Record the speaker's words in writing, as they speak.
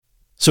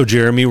So,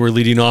 Jeremy, we're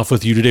leading off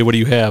with you today. What do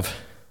you have?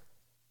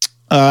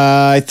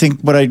 I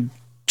think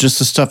just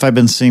the stuff I've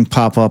been seeing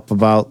pop up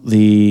about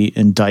the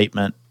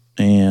indictment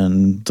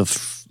and the,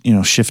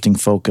 shifting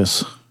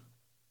focus.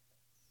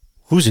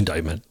 Whose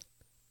indictment?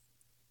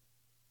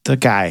 The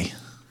guy.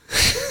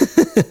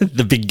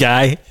 The big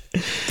guy?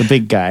 The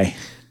big guy.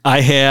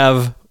 I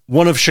have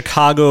one of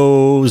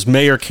Chicago's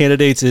mayor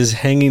candidates is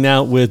hanging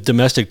out with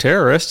domestic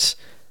terrorists.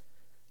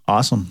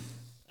 Awesome.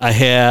 I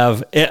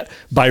have,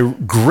 by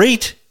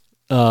great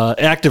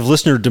active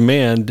listener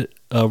demand,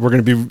 we're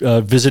going to be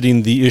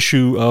visiting the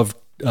issue of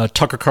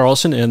Tucker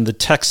Carlson and the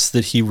texts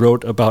that he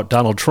wrote about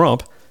Donald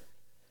Trump.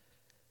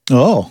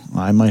 Oh,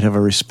 I might have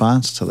a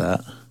response to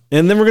that.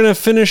 And then we're going to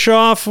finish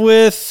off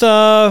with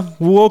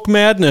woke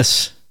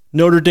madness,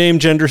 Notre Dame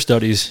gender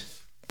studies.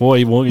 Boy,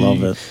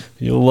 you'll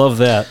love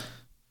that.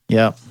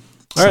 Yep.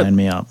 Sign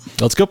me up.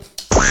 Let's go.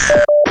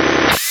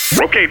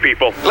 Okay,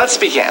 people, let's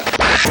begin.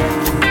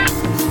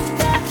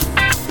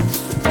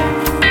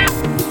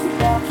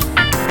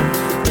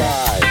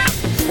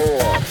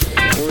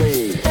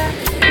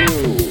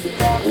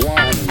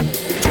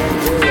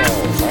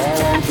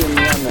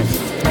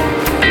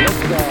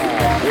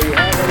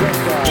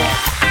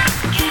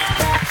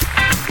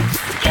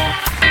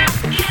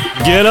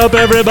 Get up,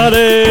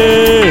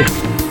 everybody!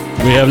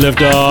 We have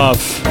liftoff.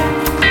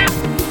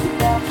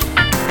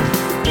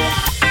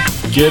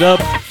 Get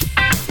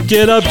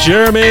up,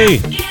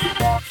 Jeremy.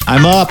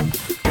 I'm up.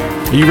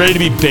 Are you ready to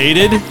be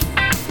baited?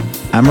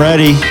 I'm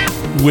ready.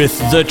 With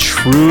the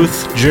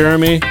truth,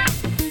 Jeremy?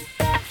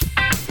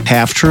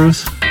 Half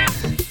truth?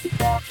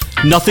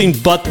 Nothing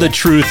but the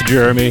truth,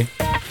 Jeremy.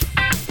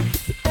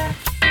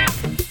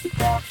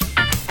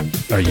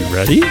 Are you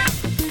ready?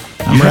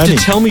 I'm you ready. have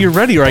to tell me you're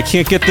ready or I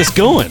can't get this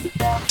going.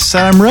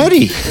 Said I'm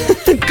ready.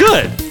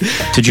 Good.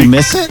 Did you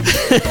miss it?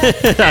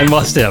 I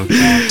must have.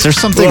 Is there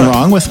something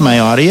wrong with my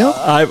audio?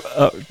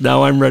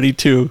 Now I'm ready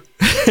too.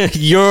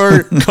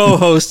 You're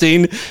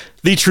co-hosting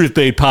the Truth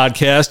Bait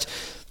podcast.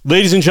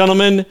 Ladies and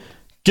gentlemen,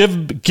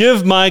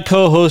 give my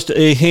co-host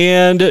a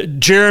hand,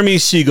 Jeremy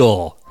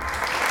Siegel.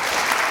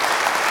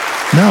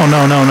 No.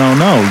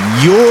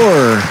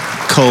 You're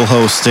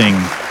co-hosting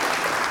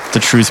the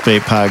Truth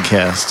Bait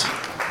podcast.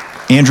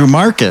 Andrew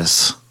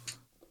Marcus.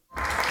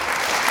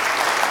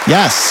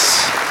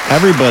 Yes,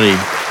 everybody,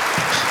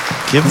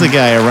 give the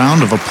guy a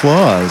round of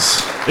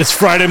applause. It's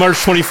Friday, March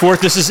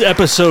 24th. This is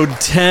episode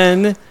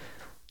 10.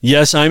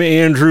 Yes, I'm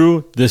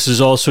Andrew. This is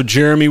also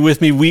Jeremy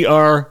with me. We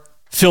are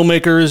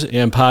filmmakers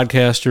and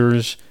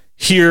podcasters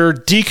here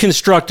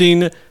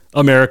deconstructing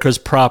America's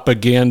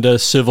propaganda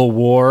civil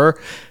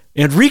war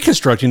and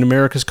reconstructing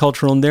America's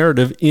cultural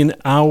narrative in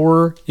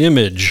our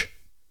image.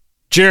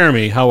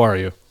 Jeremy, how are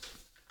you?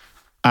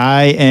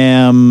 I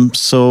am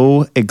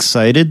so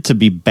excited to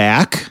be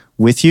back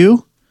with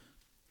you.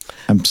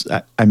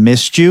 I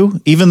missed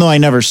you, even though I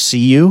never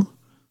see you.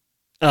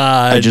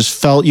 I just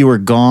felt you were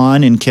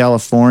gone in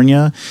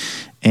California.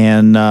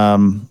 And,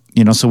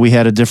 so we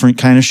had a different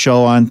kind of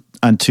show on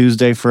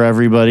Tuesday for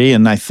everybody.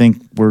 And I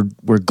think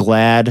we're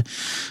glad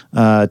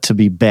to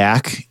be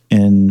back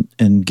and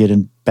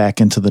getting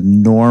back into the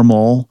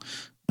normal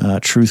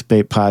Truth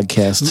Bait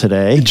podcast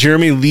today.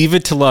 Jeremy, leave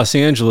it to Los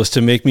Angeles to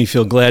make me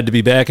feel glad to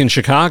be back in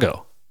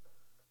Chicago.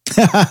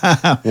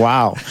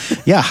 Wow.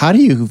 Yeah. How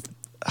do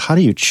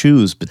you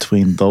choose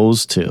between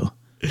those two?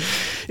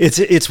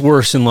 It's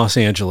worse in Los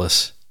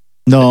Angeles.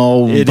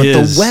 No, but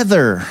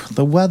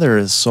the weather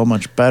is so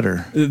much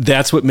better.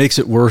 That's what makes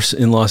it worse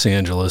in Los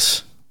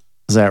Angeles.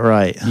 Is that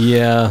right?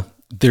 Yeah.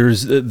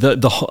 There's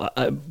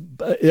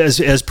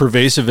as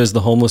pervasive as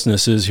the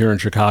homelessness is here in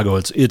Chicago,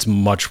 it's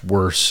much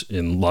worse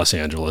in Los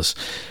Angeles,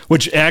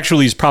 which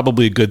actually is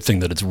probably a good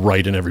thing that it's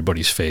right in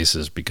everybody's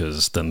faces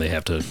because then they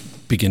have to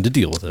begin to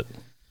deal with it.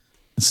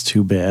 It's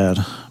too bad,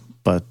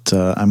 but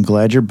I'm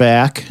glad you're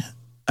back.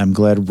 I'm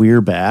glad we're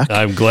back.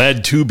 I'm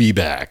glad to be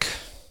back.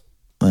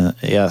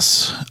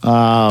 Yes.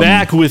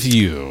 Back with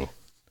you.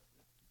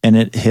 And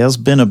it has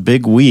been a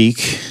big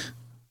week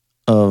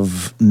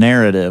of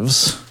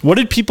narratives. What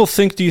did people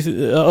think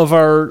of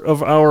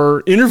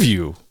our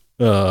interview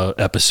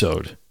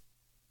episode?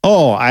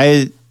 Oh,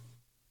 I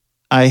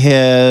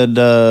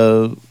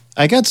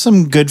got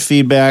some good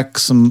feedback.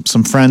 Some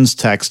friends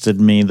texted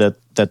me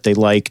that they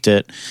liked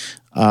it.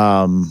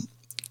 Paul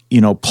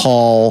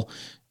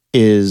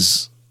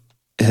has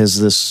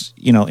this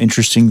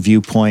interesting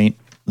viewpoint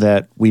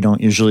that we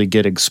don't usually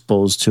get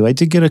exposed to. I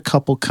did get a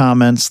couple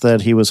comments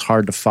that he was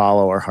hard to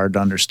follow or hard to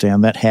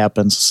understand. That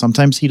happens.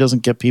 Sometimes he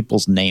doesn't get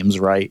people's names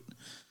right,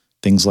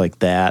 things like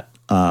that.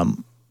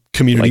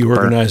 Community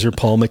organizer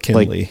Paul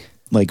McKinley.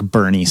 Like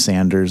Bernie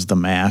Sanders, the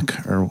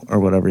Mac, or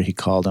whatever he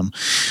called him.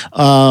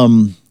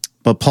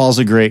 But Paul's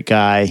a great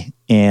guy,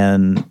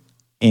 and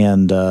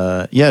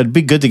it'd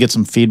be good to get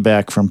some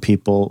feedback from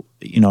people,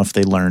 if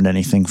they learned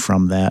anything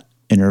from that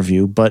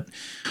interview. But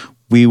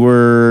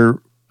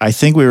I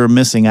think we were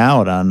missing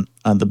out on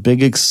the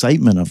big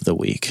excitement of the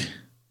week.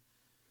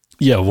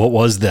 Yeah, what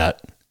was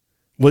that?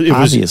 Well, it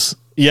obvious.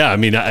 Yeah, I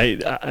mean,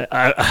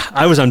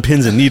 I was on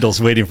pins and needles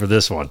waiting for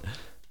this one.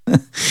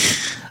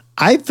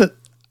 I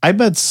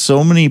bet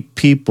so many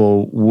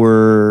people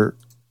were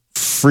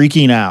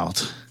freaking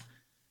out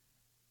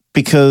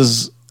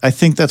because I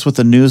think that's what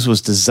the news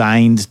was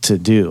designed to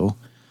do.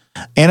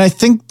 And I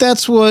think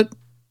that's what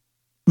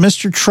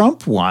Mr.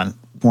 Trump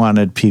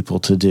wanted people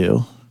to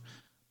do.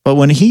 But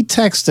when he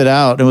texted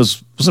out, it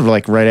was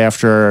like right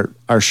after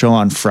our show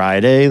on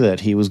Friday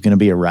that he was going to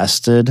be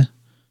arrested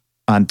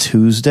on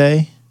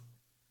Tuesday.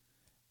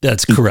 There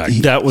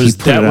correct. That was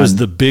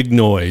the big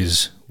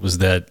noise. Was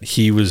that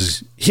he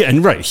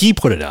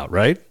put it out,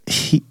 right?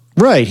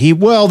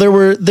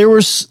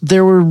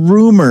 There were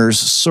rumors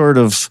sort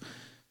of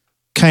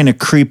kind of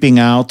creeping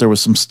out. There was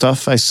some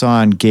stuff I saw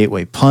on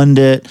Gateway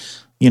Pundit,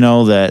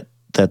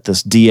 that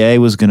this DA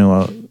was going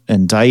to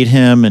indict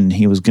him and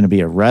he was going to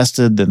be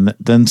arrested.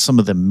 Then some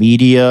of the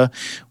media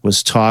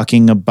was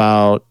talking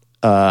about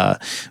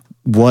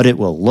what it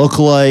will look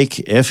like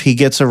if he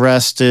gets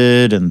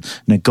arrested and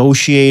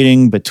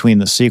negotiating between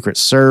the Secret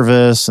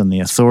Service and the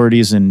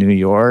authorities in New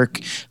York,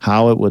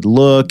 how it would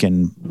look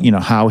and,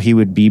 how he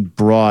would be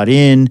brought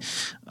in.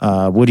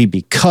 Would he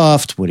be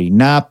cuffed? Would he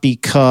not be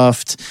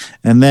cuffed?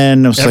 And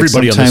then it was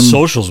everybody on the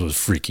socials was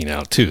freaking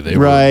out too. They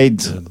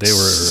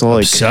were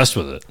obsessed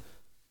with it.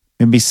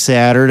 Maybe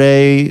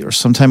Saturday or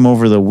sometime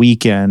over the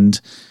weekend,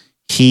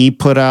 he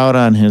put out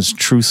on his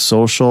Truth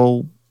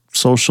social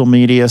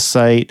media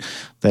site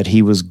that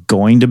he was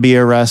going to be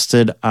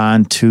arrested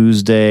on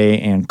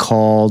Tuesday and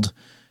called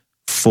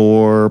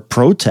for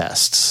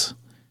protests.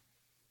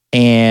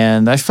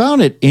 And I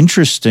found it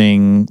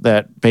interesting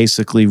that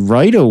basically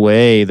right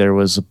away there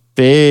was a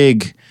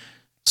big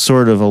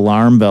sort of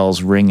alarm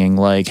bells ringing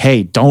like,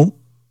 hey,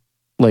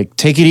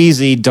 take it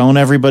easy. Don't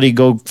everybody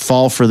go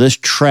fall for this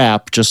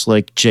trap just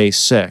like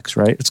J6,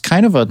 right? It's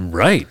kind of a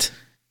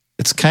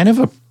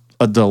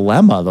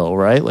dilemma though,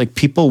 right? Like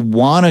people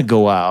want to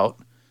go out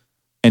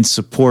and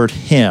support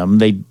him.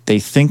 They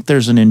think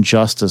there's an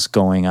injustice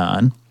going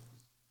on,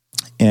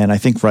 and I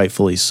think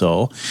rightfully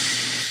so.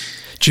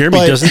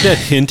 Jeremy, doesn't that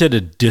hint at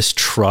a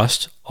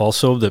distrust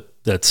also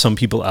that some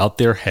people out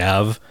there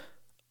have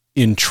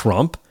in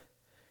Trump?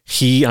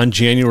 On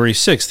January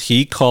 6th,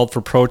 he called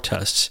for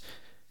protests.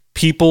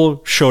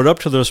 People showed up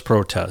to those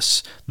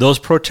protests. Those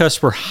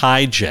protests were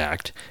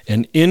hijacked,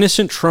 and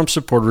innocent Trump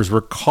supporters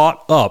were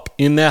caught up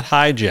in that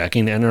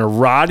hijacking and are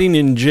rotting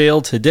in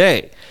jail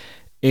today.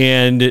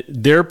 And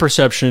their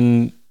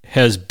perception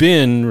has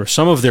been, or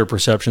some of their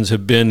perceptions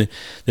have been,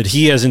 that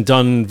he hasn't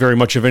done very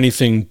much of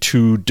anything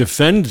to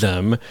defend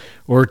them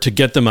or to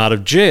get them out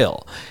of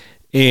jail.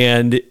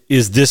 And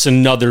is this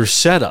another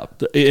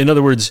setup? In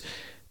other words,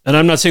 and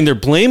I'm not saying they're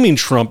blaming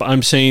Trump,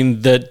 I'm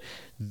saying that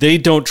they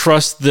don't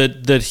trust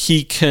that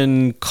he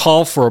can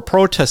call for a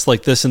protest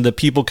like this and that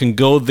people can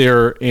go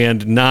there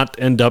and not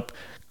end up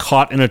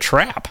caught in a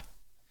trap.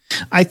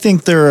 I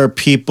think there are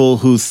people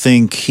who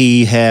think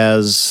he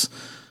has,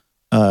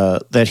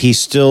 that he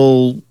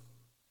still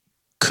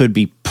could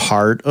be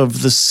part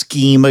of the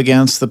scheme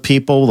against the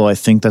people, though I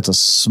think that's a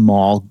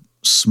small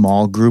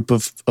group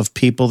of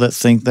people that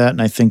think that.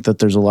 And I think that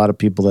there's a lot of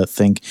people that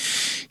think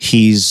he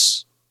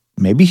just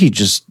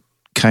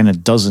kind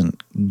of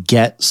doesn't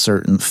get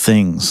certain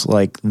things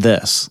like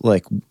this,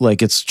 like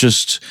it's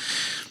just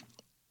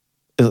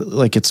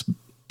like it's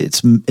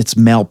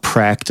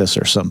malpractice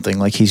or something.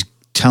 Like he's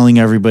telling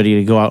everybody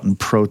to go out and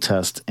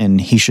protest,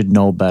 and he should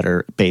know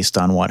better based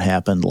on what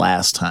happened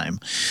last time.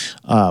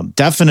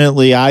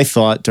 Definitely, I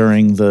thought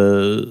during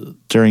the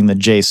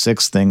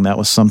J6 thing that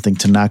was something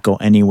to not go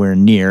anywhere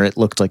near. It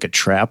looked like a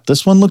trap.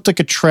 This one looked like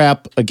a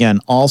trap again,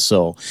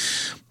 also,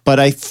 but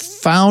I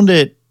found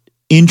it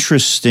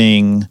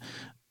interesting.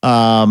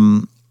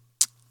 When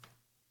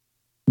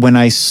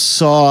I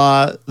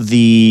saw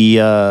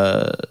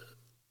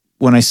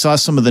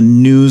some of the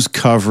news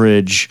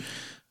coverage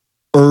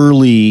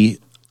early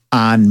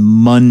on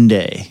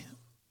Monday,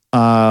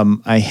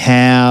 I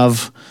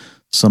have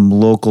some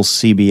local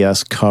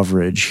CBS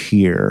coverage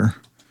here.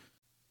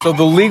 So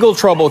the legal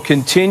trouble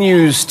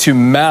continues to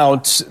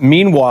mount.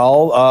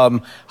 Meanwhile,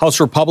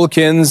 House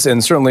Republicans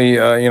and certainly,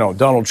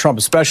 Donald Trump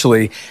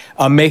especially,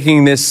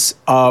 making this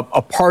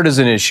a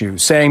partisan issue,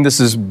 saying this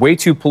is way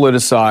too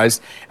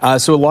politicized.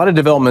 So a lot of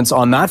developments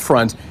on that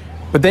front.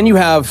 But then you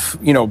have,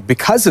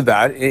 because of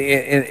that,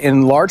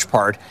 in large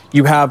part,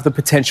 you have the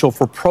potential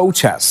for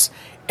protests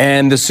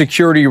and the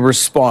security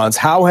response.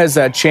 How has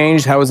that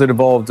changed? How has it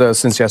evolved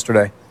since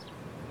yesterday?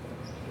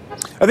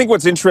 I think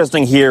what's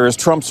interesting here is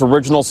Trump's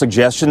original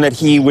suggestion that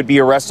he would be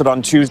arrested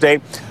on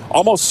Tuesday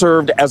almost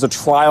served as a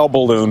trial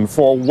balloon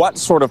for what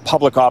sort of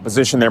public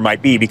opposition there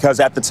might be, because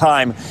at the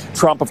time,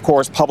 Trump, of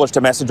course, published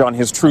a message on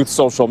his Truth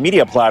social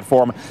media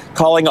platform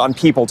calling on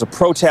people to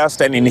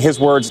protest and, in his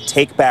words,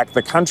 take back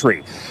the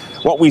country.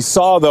 What we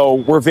saw, though,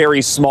 were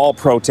very small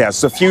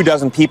protests. A few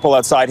dozen people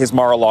outside his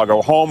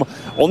Mar-a-Lago home,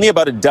 only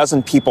about a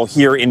dozen people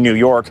here in New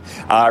York.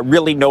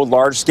 Really no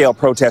large-scale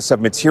protests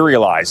have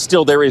materialized.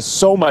 Still, there is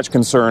so much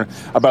concern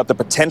about the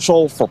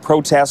potential for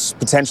protests,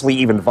 potentially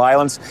even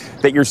violence,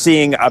 that you're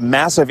seeing a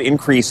massive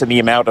increase in the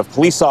amount of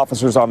police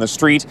officers on the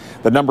street,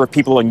 the number of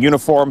people in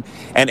uniform.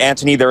 And,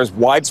 Anthony, there is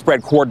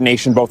widespread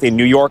coordination both in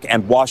New York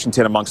and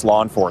Washington amongst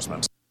law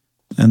enforcement.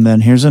 And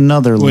then here's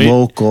another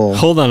local.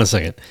 Hold on a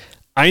second.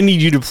 I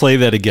need you to play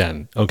that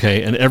again,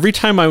 okay? And every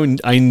time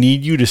I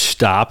need you to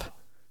stop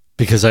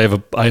because I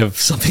have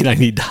something I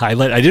need to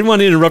highlight. I didn't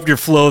want to interrupt your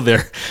flow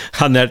there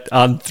on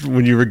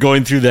when you were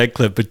going through that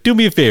clip, but do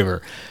me a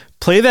favor.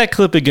 Play that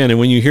clip again, and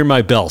when you hear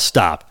my bell,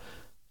 stop.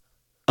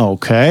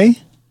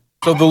 Okay.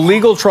 So the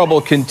legal trouble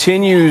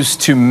continues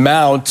to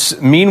mount.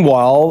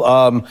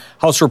 Meanwhile,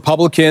 House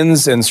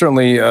Republicans and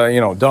certainly,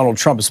 Donald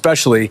Trump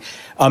especially,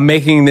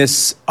 making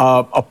this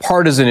a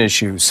partisan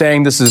issue,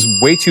 saying this is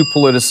way too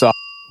politicized.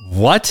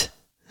 What?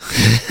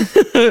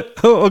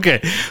 Oh,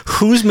 okay.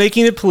 Who's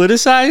making it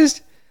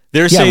politicized?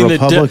 They're saying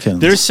Republicans.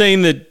 They're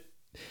saying that.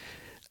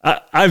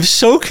 I'm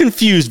so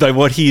confused by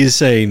what he is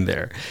saying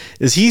there.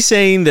 Is he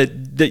saying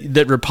that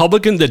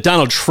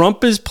Donald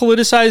Trump is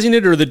politicizing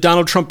it, or that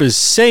Donald Trump is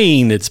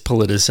saying it's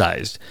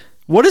politicized?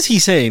 What is he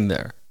saying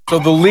there? So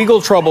the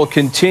legal trouble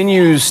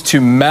continues to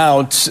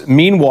mount.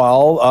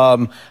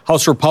 Meanwhile,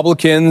 House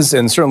Republicans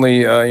and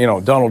certainly,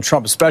 Donald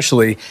Trump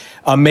especially,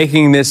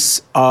 making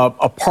this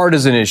a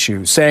partisan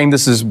issue, saying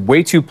this is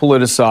way too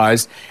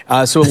politicized.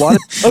 So a lot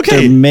of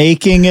They're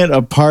making it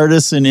a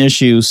partisan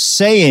issue,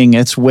 saying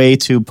it's way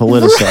too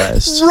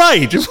politicized.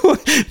 Right.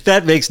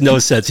 That makes no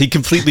sense. He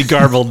completely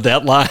garbled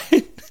that line.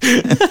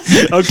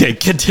 Okay,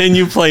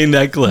 continue playing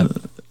that clip.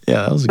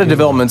 Yeah, that was a the good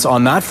developments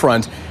on that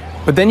front.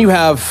 But then you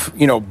have,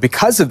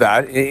 because of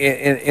that,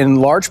 in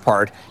large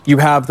part, you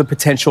have the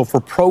potential for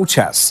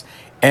protests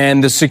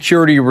and the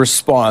security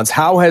response.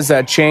 How has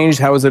that changed?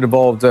 How has it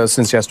evolved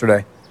since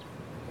yesterday?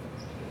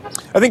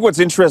 I think what's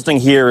interesting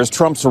here is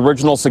Trump's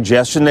original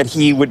suggestion that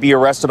he would be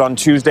arrested on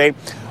Tuesday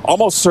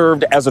almost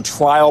served as a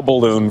trial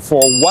balloon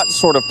for what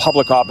sort of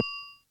public opposition.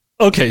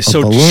 Okay,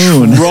 so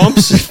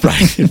Trump's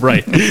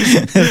right.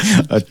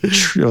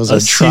 It was a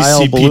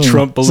trial CCP balloon.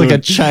 Trump balloon. It's like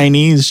a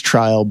Chinese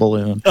trial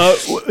balloon.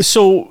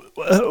 So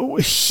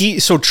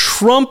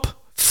Trump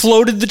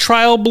floated the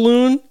trial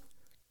balloon.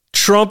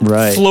 Trump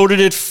floated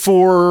it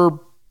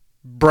for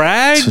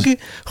brag.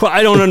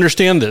 I don't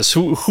understand this.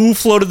 Who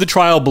floated the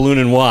trial balloon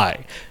and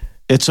why?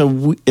 It's a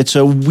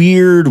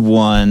weird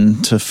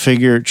one to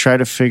try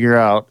to figure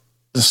out.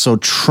 So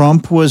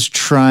Trump was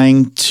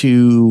trying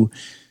to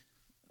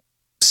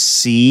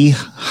see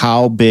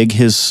how big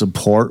his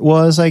support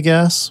was, I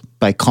guess,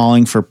 by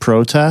calling for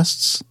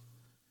protests.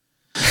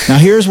 Now,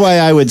 here's why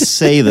I would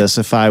say this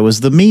if I was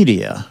the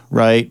media,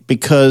 right?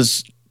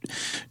 Because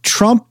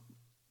Trump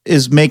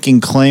is making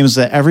claims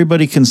that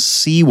everybody can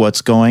see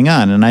what's going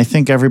on, and I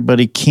think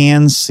everybody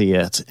can see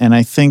it. And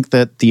I think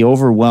that the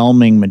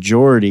overwhelming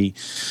majority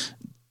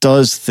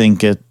does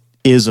think it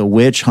is a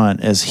witch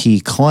hunt, as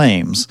he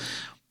claims.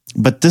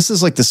 But this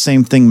is like the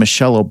same thing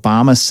Michelle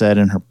Obama said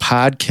in her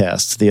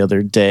podcast the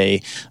other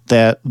day,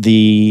 that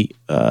the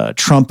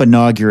Trump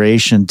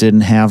inauguration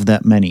didn't have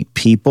that many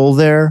people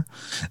there.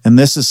 And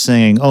this is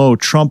saying,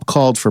 Trump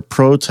called for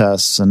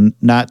protests and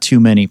not too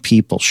many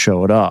people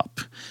showed up.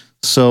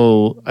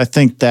 So I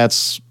think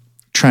that's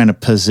trying to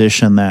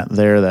position that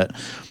there,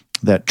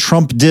 that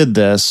Trump did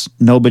this,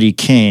 nobody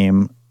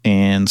came,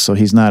 and so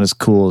he's not as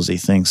cool as he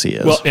thinks he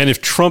is. Well, and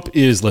if Trump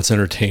is, let's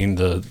entertain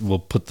we'll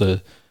put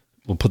the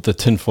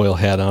tinfoil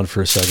hat on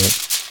for a second.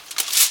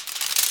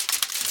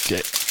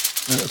 Okay,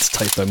 that's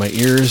tight by my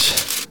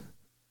ears.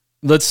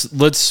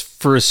 Let's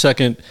for a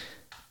second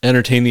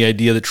entertain the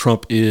idea that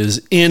Trump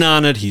is in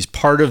on it. He's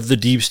part of the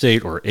deep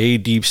state or a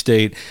deep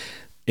state,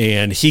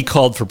 and he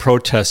called for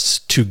protests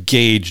to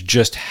gauge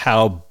just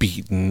how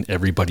beaten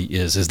everybody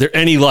is. Is there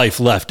any life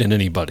left in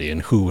anybody,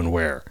 and who and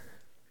where?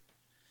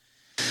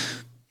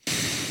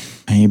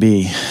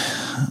 Maybe.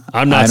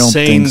 I'm not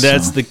saying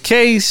that's the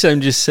case.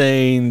 I'm just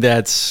saying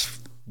that's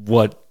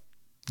what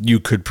you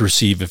could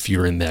perceive if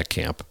you're in that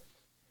camp.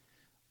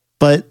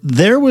 But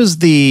there was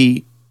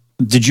did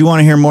you want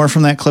to hear more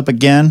from that clip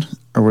again?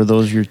 Or were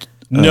those your...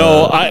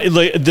 No,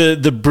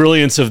 the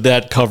brilliance of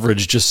that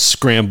coverage just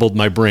scrambled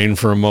my brain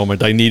for a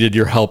moment. I needed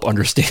your help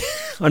understanding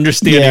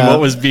what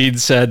was being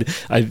said.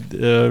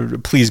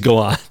 Please go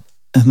on.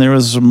 And there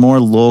was some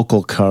more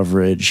local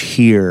coverage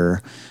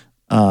here.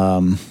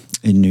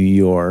 In New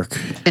York.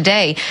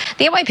 Today,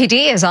 the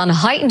NYPD is on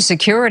heightened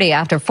security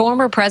after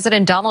former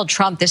President Donald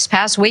Trump this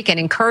past weekend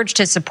encouraged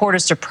his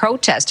supporters to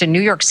protest in New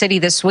York City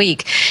this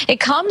week. It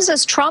comes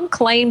as Trump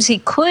claims he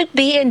could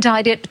be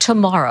indicted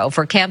tomorrow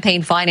for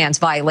campaign finance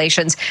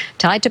violations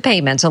tied to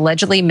payments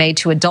allegedly made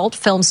to adult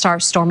film star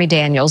Stormy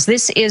Daniels.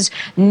 This is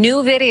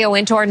new video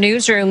into our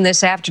newsroom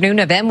this afternoon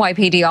of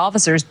NYPD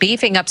officers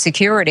beefing up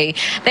security.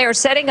 They are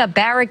setting up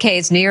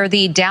barricades near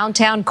the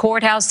downtown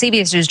courthouse.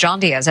 CBS News' John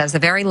Diaz has the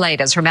very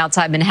latest from outside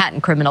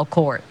Manhattan Criminal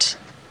Court.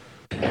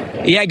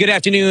 Yeah, good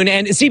afternoon.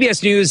 And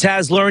CBS News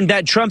has learned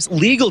that Trump's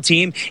legal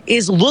team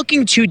is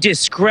looking to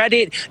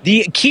discredit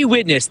the key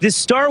witness, this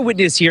star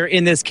witness here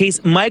in this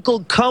case,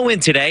 Michael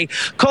Cohen, today,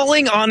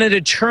 calling on an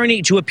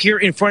attorney to appear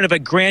in front of a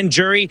grand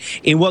jury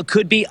in what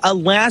could be a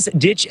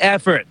last-ditch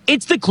effort.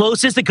 It's the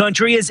closest the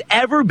country has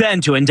ever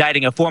been to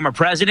indicting a former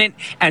president,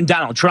 and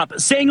Donald Trump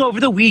saying over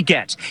the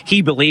weekend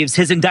he believes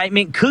his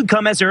indictment could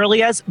come as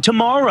early as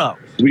tomorrow.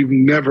 We've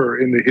never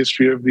in the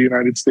history of the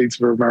United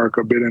States of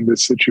America been in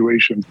this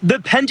situation.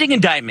 The pending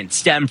indictment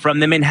stemmed from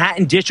the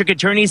Manhattan District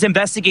Attorney's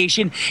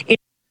investigation.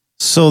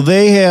 So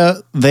they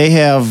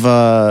have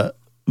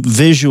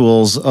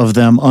visuals of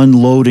them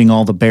unloading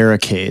all the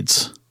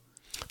barricades.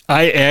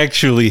 I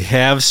actually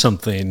have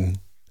something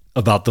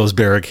about those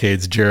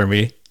barricades,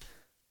 Jeremy.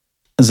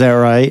 Is that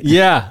right?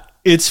 Yeah,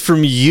 it's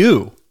from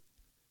you.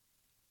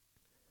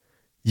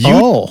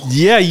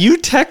 Yeah, you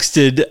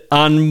texted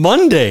on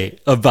Monday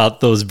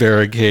about those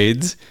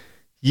barricades.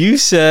 You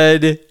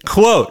said,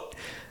 quote,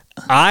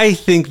 "I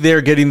think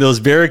they're getting those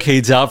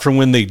barricades out from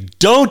when they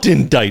don't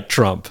indict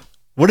Trump."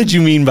 What did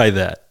you mean by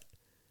that?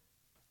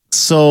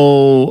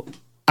 So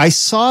I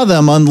saw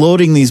them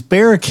unloading these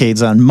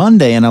barricades on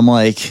Monday, and I'm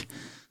like,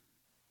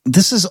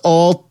 this is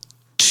all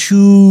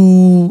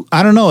too,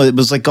 I don't know. It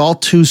was like all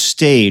too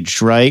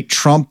staged, right?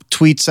 Trump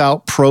tweets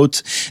out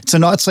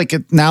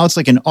now it's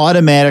like an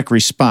automatic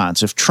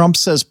response. If Trump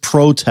says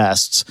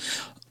protests,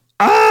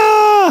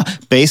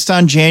 based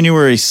on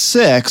January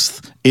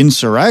 6th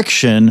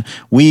insurrection,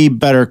 we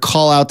better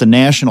call out the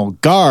National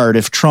Guard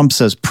if Trump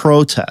says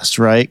protest,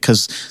 right?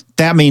 Because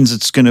that means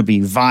it's going to be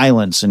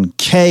violence and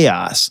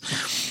chaos.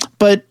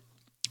 But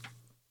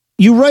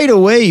right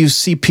away, you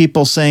see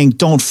people saying,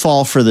 don't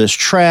fall for this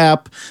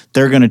trap.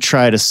 They're going to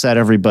try to set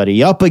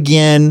everybody up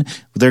again.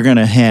 They're going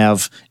to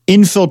have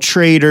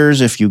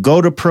infiltrators if you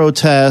go to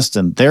protest,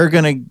 and they're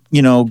going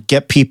to,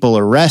 get people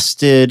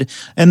arrested.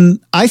 And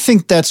I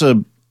think that's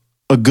a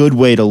good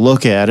way to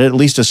look at it, at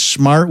least a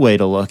smart way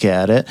to look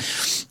at it.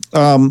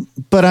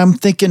 But I'm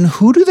thinking,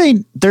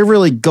 they're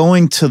really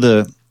going to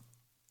the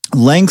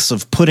lengths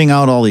of putting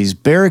out all these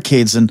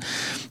barricades, and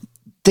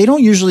they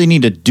don't usually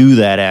need to do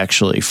that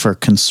actually for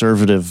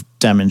conservative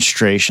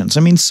demonstrations.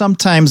 I mean,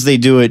 sometimes they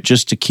do it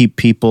just to keep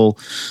people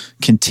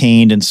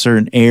contained in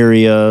certain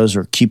areas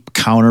or keep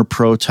counter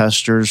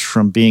protesters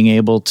from being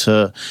able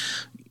to,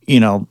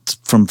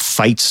 from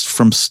fights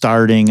from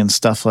starting and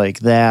stuff like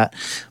that.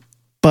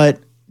 But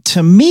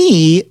to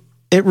me,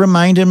 it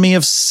reminded me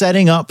of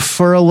setting up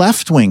for a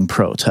left-wing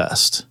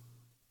protest.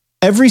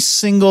 Every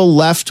single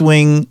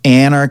left-wing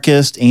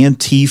anarchist,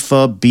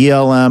 Antifa,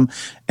 BLM,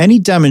 any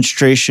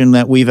demonstration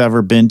that we've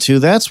ever been to,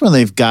 that's when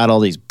they've got all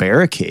these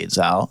barricades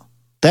out.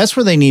 That's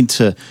where they need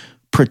to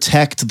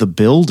protect the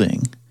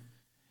building.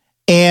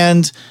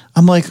 And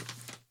I'm like,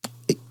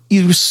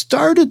 you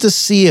started to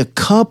see a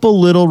couple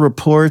little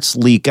reports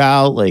leak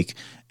out,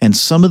 and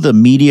some of the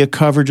media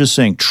coverage is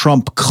saying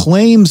Trump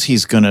claims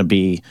he's going to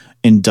be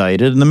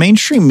indicted, and the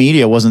mainstream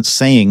media wasn't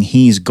saying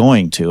he's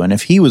going to. And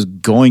if he was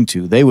going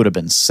to, they would have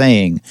been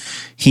saying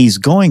he's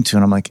going to.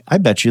 And I'm like, I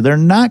bet you they're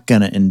not going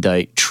to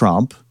indict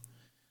Trump.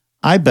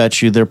 I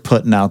bet you they're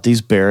putting out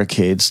these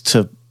barricades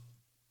to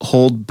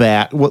hold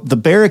back. Well, the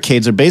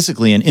barricades are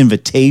basically an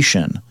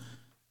invitation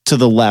to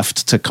the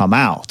left to come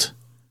out.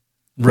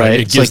 Right?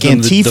 It gives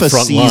them the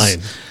front line.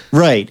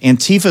 Right.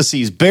 Antifa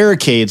sees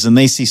barricades and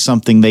they see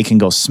something they can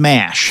go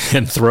smash.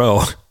 And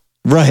throw.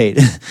 Right.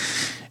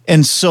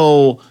 And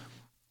so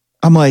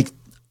I'm like,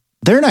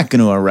 they're not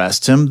going to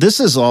arrest him. This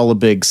is all a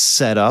big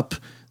setup.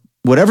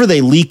 Whatever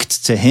they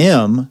leaked to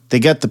him, they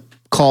get the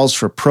calls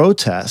for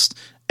protest,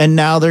 and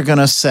now they're going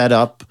to set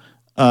up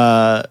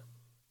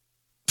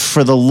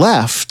for the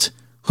left,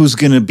 who's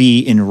going to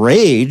be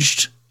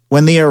enraged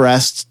when the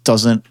arrest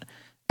doesn't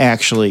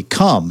actually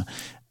come.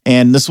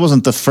 And this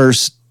wasn't the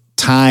first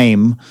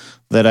time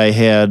that I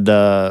had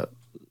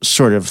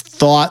sort of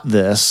thought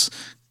this,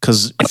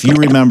 because if you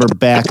remember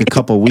back a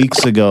couple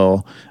weeks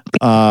ago,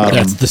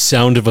 that's the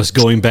sound of us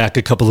going back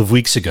a couple of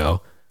weeks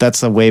ago.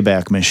 That's the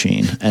Wayback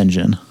Machine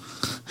engine.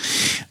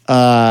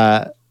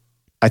 I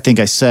think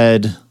I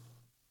said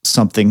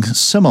something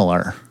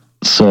similar.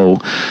 So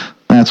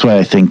that's why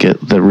I think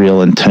the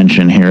real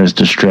intention here is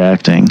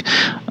distracting.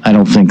 I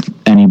don't think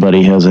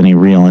anybody has any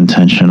real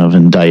intention of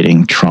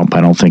indicting Trump.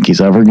 I don't think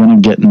he's ever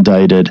going to get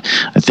indicted.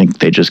 I think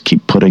they just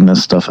keep putting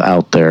this stuff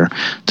out there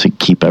to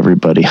keep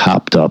everybody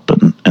hopped up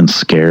and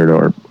scared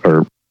or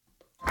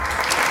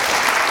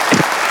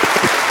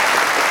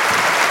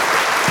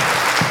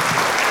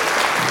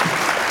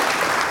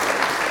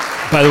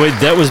By the way,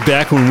 that was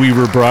back when we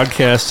were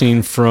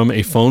broadcasting from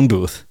a phone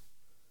booth.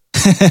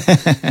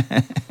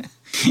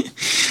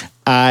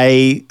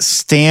 I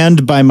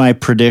stand by my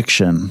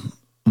prediction.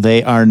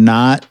 They are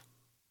not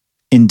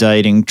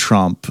indicting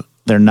Trump.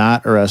 They're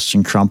not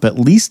arresting Trump, at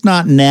least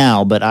not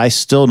now, but I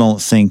still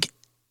don't think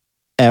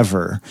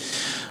ever.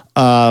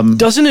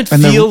 Doesn't it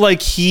feel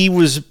like he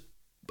was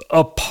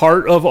a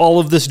part of all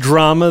of this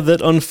drama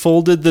that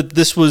unfolded, that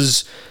this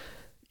was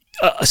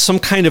some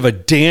kind of a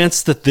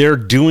dance that they're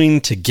doing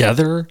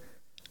together?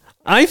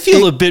 I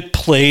feel a bit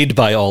played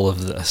by all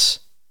of this.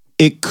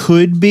 It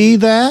could be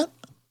that.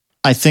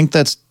 I think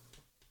that's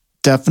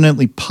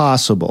definitely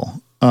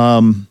possible.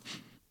 Well,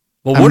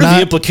 what are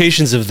the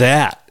implications of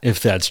that, if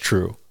that's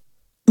true?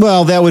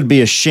 Well, that would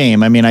be a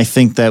shame. I mean, I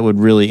think that would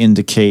really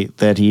indicate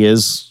that he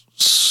is,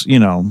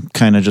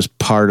 kind of just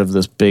part of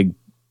this big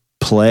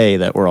play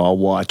that we're all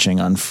watching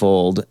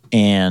unfold.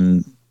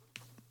 And,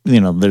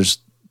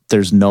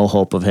 there's no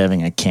hope of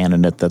having a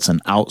candidate that's an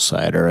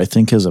outsider. I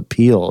think his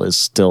appeal is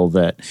still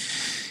that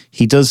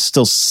he does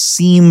still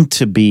seem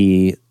to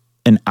be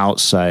an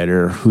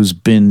outsider who's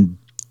been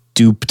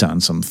duped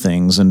on some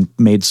things and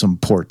made some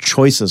poor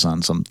choices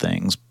on some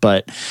things.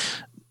 But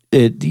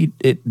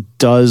it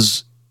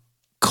does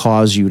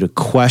cause you to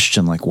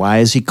question, like, why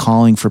is he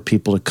calling for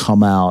people to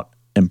come out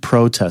and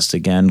protest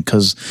again?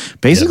 Because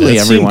basically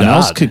everyone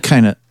else could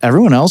kind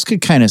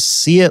of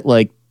see it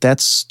like,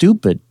 that's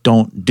stupid.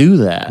 Don't do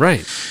that.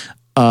 Right.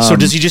 So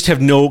does he just have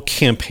no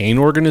campaign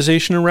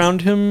organization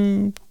around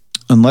him?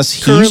 Unless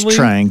he's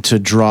trying to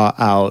draw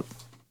out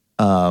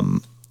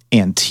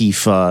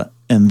Antifa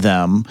and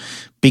them,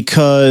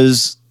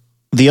 because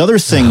the other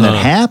thing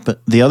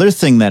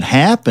that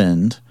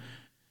happened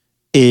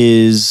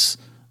is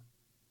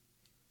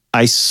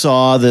I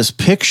saw this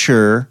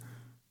picture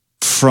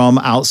from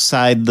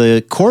outside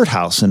the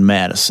courthouse in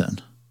Madison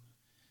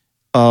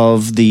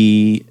of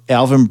the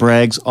Alvin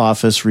Bragg's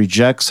office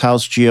rejects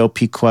House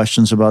GOP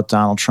questions about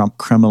Donald Trump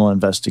criminal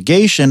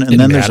investigation. And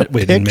then there's a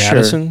picture. In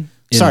Madison?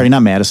 Sorry,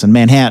 not Madison,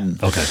 Manhattan.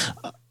 Okay.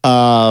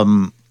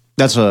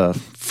 That's a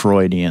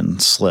Freudian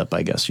slip,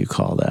 I guess you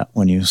call that,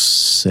 when you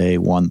say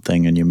one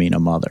thing and you mean a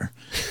mother.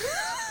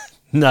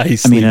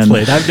 Nicely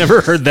played. I've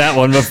never heard that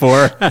one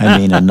before. I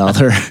mean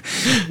another.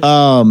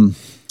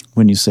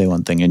 When you say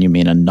one thing and you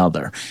mean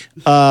another.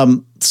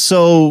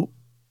 So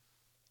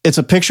it's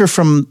a picture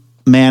from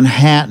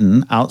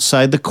Manhattan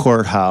outside the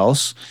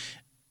courthouse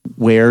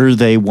where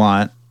they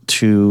want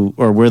to,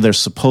 or where they're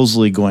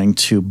supposedly going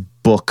to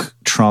book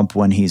Trump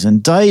when he's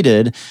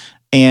indicted.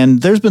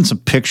 And there's been some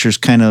pictures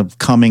kind of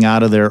coming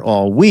out of there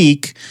all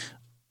week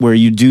where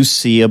you do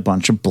see a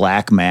bunch of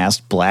black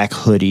masked, black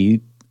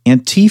hoodie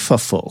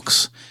Antifa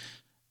folks.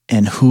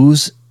 And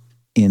who's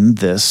in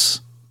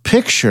this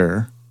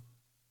picture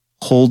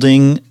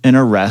holding an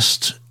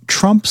Arrest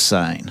Trump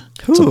sign?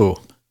 Who?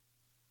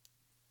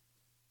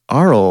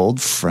 Our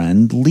old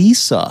friend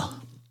Lisa.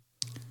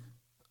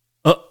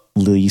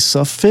 Lisa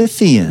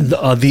Fithian.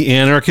 The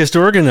anarchist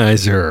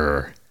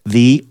organizer.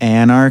 The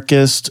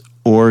anarchist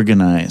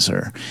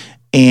organizer.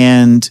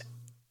 And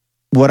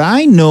what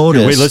I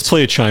noticed... Wait, let's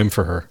play a chime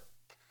for her.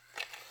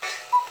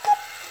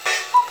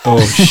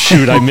 Oh,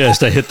 shoot, I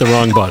missed. I hit the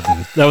wrong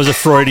button. That was a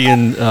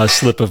Freudian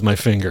slip of my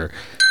finger.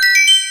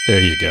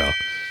 There you go.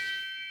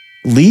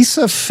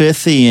 Lisa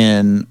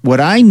Fithian, what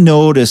I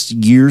noticed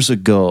years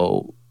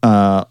ago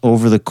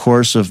over the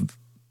course of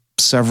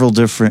several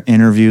different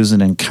interviews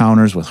and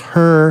encounters with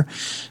her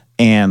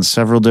and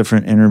several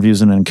different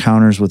interviews and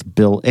encounters with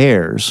Bill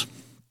Ayers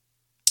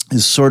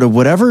is sort of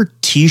whatever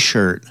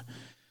T-shirt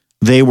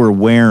they were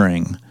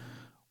wearing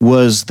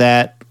was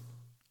the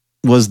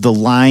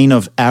line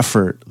of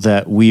effort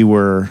that we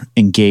were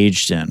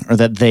engaged in, or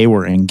that they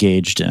were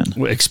engaged in.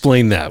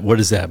 Explain that. What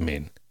does that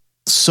mean?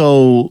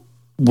 So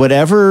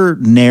whatever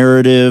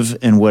narrative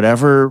and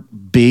whatever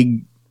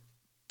big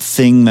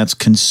thing that's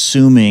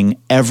consuming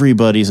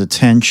everybody's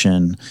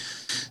attention,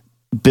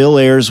 Bill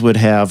Ayers would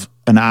have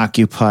an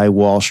Occupy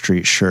Wall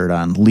Street shirt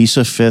on.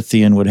 Lisa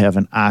Fithian would have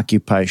an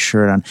Occupy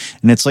shirt on.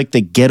 And it's like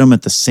they get them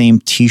at the same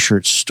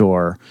T-shirt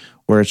store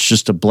where it's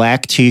just a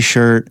black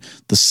T-shirt,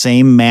 the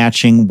same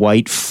matching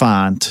white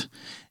font.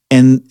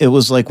 And it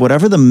was like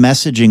whatever the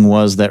messaging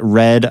was that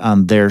read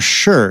on their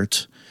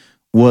shirt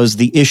was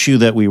the issue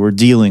that we were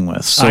dealing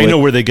with. So I know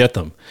where they get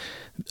them.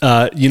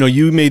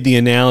 You made the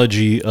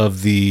analogy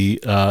of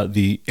the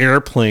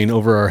airplane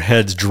over our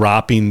heads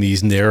dropping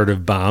these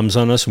narrative bombs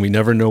on us, and we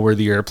never know where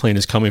the airplane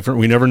is coming from.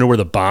 We never know where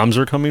the bombs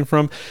are coming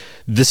from.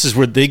 This is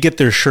where they get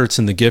their shirts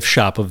in the gift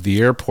shop of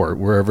the airport,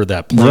 wherever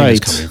that plane is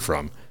coming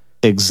from.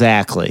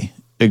 Exactly.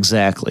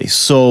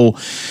 So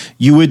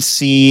you would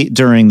see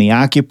during the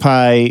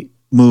Occupy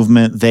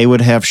movement, they would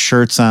have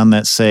shirts on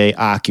that say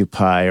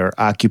Occupy or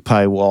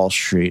Occupy Wall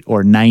Street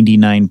or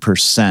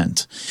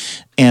 99%.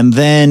 And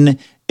then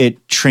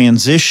it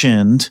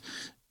transitioned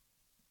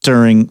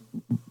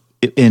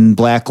in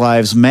Black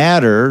Lives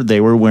Matter.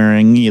 They were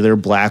wearing either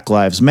Black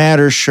Lives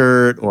Matter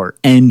shirt or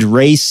End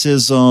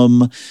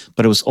Racism,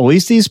 but it was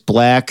always these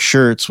black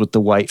shirts with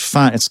the white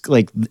font. It's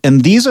like,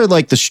 and these are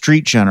like the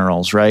street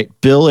generals, right?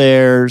 Bill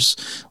Ayers,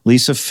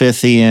 Lisa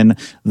Fithian,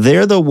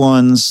 they're the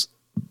ones.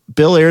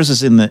 Bill Ayers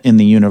is in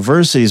the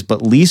universities,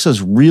 but Lisa's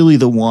really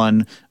the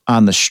one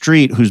on the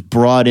street who's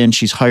brought in.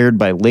 She's hired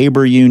by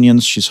labor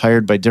unions. She's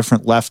hired by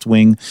different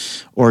left-wing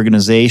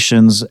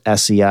organizations,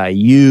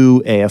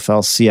 SEIU,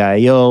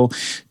 AFL-CIO,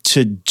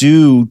 to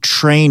do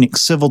training,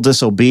 civil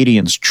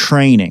disobedience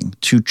training,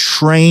 to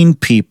train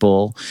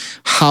people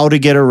how to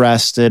get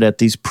arrested at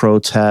these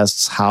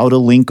protests, how to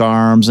link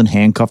arms and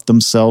handcuff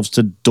themselves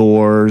to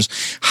doors,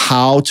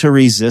 how to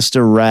resist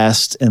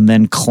arrest and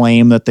then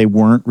claim that they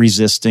weren't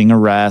resisting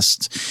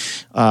arrest,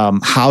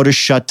 how to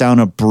shut down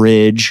a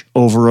bridge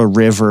over a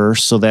river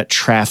so that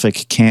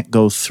traffic can't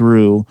go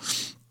through.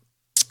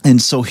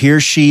 And so here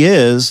she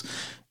is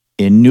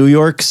in New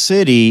York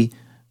City,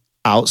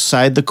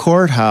 outside the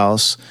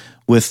courthouse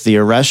with the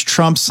Arrest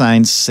Trump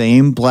sign,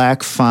 same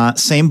black font,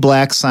 same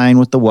black sign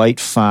with the white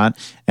font,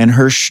 and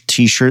her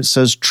t-shirt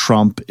says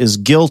Trump is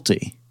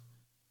guilty.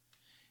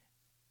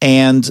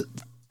 And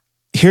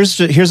here's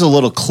a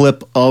little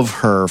clip of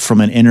her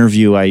from an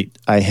interview I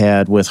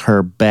had with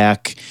her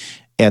back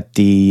at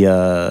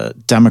the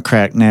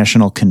Democratic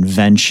National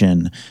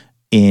Convention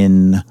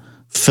in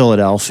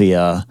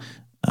Philadelphia.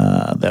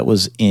 That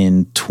was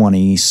in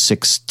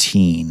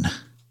 2016.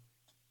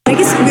 I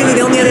guess really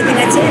the only other thing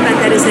I'd say about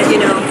that is that,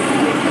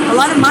 a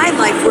lot of my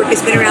life work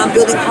has been around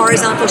building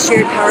horizontal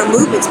shared power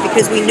movements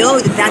because we know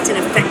that that's an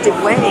effective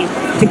way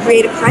to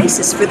create a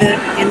crisis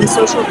in the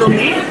social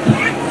domain.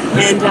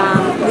 And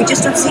we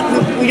just don't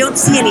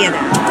see any of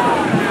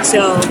that.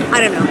 So, I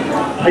don't know.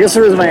 I guess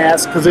the reason I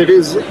ask, because it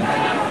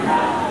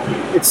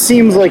it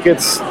seems like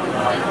it's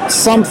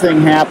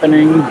something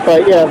happening,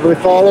 but yeah,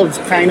 with all of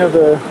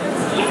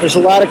there's a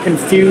lot of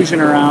confusion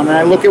around. And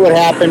I look at what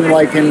happened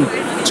like in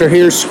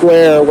Tahrir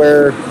Square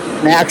where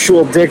an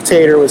actual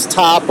dictator was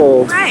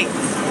toppled. Right.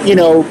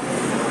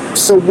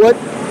 So what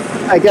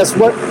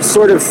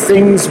sort of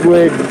things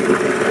would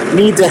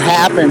need to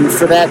happen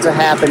for that to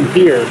happen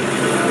here?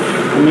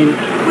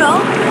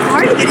 Well,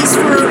 part of it is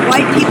for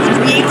white people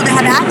to be able to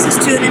have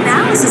access to an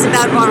analysis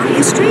about our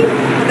history,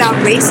 about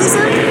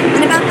racism,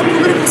 and about the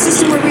political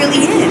system we're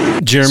really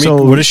in. Jeremy,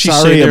 what does she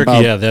say there?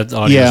 That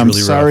audio is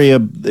really sorry.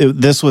 rough.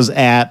 This was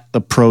at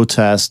the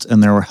protest,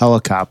 and there were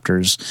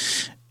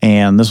helicopters,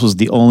 and this was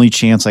the only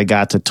chance I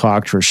got to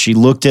talk to her. She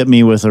looked at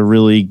me with a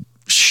really,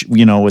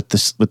 with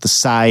the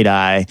side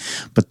eye,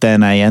 but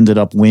then I ended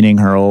up winning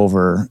her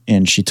over,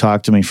 and she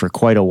talked to me for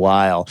quite a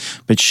while.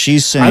 But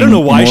she's saying, I don't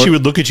know why she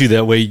would look at you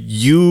that way.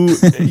 You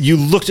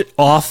looked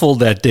awful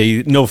that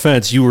day. No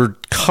offense, you were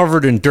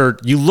covered in dirt.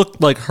 You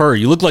looked like her.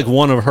 You looked like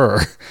one of her.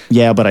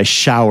 Yeah, but I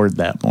showered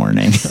that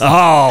morning.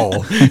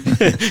 Oh,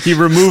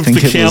 you removed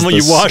the camel.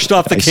 You washed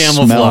off the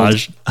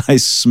camouflage. I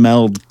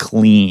smelled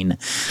clean,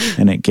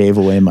 and it gave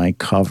away my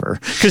cover.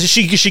 Because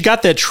she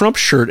got that Trump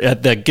shirt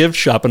at that gift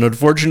shop, and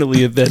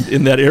unfortunately,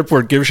 in that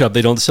airport gift shop,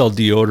 they don't sell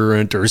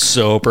deodorant or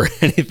soap or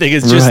anything.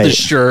 It's just the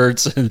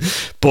shirts and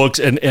books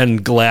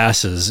and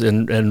glasses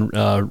and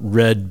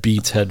red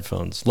Beats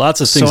headphones. Lots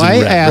of things. So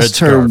I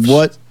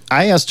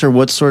asked her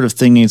what sort of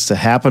thing needs to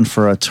happen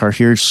for a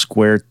Tahrir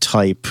Square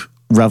type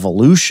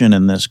revolution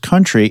in this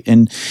country,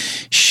 and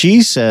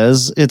she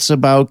says it's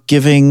about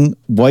giving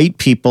white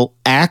people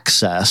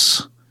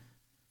access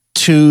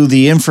to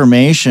the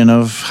information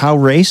of how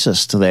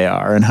racist they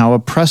are and how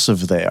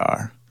oppressive they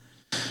are.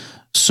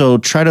 So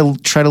try to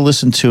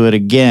listen to it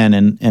again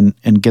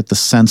and get the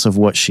sense of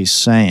what she's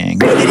saying.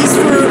 It is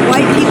for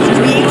white people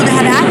to be able to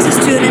have access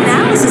to an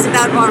analysis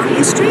about our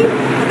history,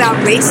 about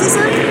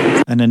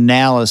racism. An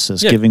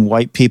analysis, giving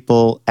white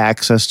people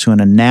access to an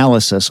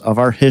analysis of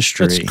our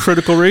history. That's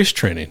critical race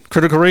training,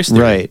 critical race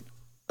theory. Right,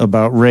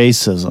 about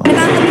racism.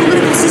 About the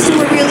political system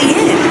we're really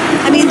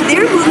in.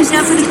 Their move is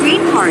now for the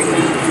Green Party,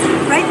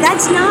 right?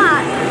 That's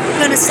not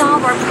going to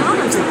solve our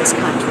problems in this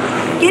country.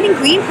 Getting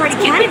Green Party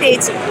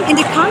candidates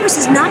into Congress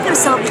is not going to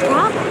solve the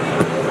problem.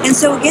 And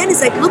so again,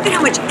 it's like, look at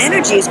how much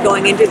energy is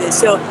going into this.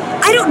 So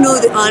I don't know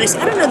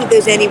that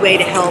there's any way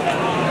to help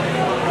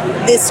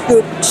this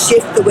group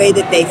shift the way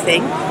that they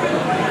think.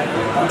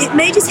 It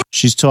may just.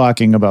 She's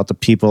talking about the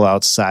people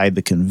outside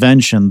the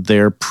convention.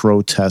 They're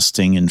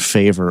protesting in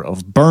favor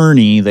of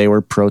Bernie. They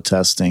were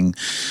protesting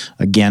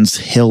against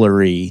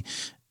Hillary.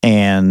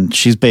 And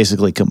she's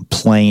basically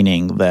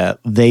complaining that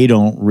they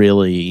don't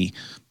really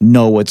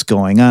know what's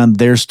going on.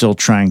 They're still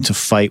trying to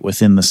fight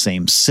within the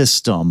same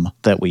system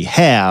that we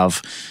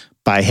have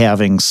by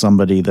having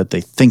somebody that they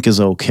think is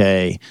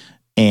okay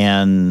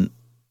and,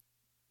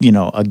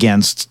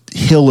 against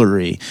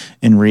Hillary.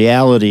 In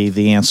reality,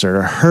 the answer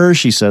to her,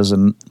 she says,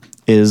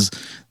 is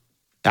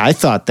I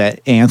thought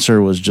that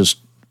answer was just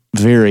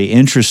very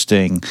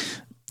interesting.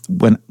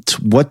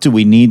 What do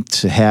we need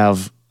to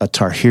have a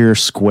Tahrir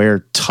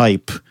Square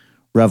type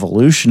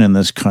revolution in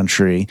this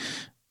country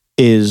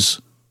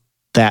is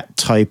that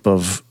type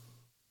of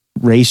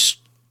race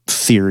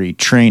theory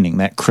training,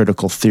 that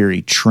critical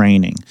theory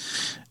training.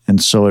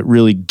 And so it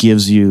really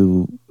gives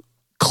you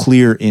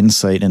clear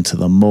insight into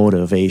the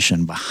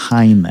motivation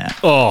behind that.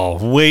 Oh,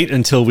 wait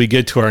until we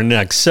get to our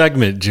next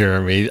segment,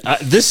 Jeremy.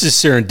 This is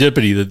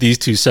serendipity that these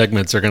two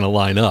segments are going to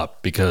line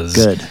up because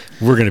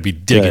we're going to be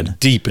digging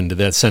deep into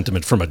that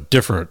sentiment from a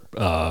different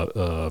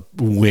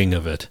wing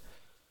of it.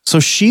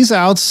 So she's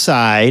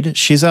outside.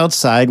 She's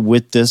outside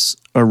with this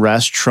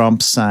Arrest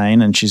Trump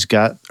sign, and she's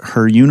got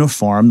her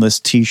uniform, this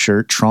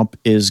T-shirt, Trump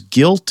is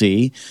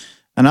guilty.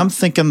 And I'm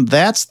thinking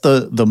that's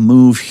the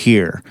move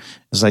here,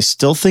 is I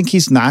still think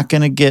he's not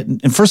going to get,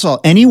 and first of all,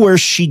 anywhere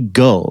she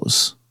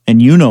goes,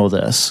 and you know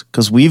this,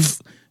 because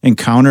we've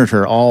encountered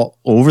her all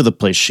over the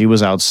place. She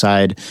was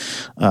outside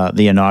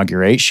the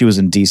inauguration. She was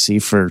in D.C.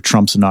 for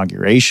Trump's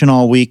inauguration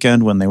all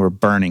weekend when they were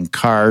burning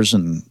cars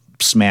and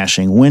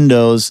smashing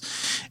windows.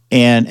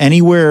 And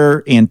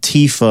anywhere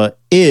Antifa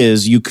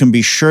is, you can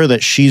be sure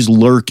that she's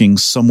lurking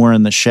somewhere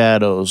in the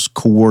shadows,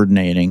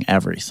 coordinating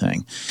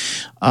everything.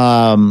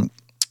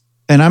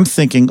 And I'm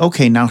thinking,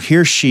 okay, now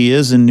here she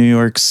is in New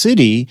York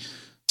City.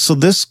 So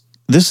this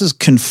is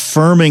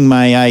confirming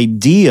my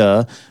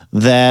idea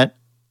that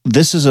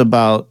this is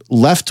about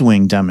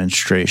left-wing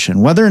demonstration.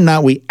 Whether or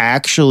not we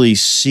actually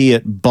see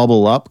it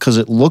bubble up, because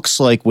it looks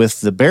like with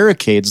the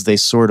barricades, they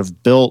sort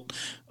of built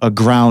a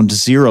ground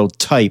zero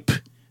type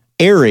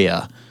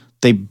area.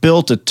 They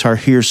built a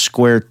Tahrir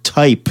Square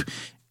type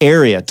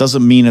area. It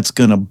doesn't mean it's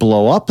going to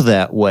blow up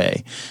that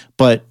way,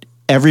 but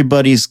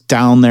everybody's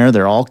down there.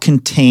 They're all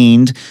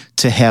contained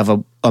to have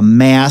a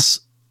mass,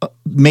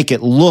 make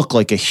it look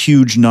like a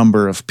huge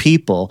number of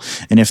people.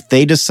 And if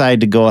they decide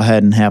to go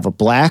ahead and have a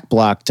black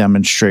bloc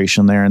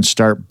demonstration there and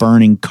start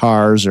burning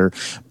cars or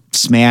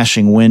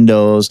smashing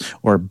windows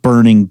or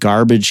burning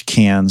garbage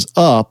cans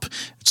up,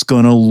 it's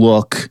going to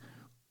look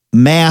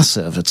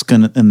massive.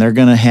 And they're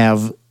going to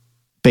have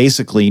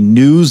basically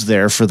news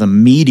there for the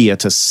media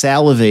to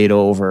salivate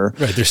over.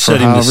 Right, they're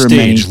setting the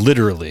stage,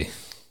 literally.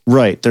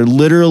 Right, they're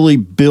literally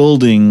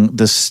building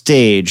the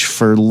stage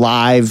for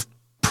live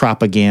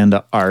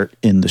propaganda art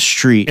in the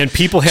street. And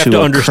people have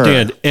to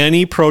understand,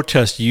 any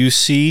protest you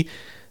see,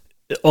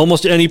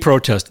 almost any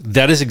protest,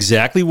 that is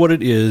exactly what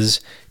it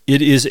is.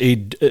 It is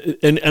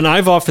and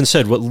I've often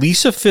said what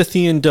Lisa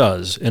Fithian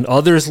does, and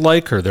others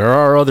like her, there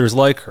are others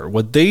like her,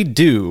 what they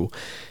do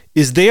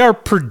is they are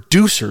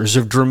producers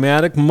of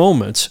dramatic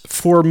moments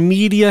for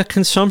media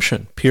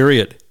consumption,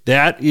 period.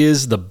 That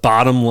is the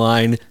bottom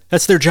line.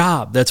 That's their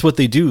job. That's what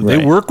they do. Right.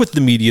 They work with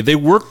the media. They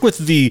work with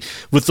the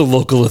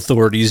local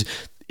authorities.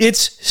 It's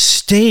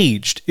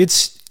staged.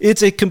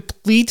 It's a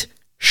complete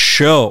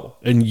show,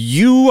 and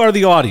you are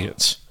the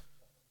audience.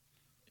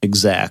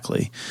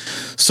 Exactly.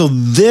 So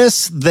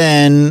this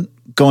then,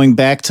 going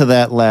back to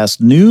that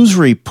last news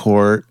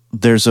report,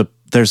 there's a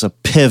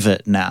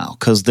pivot now,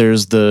 because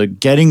there's the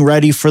getting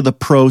ready for the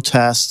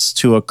protests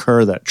to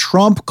occur that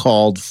Trump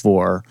called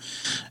for,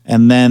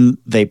 and then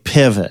they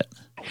pivot.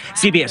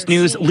 CBS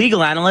News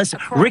legal analyst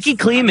Ricky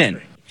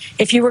Kleeman.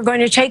 If you were going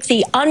to take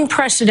the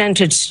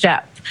unprecedented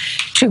step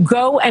to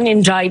go and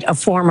indict a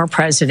former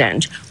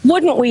president,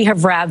 wouldn't we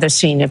have rather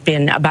seen it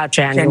been about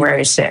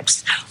January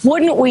 6th?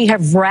 Wouldn't we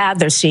have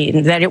rather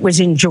seen that it was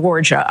in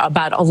Georgia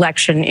about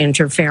election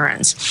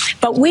interference?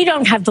 But we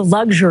don't have the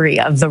luxury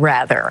of the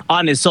rather.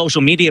 On his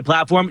social media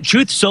platform,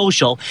 Truth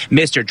Social,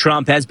 Mr.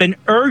 Trump has been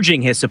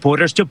urging his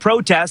supporters to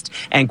protest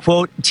and,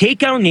 quote,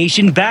 take our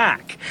nation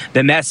back.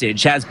 The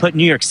message has put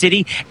New York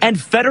City and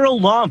federal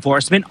law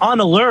enforcement on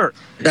alert.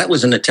 That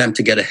was an attempt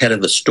to get ahead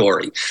of the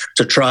story,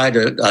 to try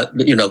to,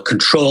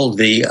 control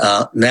the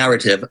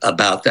narrative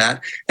about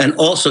that. And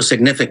also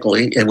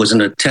significantly, it was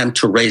an attempt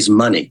to raise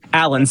money.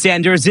 Alan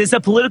Sanders is a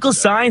political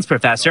science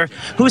professor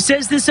who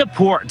says the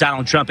support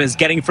Donald Trump is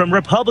getting from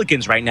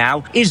Republicans right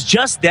now is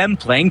just them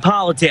playing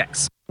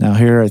politics. Now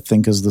here, I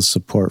think, is the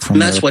support from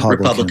and that's what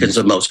Republicans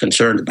are most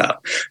concerned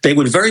about. They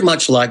would very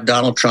much like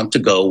Donald Trump to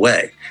go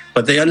away,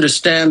 but they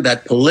understand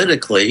that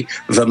politically,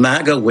 the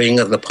MAGA wing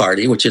of the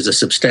party, which is a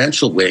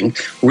substantial wing,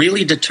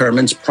 really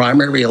determines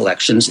primary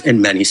elections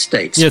in many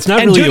states. Yeah, it's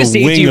not really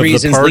a wing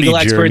of the party, legal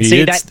experts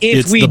say that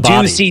if we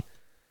do see...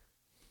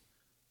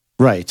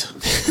 Right.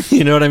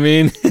 You know what I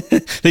mean?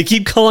 They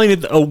keep calling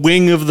it a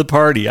wing of the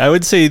party. I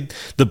would say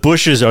the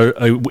Bushes are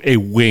a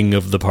wing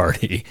of the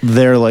party.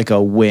 They're like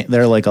a wing.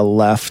 They're like a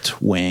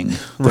left wing.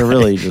 They're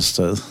really just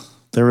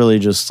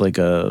like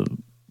a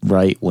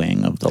right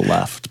wing of the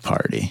left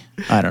party.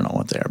 I don't know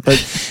what they are.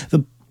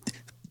 But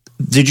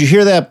did you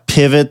hear that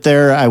pivot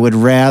there?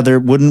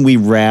 Wouldn't we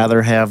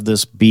rather have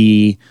this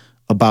be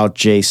about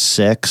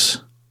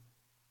J6?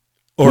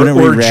 Or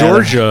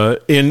Georgia.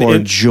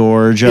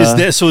 Georgia.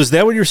 Is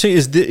that what you're saying?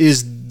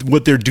 Is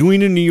what they're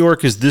doing in New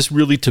York, is this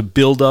really to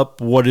build up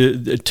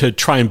to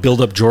try and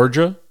build up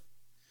Georgia?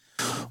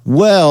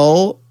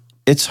 Well,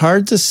 it's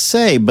hard to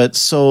say, but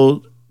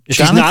so if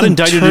she's not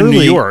indicted in New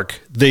York,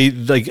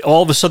 they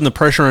all of a sudden the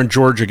pressure on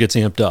Georgia gets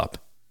amped up.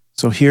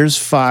 So here's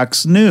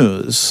Fox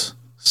News.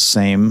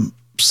 Same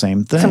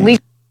thing. Some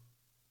legal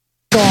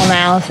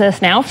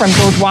analysis now from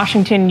George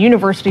Washington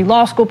University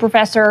Law School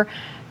professor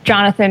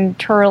Jonathan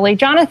Turley.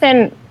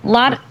 Jonathan, a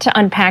lot to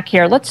unpack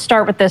here. Let's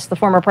start with this. The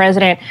former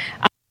president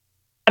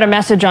got a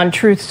message on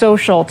Truth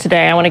Social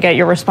today. I want to get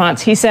your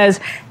response. He says,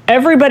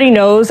 everybody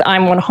knows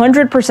I'm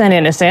 100%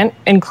 innocent,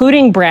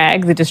 including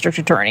Bragg, the district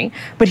attorney,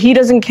 but he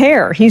doesn't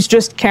care. He's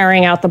just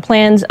carrying out the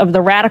plans of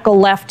the radical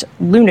left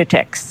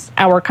lunatics.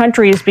 Our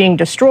country is being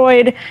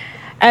destroyed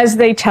as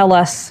they tell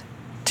us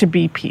to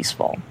be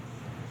peaceful.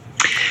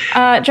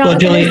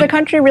 Jonathan, is the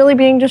country really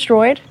being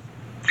destroyed?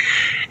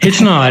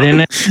 It's not.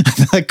 And I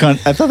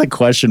thought the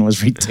question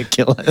was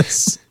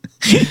ridiculous.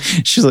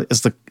 She's like,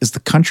 is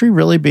the country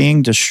really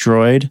being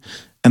destroyed?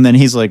 And then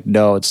he's like,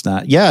 no, it's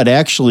not. Yeah, it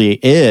actually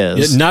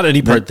is. Not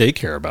any part they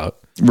care about.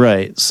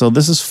 Right. So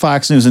this is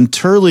Fox News. And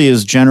Turley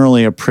is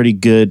generally a pretty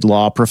good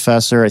law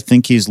professor. I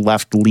think he's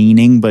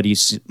left-leaning, but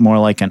he's more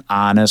like an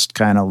honest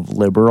kind of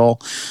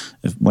liberal.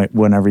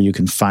 Whenever you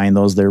can find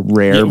those, they're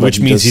rare. Yeah,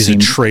 which means he's a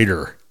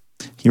traitor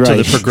to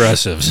the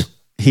progressives.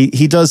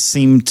 He does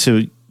seem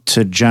to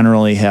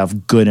generally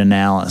have good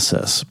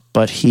analysis,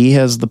 but he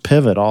has the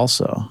pivot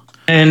also.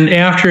 And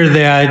after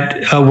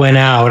that went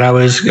out, I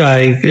was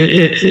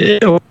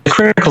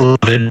critical of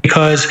it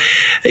because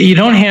you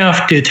don't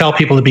have to tell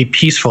people to be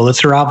peaceful.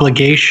 It's their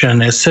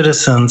obligation as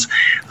citizens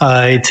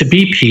to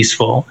be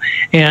peaceful.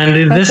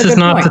 And this is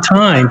not the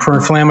time for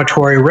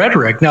inflammatory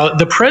rhetoric. Now,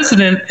 the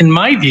president, in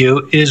my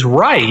view, is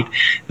right.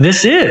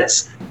 This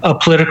is a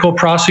political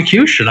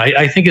prosecution.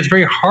 I think it's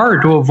very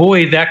hard to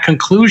avoid that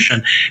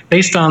conclusion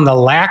based on the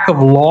lack of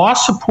law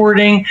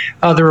supporting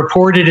the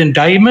reported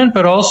indictment,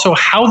 but also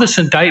how this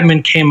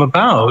indictment came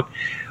about.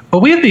 But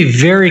we have to be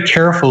very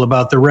careful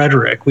about the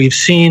rhetoric. We've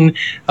seen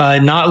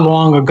not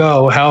long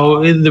ago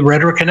how the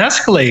rhetoric can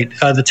escalate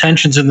the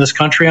tensions in this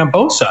country on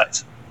both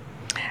sides.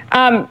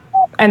 And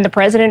the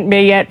president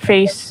may yet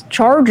face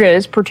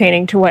charges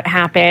pertaining to what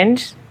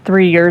happened 2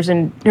 years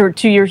and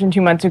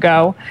 2 months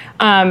ago.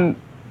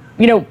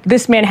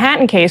 This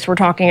Manhattan case we're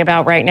talking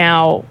about right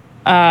now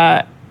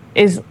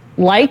is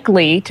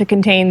likely to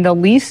contain the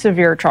least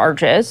severe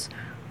charges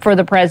for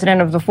the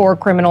president of the 4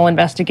 criminal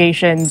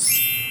investigations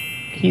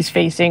he's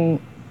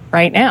facing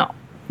right now.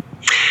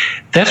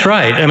 That's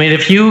right. I mean,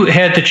 if you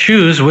had to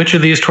choose which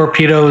of these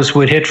torpedoes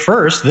would hit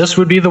first, this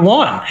would be the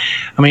one.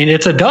 I mean,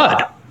 it's a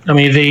dud. I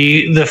mean,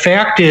 the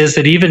fact is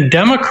that even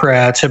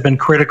Democrats have been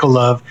critical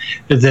of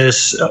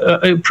this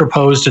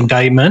proposed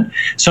indictment.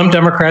 Some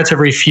Democrats have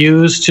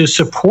refused to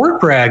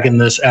support Bragg in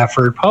this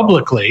effort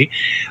publicly,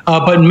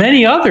 but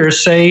many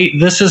others say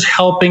this is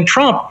helping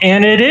Trump,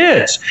 and it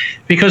is,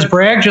 because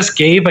Bragg just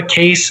gave a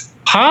case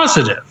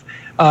positive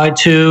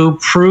to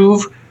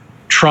prove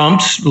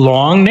Trump's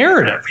long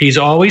narrative. He's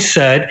always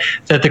said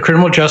that the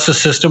criminal justice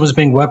system was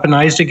being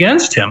weaponized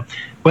against him.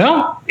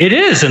 Well, it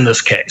is in this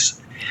case.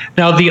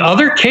 Now, the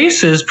other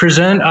cases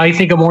present, I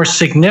think, a more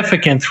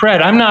significant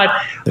threat. I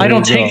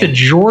don't take the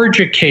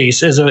Georgia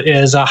case as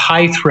a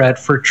high threat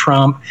for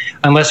Trump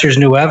unless there's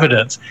new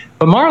evidence.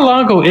 But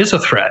Mar-a-Lago is a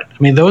threat. I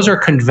mean, those are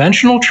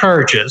conventional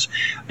charges.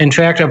 In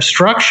fact,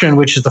 obstruction,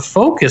 which is the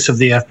focus of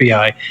the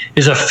FBI,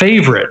 is a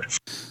favorite.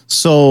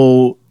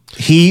 So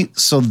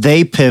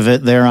they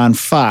pivot. They're on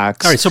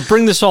Fox. All right. So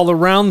bring this all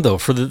around, though,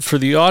 for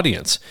the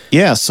audience.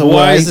 Yeah. So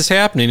why is this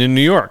happening in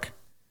New York?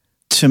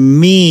 To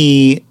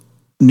me,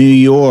 New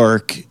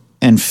York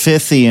and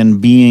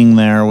Fithian being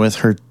there with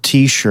her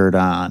T-shirt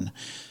on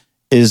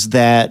is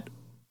that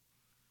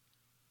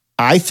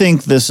I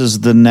think this is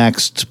the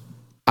next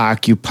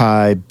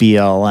Occupy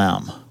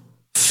BLM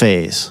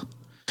phase.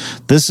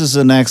 This is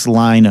the next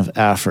line of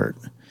effort,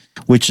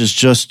 which is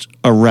just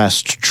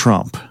arrest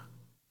Trump.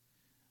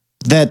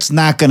 That's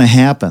not going to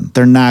happen.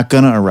 They're not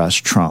going to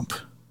arrest Trump.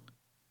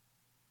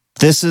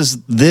 This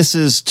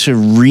is to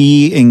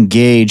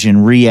re-engage and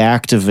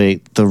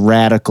reactivate the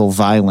radical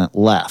violent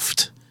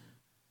left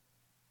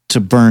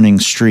to burning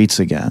streets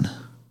again.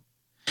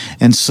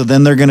 And so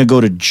then they're going to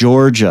go to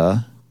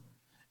Georgia,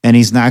 and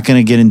he's not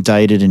going to get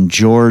indicted in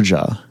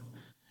Georgia.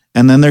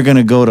 And then they're going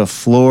to go to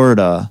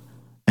Florida,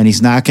 and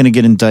he's not going to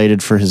get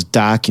indicted for his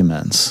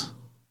documents.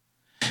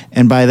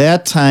 And by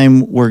that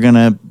time, we're going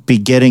to be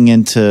getting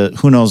into,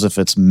 who knows if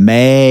it's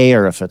May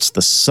or if it's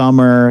the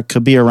summer. It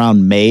could be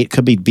around May. It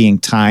could be being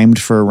timed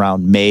for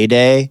around May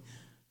Day.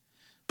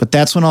 But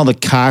that's when all the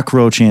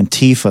cockroach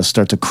Antifa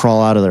start to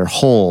crawl out of their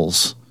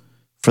holes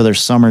for their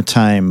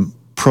summertime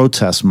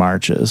protest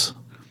marches.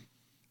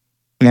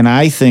 And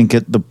I think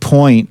the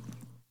point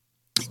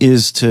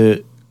is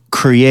to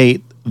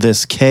create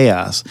this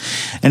chaos.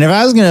 And if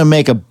I was going to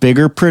make a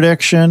bigger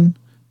prediction,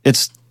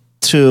 it's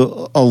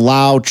to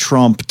allow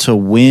Trump to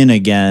win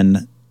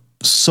again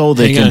so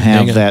they can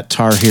have that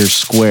Tahrir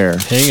Square.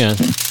 Hang on.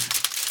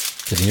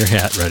 Getting your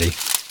hat ready.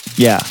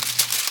 Yeah.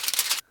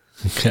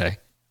 Okay.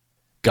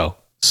 Go.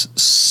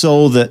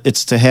 So that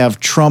it's to have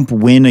Trump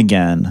win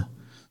again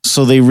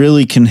so they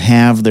really can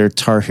have their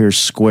Tahrir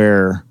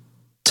Square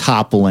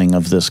toppling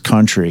of this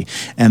country.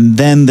 And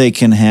then they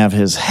can have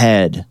his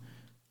head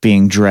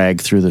being dragged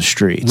through the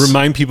streets.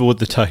 Remind people what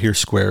the Tahrir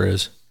Square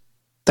is.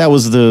 That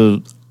was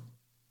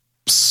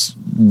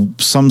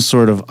some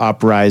sort of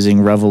uprising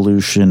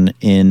revolution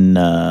in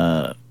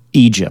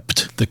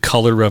Egypt. The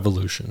color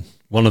revolution.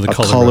 One of the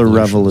color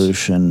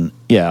revolution.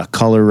 Yeah,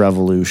 color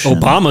revolution.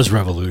 Obama's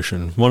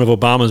revolution. One of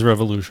Obama's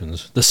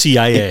revolutions. The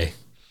CIA.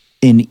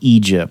 In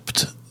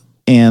Egypt.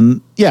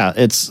 And yeah,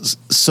 it's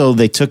so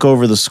they took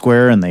over the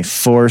square and they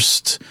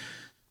forced,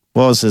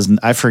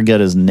 I forget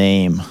his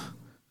name,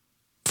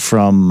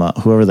 from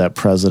whoever that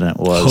president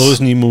was.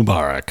 Hosni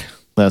Mubarak.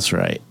 That's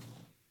right.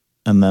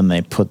 And then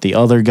they put the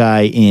other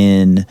guy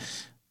in,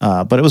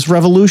 but it was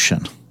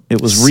revolution.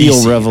 It was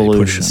real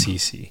revolution.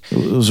 It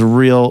was a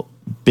real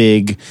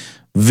big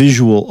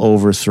visual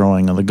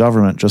overthrowing of the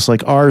government, just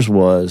like ours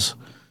was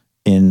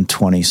in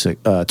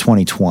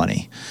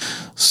 2020.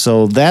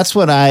 So that's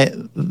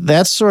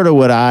sort of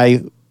what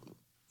I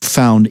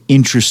found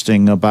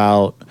interesting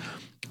about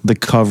the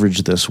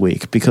coverage this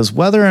week, because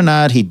whether or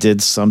not he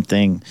did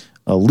something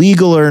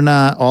illegal or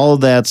not, all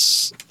of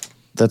that's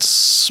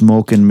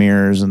smoke and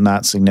mirrors and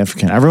not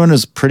significant. Everyone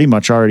has pretty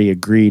much already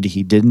agreed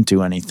he didn't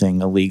do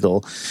anything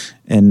illegal,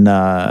 and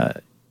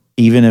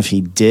even if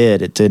he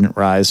did, it didn't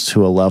rise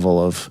to a level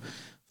of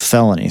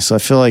felony. So I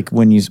feel like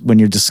when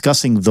you're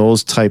discussing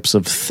those types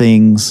of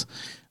things,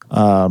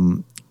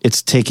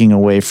 it's taking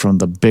away from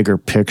the bigger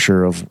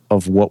picture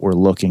of what we're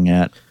looking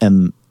at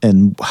and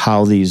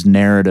how these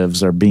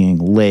narratives are being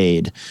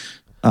laid.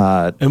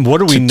 And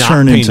what are we not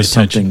turn paying into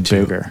attention something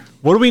to? bigger?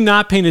 What are we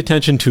not paying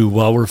attention to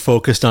while we're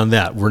focused on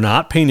that? We're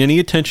not paying any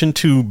attention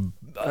to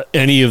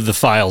any of the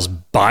files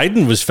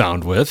Biden was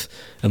found with.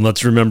 And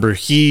let's remember,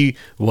 he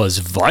was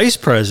vice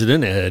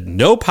president and had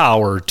no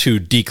power to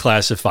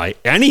declassify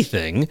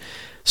anything.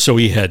 So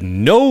he had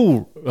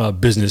no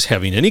business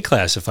having any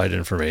classified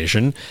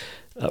information.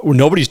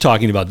 Nobody's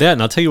talking about that.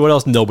 And I'll tell you what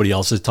else nobody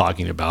else is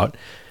talking about.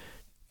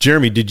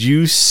 Jeremy, did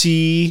you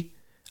see...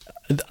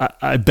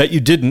 I bet you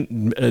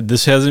didn't.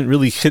 This hasn't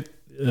really hit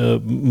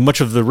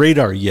much of the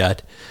radar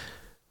yet.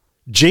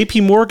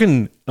 JP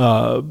Morgan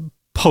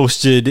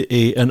posted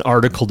an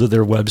article to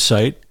their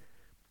website.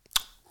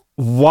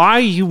 Why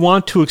you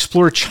want to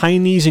explore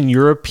Chinese and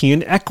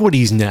European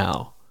equities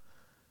now.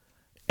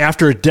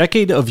 After a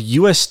decade of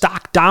U.S.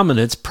 stock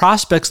dominance,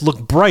 prospects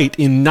look bright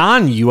in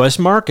non-U.S.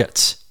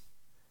 markets.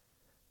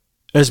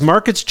 As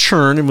markets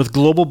churn and with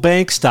global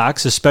bank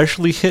stocks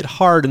especially hit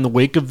hard in the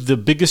wake of the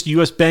biggest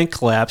U.S. bank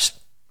collapse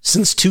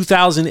since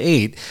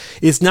 2008,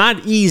 it's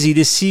not easy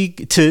to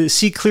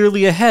see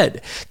clearly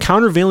ahead.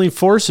 Countervailing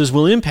forces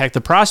will impact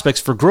the prospects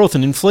for growth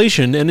and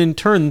inflation, and in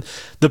turn,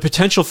 the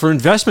potential for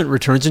investment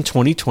returns in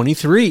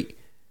 2023.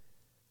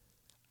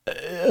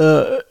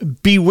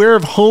 Beware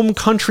of home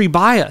country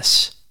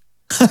bias.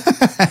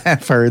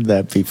 I've heard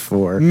that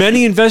before.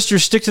 Many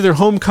investors stick to their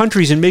home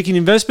countries in making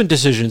investment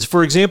decisions.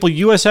 For example,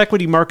 U.S.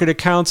 equity market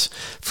accounts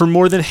for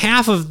more than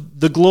half of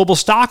the global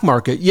stock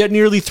market, yet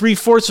nearly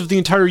 3/4 of the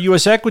entire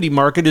U.S. equity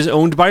market is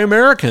owned by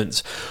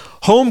Americans.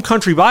 Home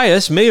country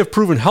bias may have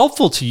proven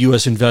helpful to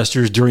U.S.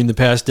 investors during the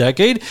past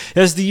decade,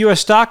 as the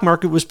U.S. stock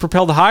market was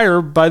propelled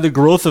higher by the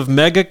growth of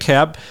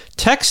mega-cap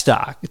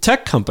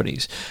tech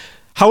companies.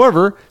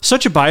 However,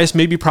 such a bias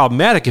may be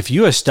problematic if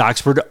U.S.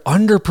 stocks were to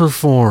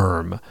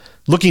underperform.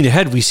 Looking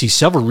ahead, we see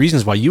several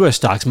reasons why U.S.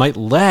 stocks might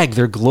lag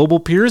their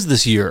global peers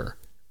this year.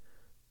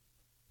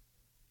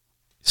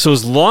 So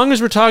as long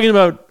as we're talking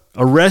about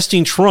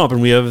arresting Trump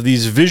and we have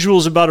these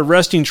visuals about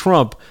arresting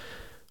Trump,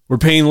 we're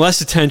paying less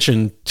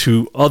attention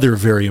to other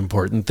very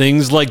important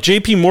things, like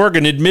JP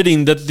Morgan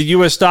admitting that the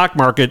U.S. stock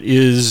market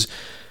is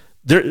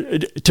there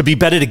to be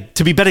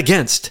bet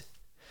against.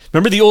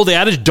 Remember the old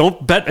adage,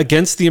 don't bet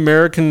against the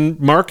American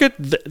market?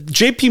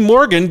 JP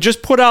Morgan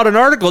just put out an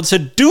article and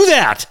said, do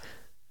that.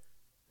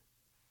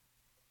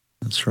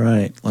 That's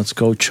right. Let's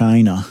go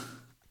China.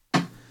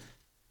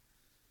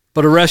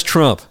 But arrest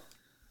Trump.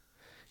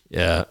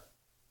 Yeah.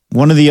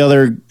 One of the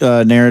other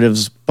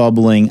narratives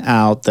bubbling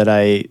out that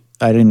I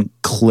didn't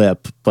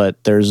clip, but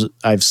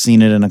I've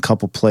seen it in a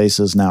couple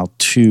places now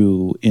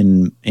too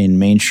in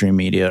mainstream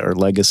media or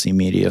legacy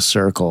media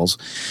circles,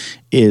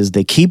 is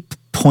they keep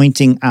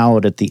pointing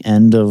out at the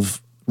end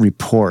of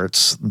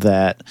reports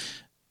that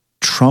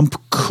Trump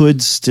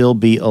could still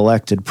be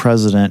elected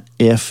president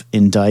if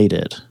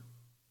indicted.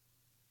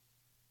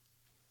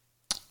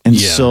 And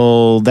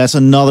so that's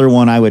another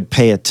one I would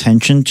pay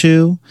attention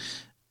to,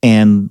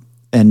 and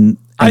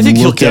I think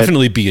he'll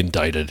definitely be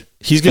indicted.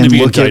 He's going to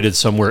be indicted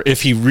somewhere.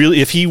 If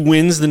he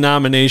wins the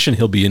nomination,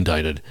 he'll be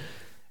indicted.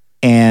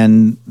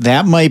 And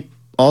that might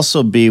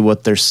also be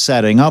what they're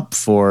setting up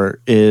for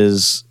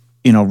is,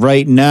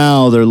 right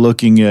now they're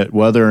looking at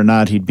whether or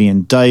not he'd be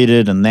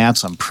indicted, and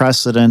that's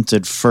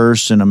unprecedented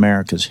first in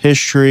America's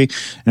history.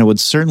 And it would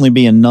certainly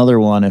be another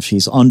one if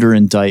he's under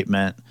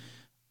indictment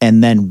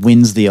and then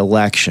wins the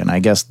election. I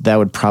guess that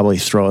would probably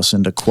throw us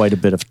into quite a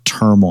bit of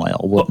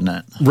turmoil, wouldn't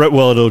it? Right.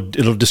 Well,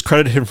 it'll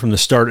discredit him from the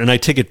start. And I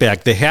take it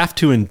back. They have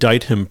to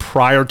indict him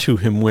prior to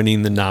him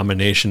winning the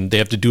nomination. They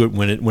have to do it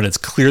when it's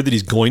clear that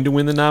he's going to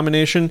win the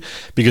nomination,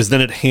 because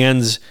then it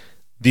hands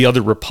the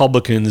other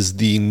Republicans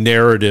the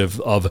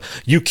narrative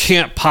of, you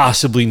can't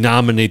possibly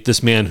nominate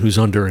this man who's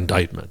under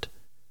indictment.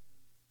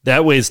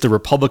 That way it's the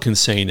Republicans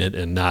saying it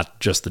and not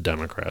just the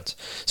Democrats.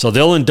 So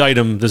they'll indict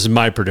him. This is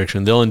my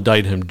prediction. They'll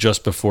indict him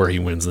just before he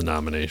wins the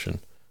nomination.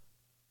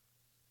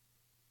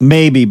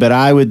 Maybe, but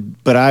I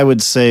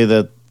would say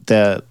that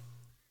the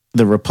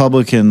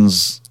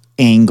Republicans'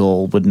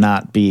 angle would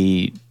not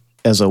be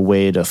as a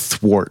way to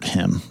thwart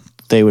him.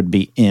 They would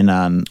be in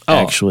on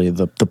actually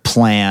the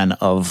plan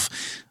of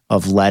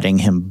letting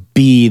him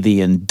be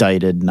the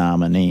indicted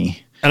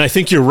nominee. And I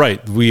think you're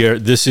right.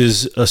 This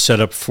is a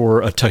setup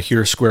for a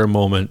Tahrir Square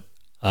moment.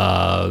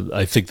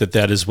 I think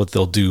that is what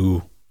they'll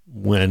do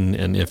when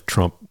and if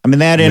Trump. I mean,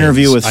 that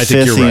interview with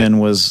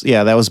Fithian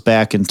right. that was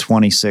back in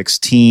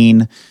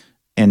 2016.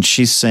 And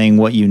she's saying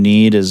what you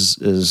need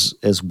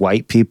is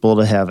white people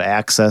to have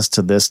access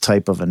to this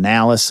type of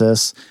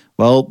analysis.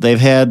 Well, they've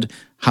had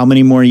how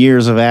many more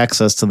years of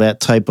access to that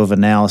type of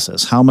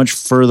analysis? How much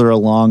further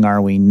along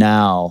are we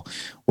now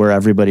where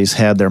everybody's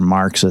had their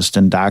Marxist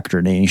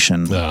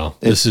indoctrination? Well,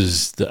 this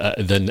is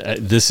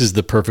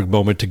the perfect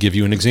moment to give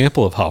you an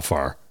example of how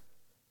far.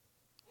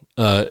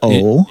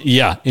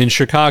 In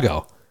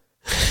Chicago.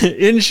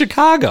 In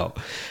Chicago,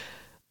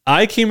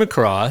 I came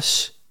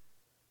across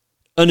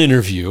an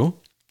interview.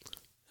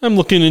 I'm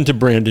looking into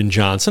Brandon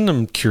Johnson.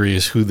 I'm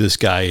curious who this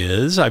guy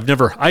is. I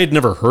had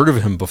never heard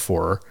of him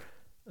before.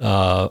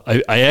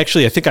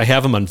 I think I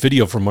have him on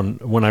video from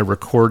when I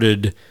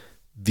recorded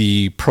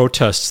the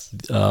protests,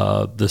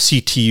 the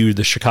CTU,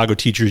 the Chicago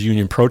Teachers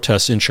Union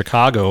protests in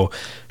Chicago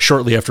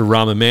shortly after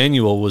Rahm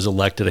Emanuel was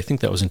elected. I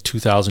think that was in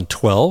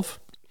 2012.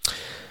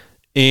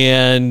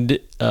 And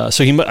so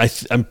I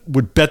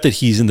would bet that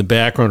he's in the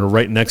background or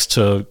right next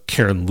to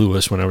Karen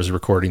Lewis when I was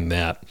recording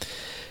that.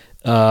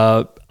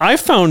 I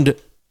found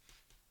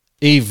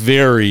a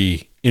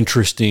very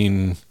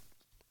interesting,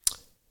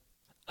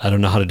 I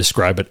don't know how to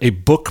describe it, a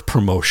book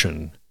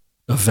promotion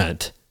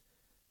event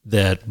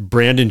that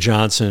Brandon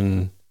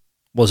Johnson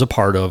was a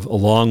part of,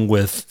 along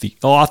with the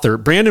author.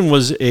 Brandon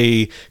was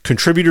a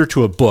contributor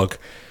to a book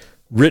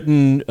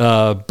written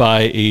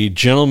by a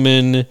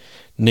gentleman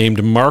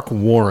named Mark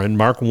Warren.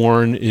 Mark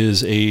Warren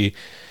is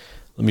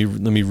let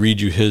me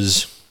read you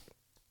his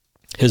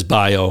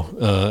bio,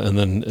 and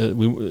then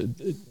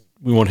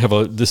we won't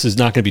have this is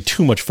not going to be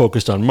too much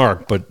focused on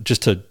Mark, but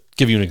just to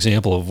give you an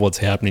example of what's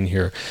happening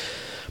here.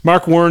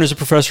 Mark Warren is a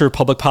professor of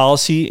public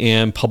policy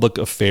and public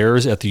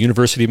affairs at the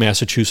University of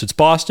Massachusetts,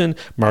 Boston.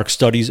 Mark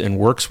studies and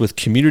works with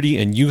community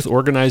and youth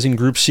organizing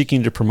groups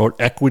seeking to promote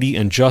equity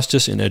and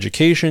justice in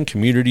education,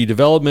 community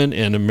development,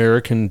 and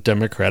American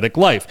democratic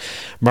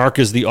life. Mark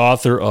is the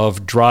author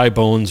of Dry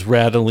Bones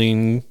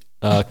Rattling,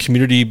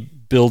 Community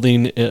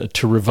Building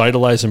to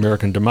Revitalize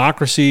American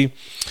Democracy,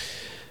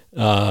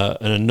 and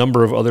a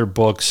number of other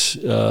books.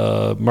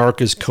 Mark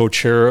is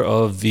co-chair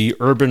of the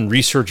Urban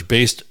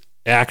Research-Based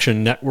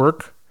Action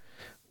Network,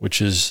 which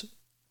is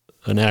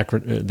the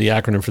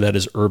acronym for that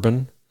is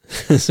URBAN.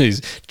 So he's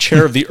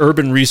chair of the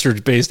Urban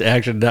Research-Based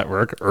Action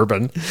Network,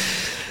 URBAN,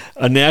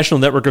 a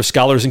national network of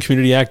scholars and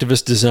community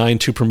activists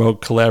designed to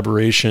promote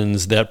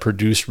collaborations that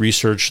produce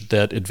research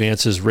that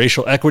advances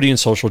racial equity and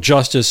social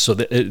justice. So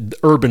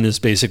URBAN is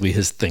basically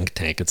his think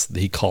tank.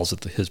 He calls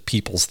it his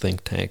people's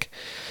think tank.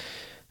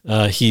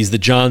 He's the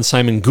John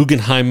Simon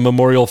Guggenheim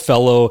Memorial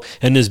Fellow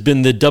and has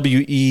been the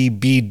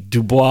W.E.B.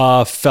 Du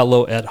Bois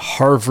Fellow at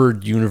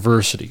Harvard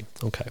University.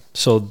 Okay,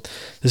 so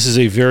this is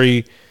a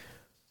very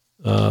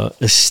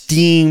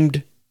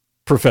esteemed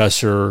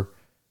professor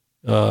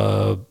with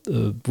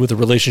a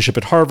relationship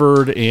at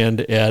Harvard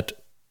and at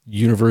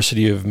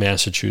University of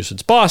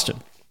Massachusetts,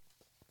 Boston.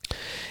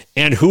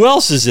 And who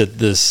else is at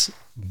this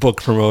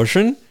book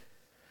promotion?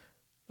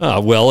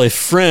 Well, a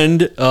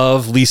friend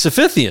of Lisa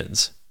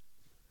Fithian's.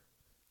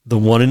 The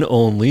one and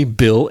only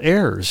Bill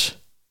Ayers.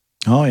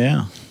 Oh,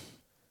 yeah.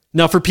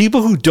 Now, for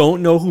people who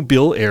don't know who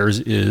Bill Ayers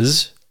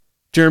is,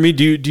 Jeremy,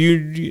 do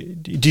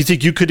you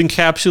think you could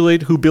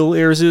encapsulate who Bill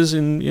Ayers is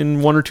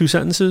in one or two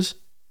sentences?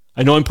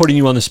 I know I'm putting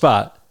you on the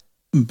spot.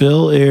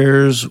 Bill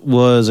Ayers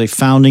was a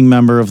founding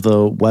member of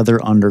the Weather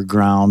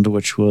Underground,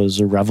 which was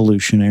a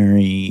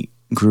revolutionary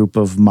group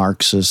of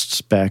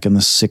Marxists back in the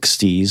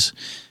 60s.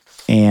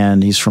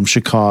 And he's from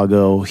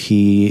Chicago.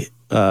 He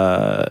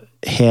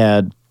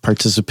had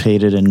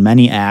participated in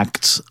many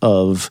acts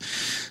of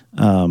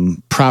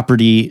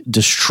property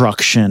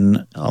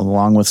destruction,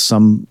 along with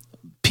some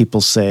people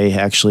say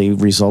actually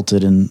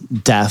resulted in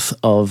death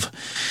of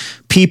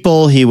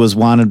people. He was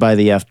wanted by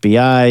the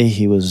FBI.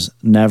 He was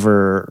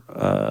never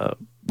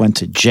went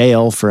to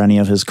jail for any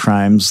of his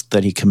crimes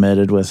that he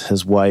committed with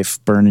his wife,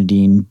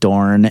 Bernadine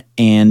Dorn,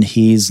 and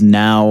he's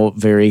now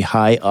very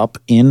high up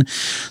in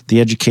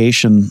the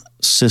education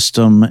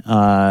system.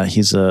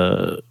 He's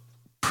a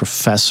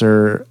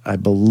professor, I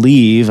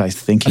believe. I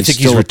think he's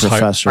still a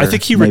professor. I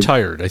think he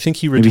retired.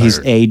 Maybe he's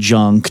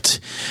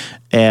adjunct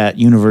at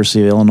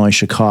University of Illinois,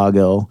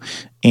 Chicago,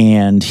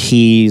 and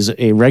he's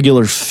a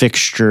regular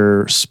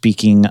fixture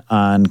speaking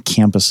on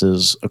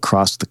campuses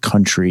across the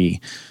country,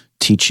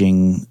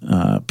 teaching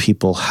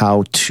people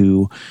how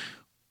to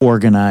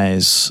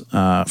organize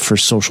for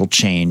social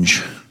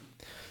change.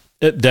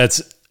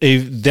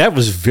 That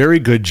was very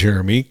good,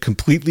 Jeremy.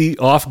 Completely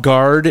off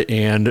guard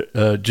and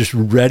just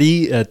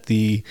ready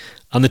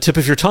on the tip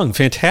of your tongue.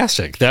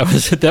 Fantastic. That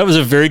was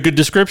a very good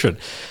description.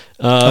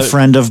 A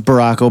friend of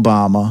Barack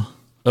Obama.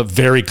 A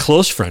very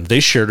close friend. They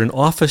shared an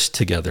office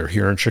together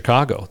here in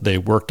Chicago. They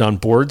worked on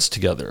boards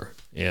together,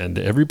 and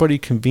everybody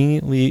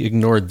conveniently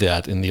ignored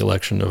that in the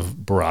election of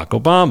Barack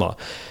Obama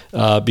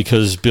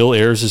because Bill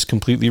Ayers is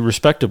completely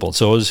respectable.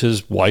 So is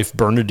his wife,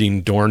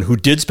 Bernadine Dorn, who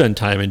did spend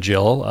time in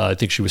jail. I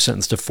think she was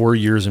sentenced to 4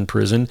 years in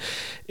prison.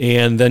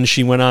 And then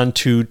she went on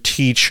to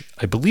teach,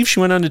 I believe she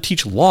went on to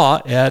teach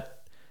law at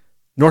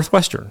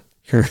Northwestern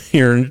here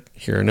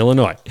in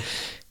Illinois,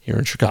 here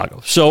in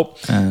Chicago. So,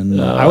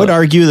 and I would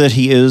argue that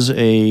he is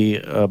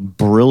a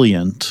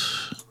brilliant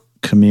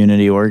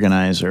community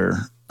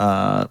organizer.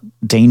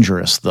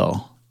 Dangerous,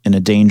 though, in a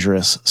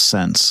dangerous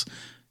sense.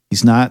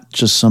 He's not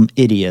just some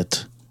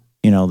idiot,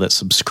 that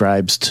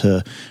subscribes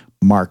to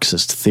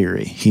Marxist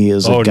theory. He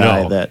is a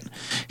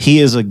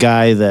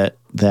guy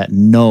that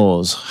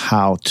knows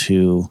how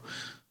to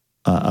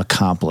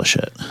accomplish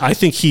it. I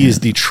think he is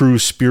the true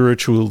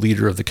spiritual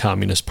leader of the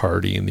Communist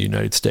Party in the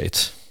United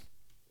States.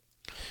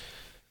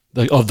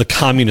 Of the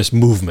communist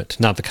movement,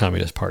 not the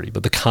Communist Party,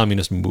 but the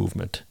communist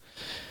movement.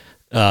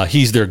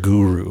 He's their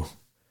guru.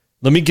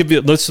 Let me give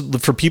you,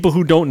 for people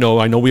who don't know,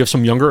 I know we have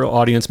some younger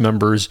audience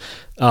members.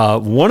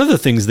 One of the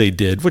things they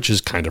did, which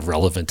is kind of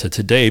relevant to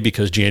today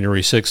because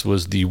January 6th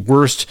was the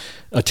worst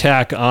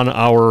attack on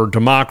our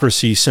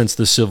democracy since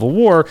the Civil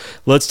War.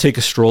 Let's take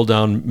a stroll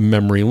down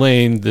memory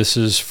lane. This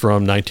is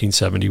from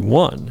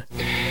 1971.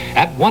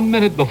 At 1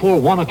 minute before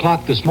 1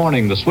 o'clock this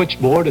morning, the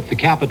switchboard at the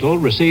Capitol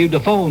received a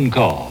phone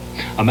call.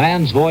 A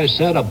man's voice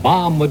said a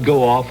bomb would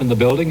go off in the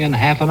building in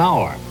half an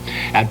hour.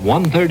 At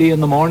 1:30 in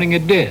the morning,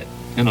 it did.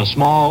 In a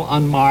small,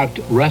 unmarked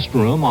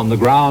restroom on the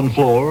ground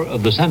floor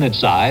of the Senate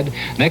side,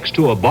 next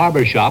to a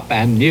barber shop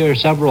and near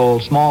several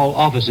small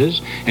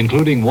offices,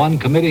 including one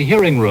committee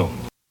hearing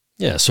room.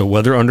 Yeah, so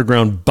Weather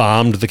Underground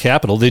bombed the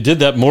Capitol. They did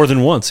that more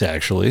than once,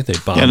 actually. They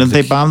bombed. Did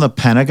they bomb the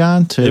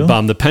Pentagon too? They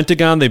bombed the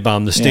Pentagon. They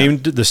bombed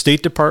the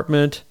State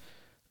Department.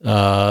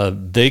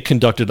 They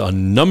conducted a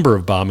number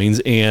of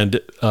bombings, and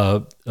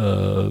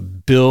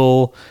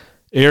Bill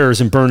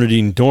Ayers and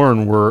Bernardine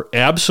Dorn were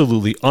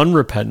absolutely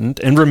unrepentant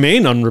and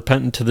remain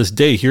unrepentant to this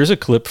day. Here's a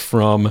clip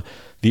from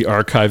the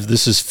archive.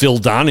 This is Phil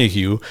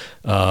Donahue.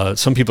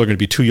 Some people are going to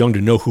be too young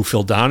to know who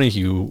Phil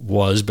Donahue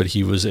was, but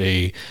he was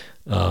a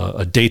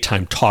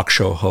daytime talk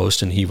show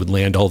host, and he would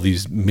land all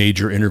these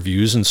major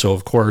interviews. And so,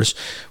 of course,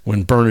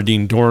 when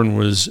Bernardine Dorn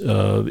was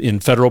in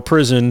federal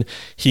prison,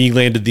 he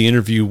landed the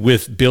interview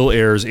with Bill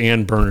Ayers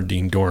and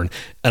Bernardine Dorn.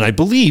 And I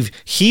believe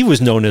he was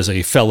known as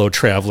a fellow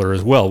traveler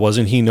as well.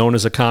 Wasn't he known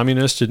as a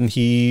communist? Didn't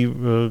he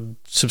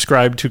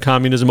subscribe to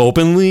communism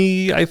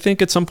openly, I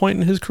think, at some point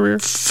in his career?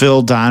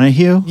 Phil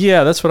Donahue?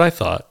 Yeah, that's what I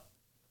thought.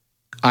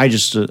 I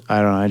don't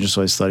know. I just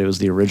always thought he was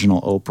the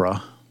original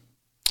Oprah.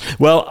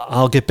 Well,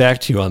 I'll get back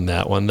to you on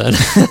that one then.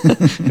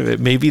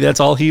 Maybe that's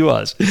all he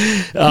was.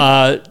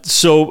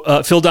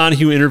 So Phil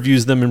Donahue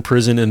interviews them in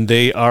prison, and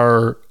they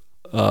are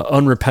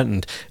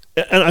unrepentant.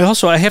 And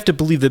I have to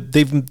believe that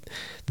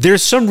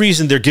there's some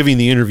reason they're giving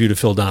the interview to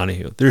Phil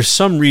Donahue. There's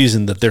some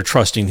reason that they're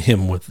trusting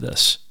him with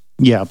this.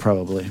 Yeah,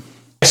 probably.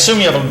 I assume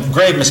you have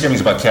grave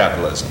misgivings about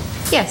capitalism.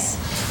 Yes.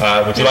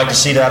 Would you like to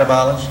see that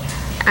abolished?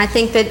 I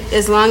think that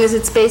as long as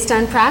it's based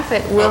on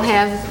profit, we'll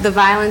have the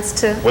violence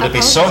to Would it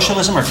be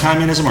socialism or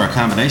communism or a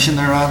combination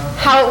thereof?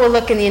 How it will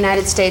look in the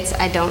United States,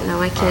 I don't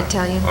know. I can't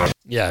tell you.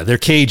 Yeah, they're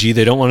cagey.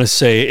 They don't want to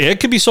say, it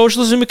could be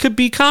socialism, it could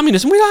be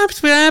communism. We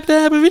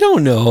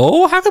don't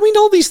know. How can we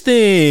know these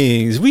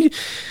things? We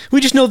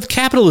just know that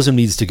capitalism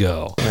needs to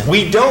go.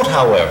 We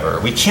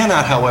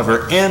cannot,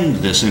 however, end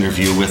this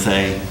interview with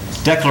a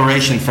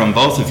declaration from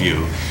both of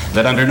you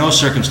that under no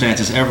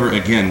circumstances ever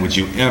again would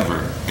you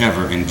ever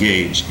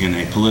engage in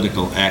a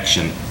political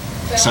action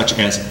such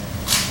as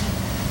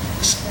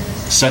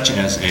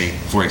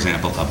for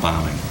example, a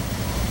bombing.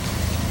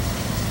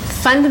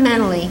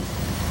 Fundamentally,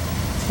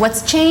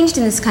 what's changed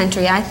in this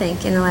country, I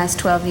think, in the last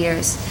 12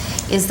 years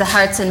is the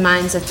hearts and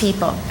minds of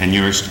people. And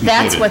yours included.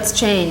 That's what's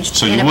changed.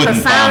 So you in a wouldn't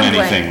bomb profound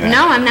anything way. then?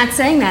 No, I'm not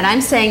saying that.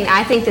 I'm saying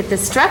I think that the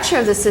structure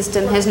of the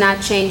system has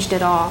not changed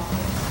at all.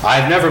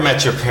 I've never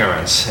met your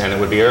parents, and it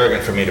would be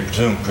arrogant for me to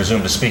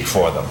presume to speak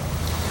for them.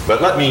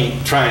 But let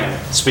me try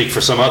and speak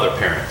for some other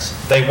parents.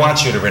 They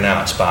want you to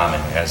renounce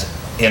bombing as,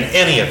 in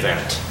any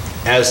event,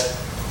 as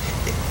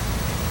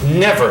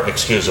never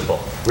excusable,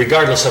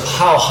 regardless of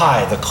how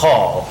high the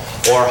call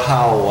or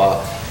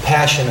how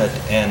passionate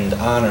and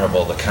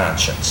honorable the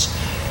conscience.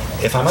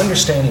 If I'm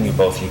understanding you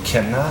both, you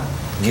cannot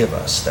give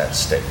us that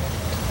statement.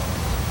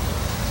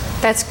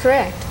 That's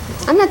correct.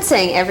 I'm not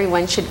saying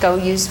everyone should go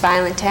use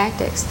violent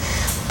tactics,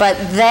 but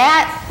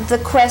the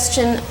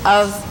question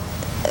of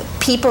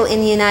people in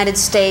the United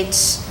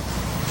States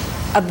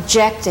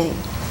objecting,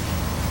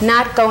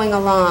 not going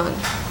along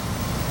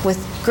with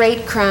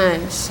great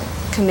crimes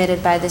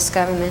committed by this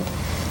government,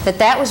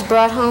 that was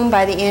brought home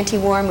by the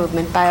anti-war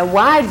movement by a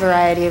wide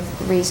variety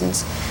of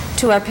reasons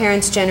to our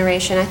parents'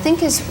 generation, I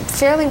think is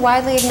fairly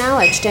widely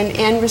acknowledged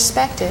and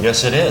respected.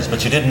 Yes, it is,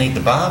 but you didn't need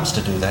the bombs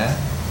to do that.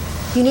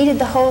 You needed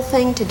the whole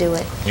thing to do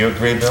it. You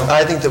agree, Bill?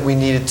 I think that we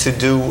needed to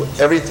do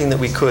everything that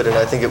we could, and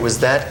I think it was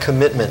that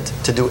commitment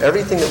to do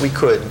everything that we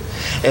could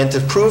and to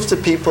prove to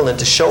people and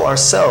to show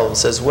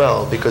ourselves as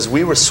well, because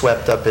we were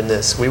swept up in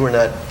this. We were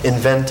not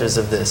inventors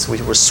of this.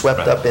 We were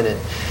swept up in it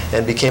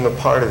and became a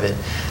part of it.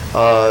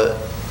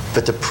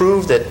 But to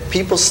prove that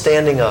people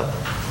standing up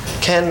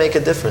can make a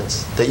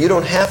difference. That you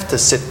don't have to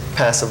sit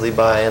passively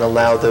by and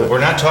allow the We're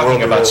not talking world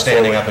to about roll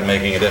standing forward. up and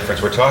making a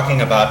difference. We're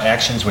talking about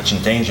actions which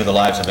endanger the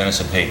lives of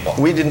innocent people.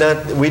 We did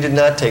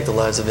not take the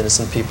lives of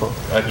innocent people.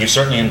 You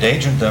certainly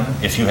endangered them.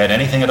 If you had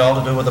anything at all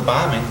to do with the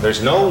bombing,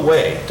 there's no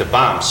way to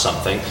bomb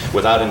something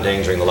without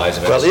endangering the lives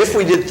of innocent Well,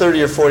 people. if we did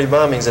 30 or 40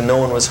 bombings and no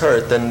one was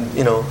hurt, then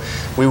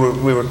we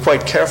were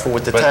quite careful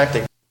with the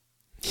tactic.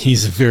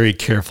 He's a very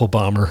careful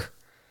bomber.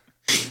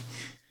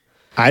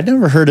 I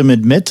never heard him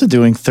admit to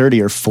doing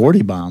 30 or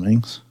 40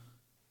 bombings.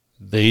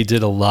 They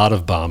did a lot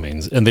of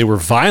bombings, and they were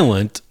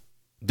violent.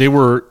 They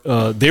were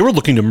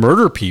looking to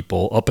murder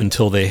people up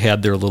until they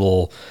had their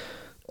little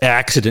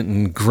accident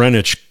in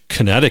Greenwich,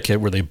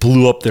 Connecticut, where they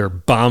blew up their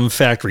bomb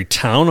factory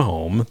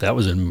townhome. That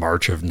was in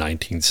March of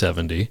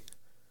 1970.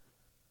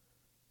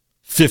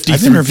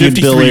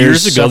 53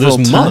 years ago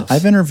this month.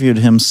 I've interviewed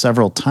him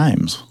several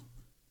times.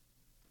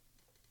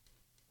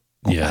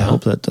 Yeah. I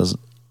hope that doesn't.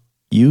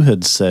 You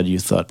had said you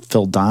thought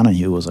Phil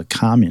Donahue was a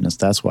communist.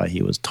 That's why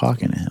he was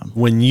talking to him.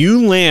 When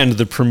you land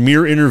the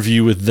premiere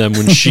interview with them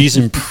when she's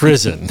in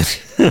prison,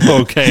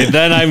 okay,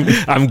 then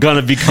I'm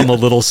gonna become a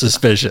little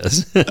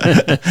suspicious.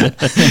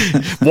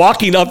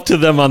 Walking up to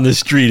them on the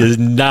street is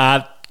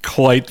not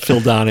quite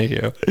Phil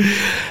Donahue.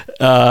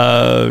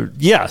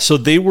 So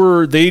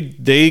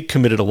they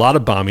committed a lot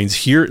of bombings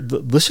here.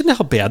 Listen to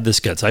how bad this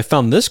gets. I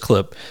found this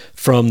clip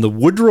from the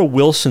Woodrow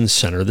Wilson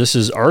Center. This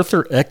is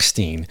Arthur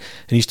Eckstein, and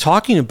he's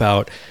talking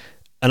about,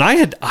 and I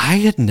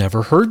had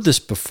never heard this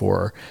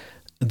before,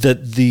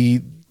 that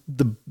the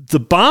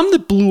bomb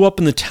that blew up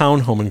in the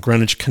townhome in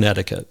Greenwich,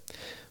 Connecticut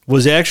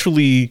was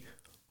actually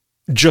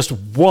just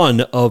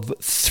one of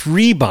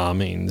 3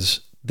 bombings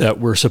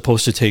that were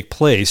supposed to take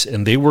place,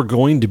 and they were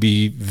going to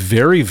be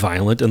very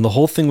violent, and the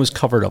whole thing was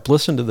covered up.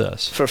 Listen to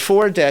this. For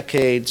 4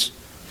 decades,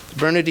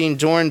 Bernadine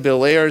Dorn,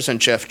 Bill Ayers, and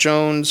Jeff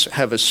Jones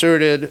have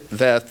asserted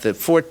that the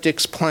Fort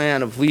Dix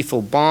plan of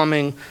lethal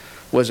bombing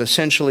was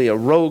essentially a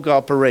rogue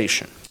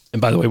operation.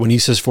 And by the way, when he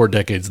says 4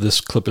 decades,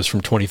 this clip is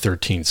from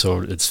 2013,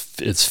 so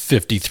it's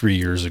 53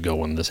 years ago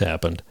when this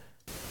happened.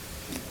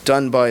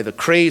 Done by the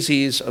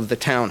crazies of the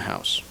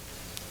townhouse.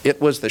 It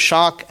was the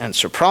shock and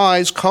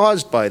surprise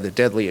caused by the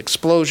deadly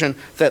explosion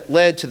that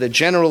led to the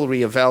general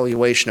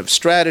reevaluation of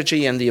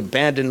strategy and the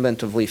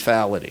abandonment of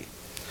lethality.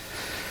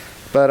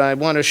 But I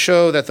want to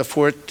show that the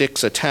Fort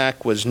Dix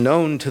attack was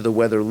known to the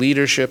weather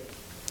leadership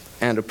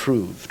and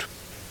approved.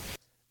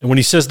 And when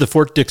he says the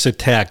Fort Dix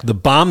attack, the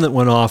bomb that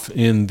went off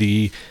in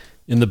the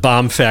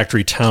bomb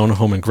factory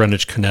townhome in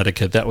Greenwich,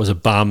 Connecticut, that was a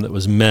bomb that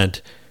was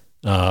meant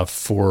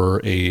for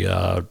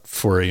a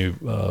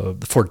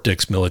Fort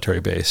Dix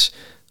military base.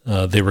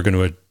 They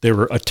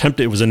were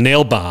attempting, it was a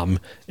nail bomb,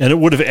 and it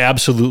would have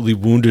absolutely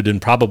wounded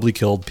and probably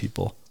killed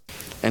people.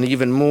 And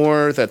even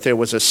more, that there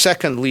was a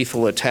second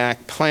lethal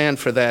attack planned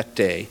for that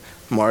day,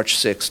 March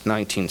 6,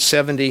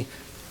 1970,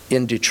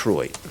 in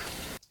Detroit.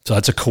 So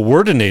that's a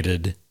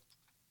coordinated,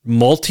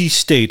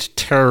 multi-state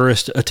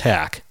terrorist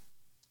attack.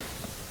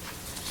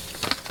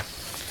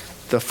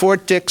 The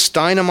Fort Dix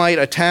dynamite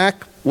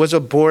attack was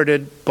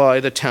aborted by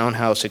the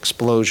townhouse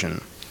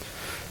explosion.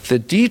 The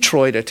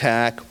Detroit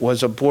attack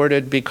was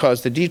aborted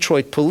because the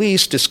Detroit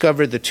police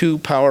discovered the 2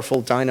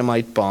 powerful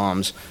dynamite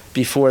bombs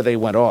before they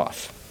went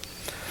off.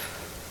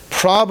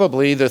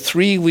 Probably the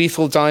 3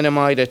 lethal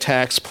dynamite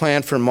attacks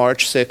planned for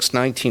March 6,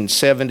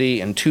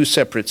 1970 in 2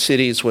 separate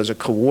cities was a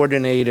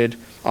coordinated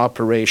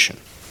operation.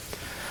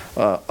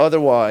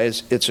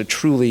 Otherwise, it's a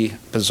truly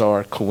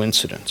bizarre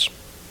coincidence.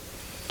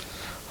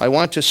 I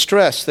want to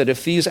stress that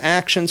if these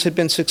actions had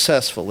been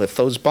successful, if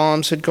those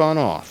bombs had gone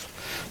off,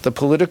 the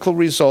political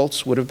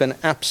results would have been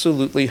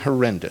absolutely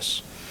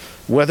horrendous.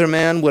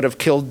 Weatherman would have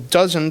killed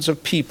dozens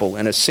of people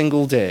in a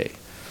single day,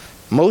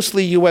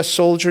 mostly U.S.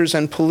 soldiers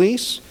and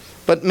police,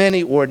 but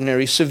many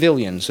ordinary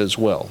civilians as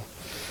well.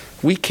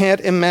 We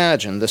can't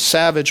imagine the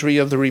savagery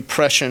of the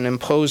repression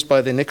imposed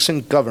by the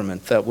Nixon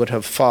government that would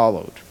have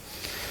followed.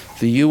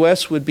 The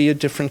U.S. would be a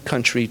different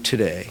country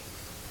today.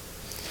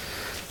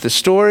 The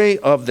story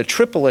of the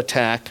triple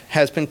attack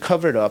has been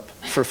covered up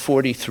for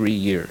 43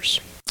 years.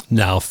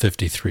 Now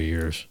 53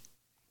 years.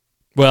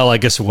 Well, I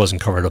guess it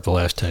wasn't covered up the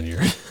last 10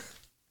 years.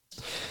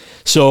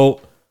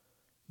 So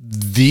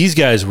these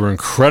guys were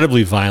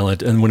incredibly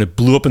violent, and when it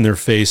blew up in their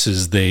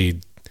faces,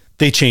 they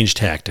changed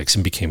tactics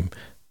and became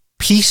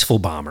peaceful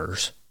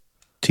bombers.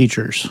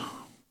 Teachers.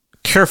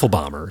 Careful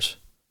bombers.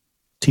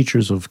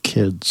 Teachers of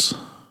kids.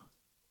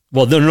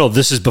 Well, no,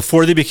 this is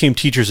before they became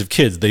teachers of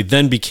kids.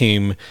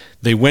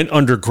 They went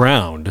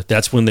underground.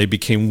 That's when they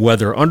became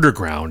Weather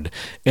Underground,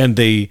 and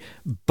they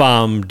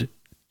bombed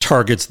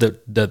targets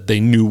that they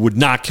knew would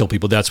not kill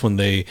people. That's when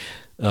they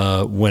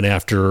went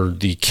after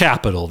the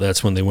Capitol.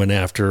 That's when they went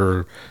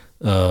after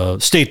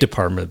State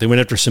Department. They went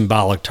after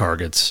symbolic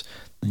targets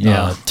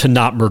to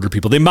not murder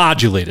people. They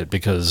modulated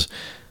because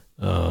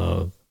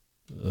I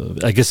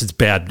guess it's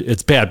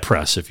bad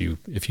press if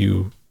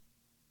you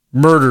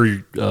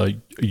murder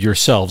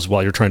yourselves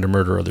while you're trying to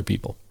murder other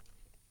people.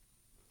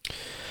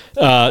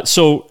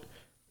 So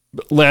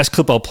last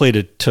clip I'll play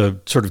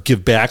to sort of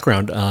give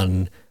background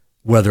on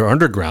Weather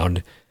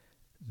Underground,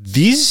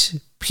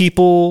 these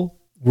people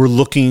were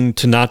looking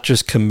to not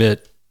just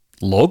commit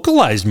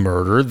localized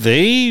murder,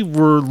 they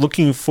were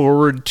looking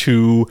forward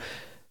to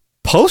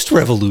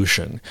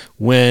post-revolution,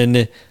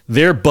 when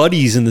their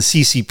buddies in the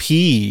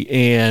CCP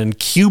and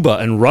Cuba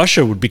and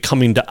Russia would be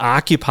coming to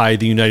occupy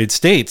the United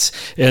States.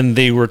 And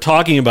they were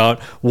talking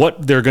about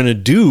what they're going to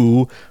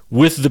do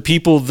with the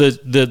people,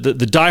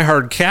 the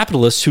diehard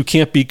capitalists who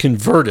can't be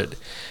converted.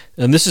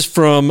 And this is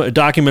from a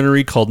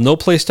documentary called No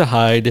Place to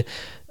Hide.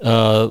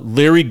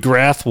 Larry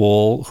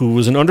Grathwohl, who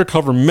was an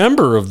undercover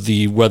member of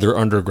the Weather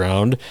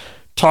Underground,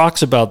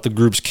 talks about the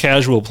group's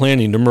casual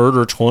planning to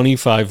murder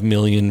 25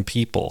 million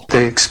people.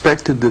 They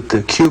expected that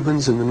the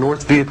Cubans and the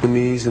North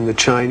Vietnamese and the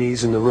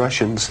Chinese and the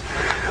Russians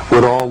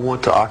would all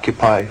want to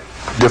occupy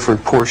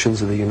different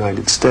portions of the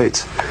United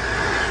States.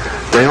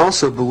 They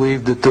also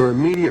believed that their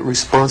immediate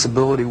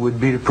responsibility would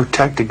be to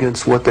protect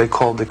against what they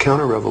called the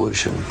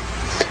counter-revolution.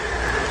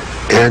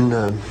 And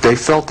they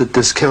felt that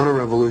this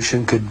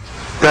counter-revolution could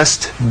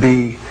best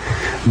be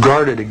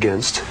guarded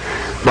against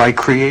by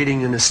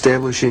creating and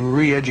establishing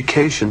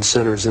re-education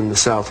centers in the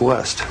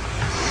Southwest,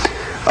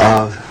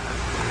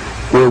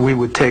 where we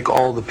would take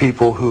all the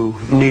people who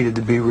needed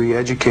to be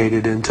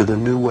re-educated into the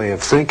new way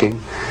of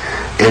thinking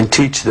and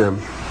teach them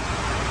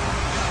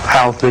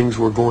how things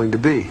were going to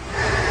be.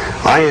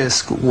 I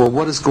ask, well,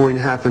 what is going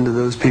to happen to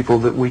those people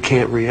that we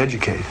can't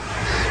re-educate,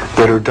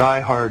 that are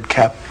die-hard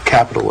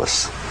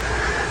capitalists?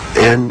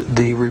 And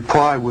the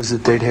reply was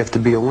that they'd have to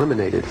be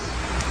eliminated.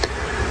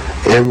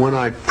 And when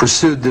I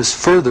pursued this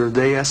further,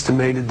 they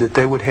estimated that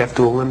they would have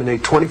to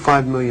eliminate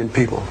 25 million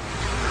people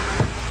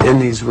in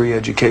these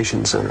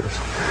re-education centers.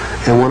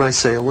 And when I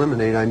say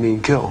eliminate, I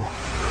mean kill.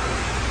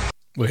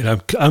 Wait,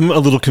 I'm a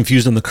little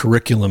confused on the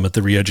curriculum at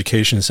the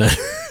re-education center.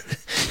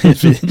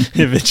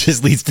 if it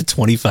just leads to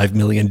 25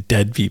 million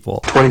dead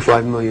people.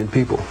 25 million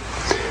people.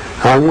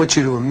 I want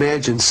you to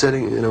imagine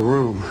sitting in a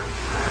room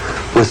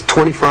with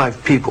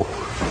 25 people,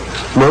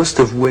 most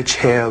of which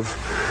have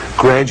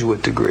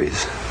graduate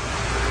degrees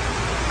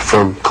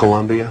from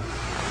Columbia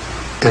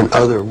and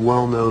other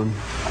well-known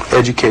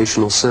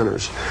educational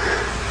centers,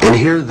 and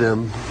hear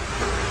them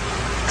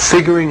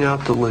figuring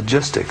out the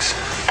logistics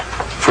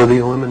for the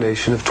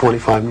elimination of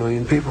 25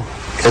 million people.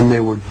 And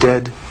they were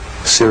dead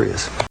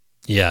serious.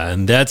 Yeah,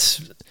 and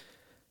that's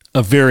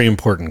a very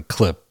important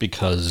clip,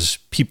 because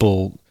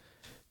people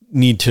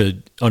need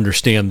to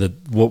understand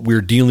that what we're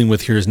dealing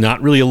with here is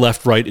not really a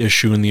left-right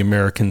issue in the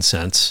American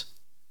sense,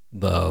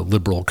 the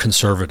liberal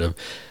conservative.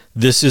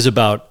 This is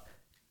about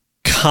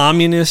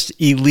communist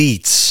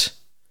elites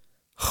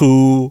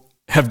who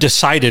have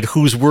decided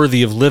who's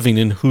worthy of living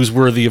and who's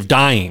worthy of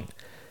dying.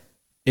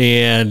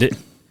 And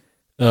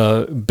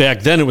back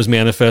then it was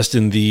manifest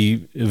in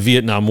the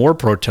Vietnam War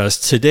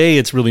protests. Today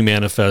it's really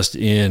manifest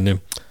in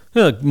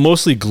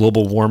mostly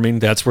global warming.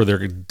 That's where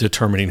they're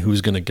determining who's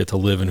going to get to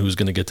live and who's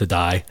going to get to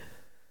die.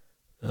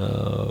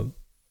 That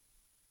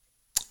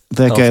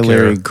guy,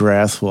 Larry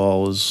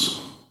Grathwohl,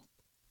 was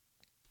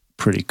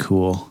pretty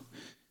cool.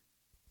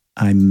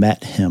 I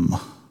met him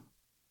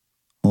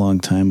a long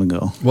time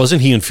ago.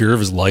 Wasn't he in fear of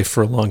his life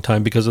for a long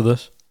time because of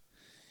this?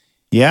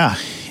 Yeah.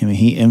 I mean,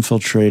 he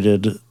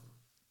infiltrated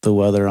the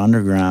Weather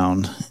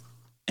Underground,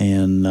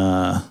 and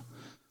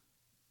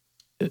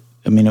it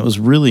was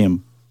really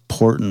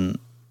important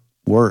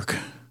work.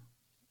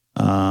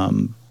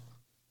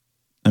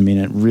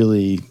 It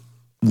really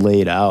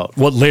laid out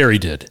what Larry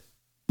did.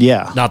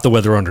 Yeah. Not the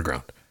Weather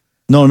Underground.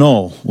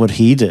 No, what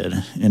he did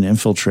in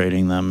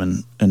infiltrating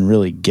them and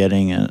really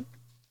getting an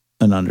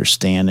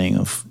understanding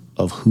of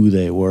who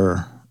they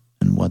were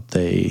and what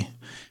they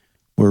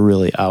were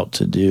really out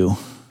to do.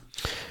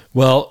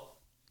 Well,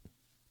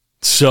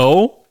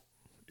 so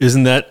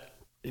isn't that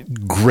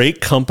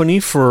great company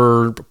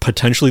for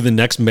potentially the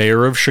next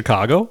mayor of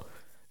Chicago?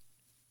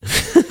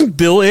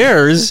 Bill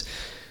Ayers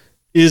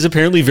is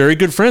apparently very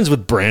good friends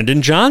with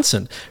Brandon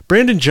Johnson.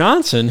 Brandon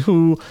Johnson,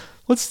 who,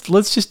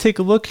 let's just take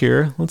a look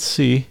here. Let's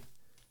see.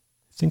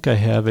 I think I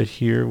have it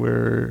here.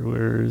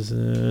 Where is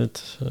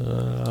it?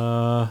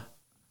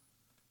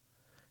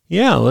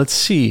 Yeah, let's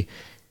see.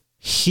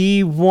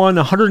 He won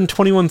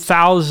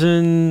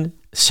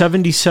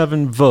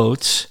 121,077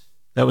 votes.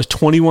 That was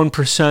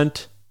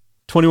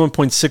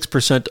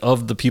 21.6%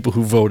 of the people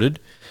who voted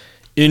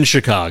in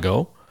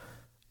Chicago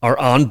are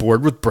on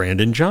board with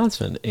Brandon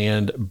Johnson.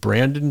 And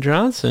Brandon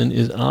Johnson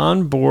is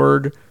on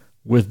board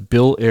with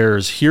Bill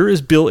Ayers. Here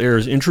is Bill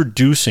Ayers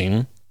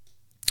introducing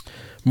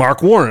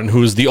Mark Warren,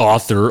 who is the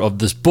author of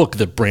this book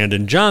that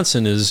Brandon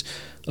Johnson is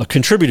a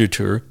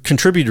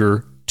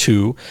contributor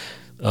to.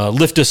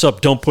 Lift Us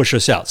Up, Don't Push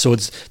Us Out. So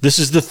this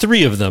is the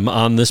three of them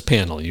on this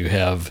panel. You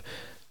have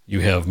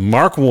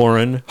Mark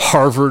Warren,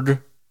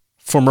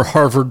 former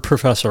Harvard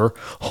professor,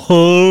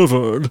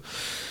 Harvard.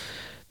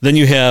 Then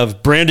you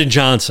have Brandon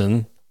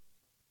Johnson,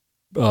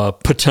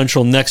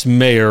 potential next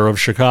mayor of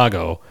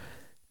Chicago,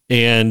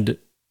 and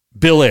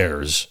Bill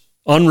Ayers,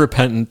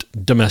 unrepentant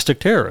domestic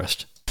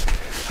terrorist.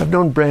 I've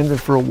known Brandon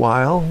for a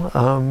while,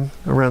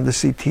 around the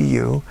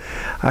CTU.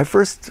 I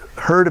first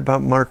heard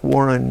about Mark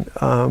Warren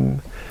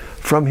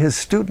from his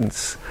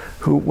students,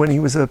 who, when he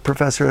was a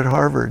professor at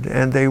Harvard,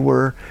 and they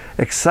were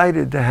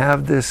excited to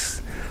have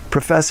this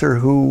professor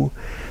who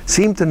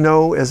seemed to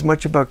know as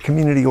much about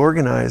community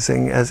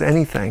organizing as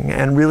anything,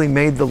 and really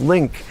made the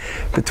link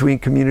between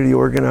community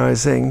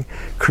organizing,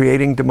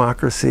 creating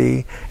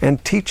democracy,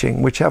 and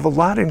teaching, which have a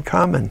lot in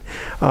common.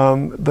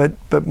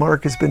 But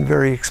Mark has been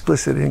very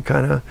explicit in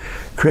kind of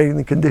creating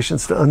the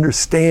conditions to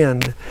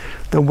understand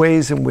the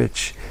ways in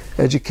which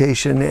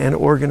education and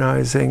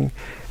organizing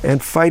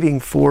and fighting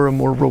for a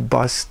more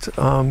robust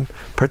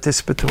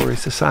participatory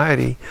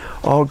society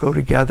all go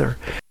together.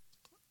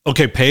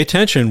 Okay, pay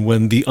attention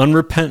when the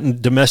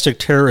unrepentant domestic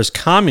terrorist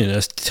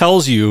communist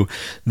tells you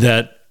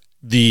that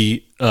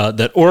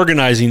that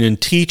organizing and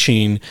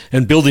teaching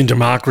and building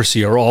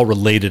democracy are all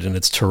related, and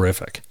it's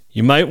terrific.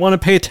 You might want to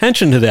pay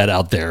attention to that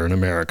out there in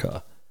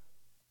America.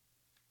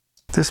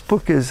 This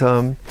book is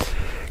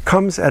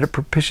comes at a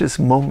propitious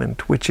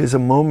moment, which is a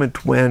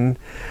moment when,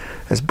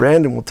 as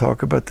Brandon will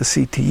talk about, the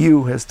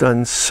CTU has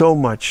done so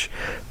much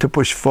to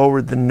push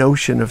forward the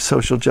notion of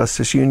social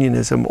justice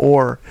unionism,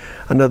 or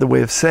another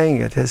way of saying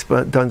it, has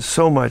done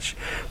so much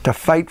to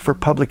fight for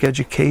public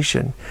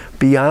education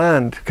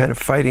beyond kind of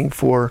fighting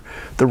for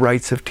the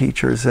rights of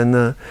teachers and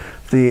the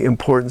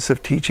importance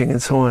of teaching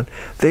and so on.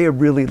 They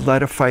have really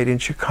led a fight in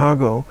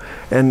Chicago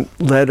and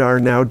led our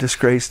now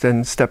disgraced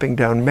and stepping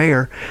down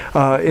mayor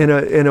in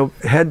a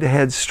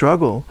head-to-head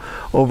struggle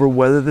over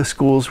whether the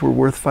schools were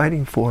worth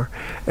fighting for.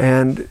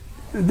 And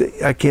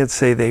I can't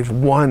say they've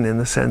won in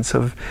the sense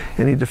of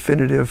any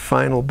definitive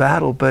final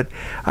battle, but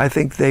I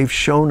think they've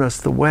shown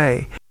us the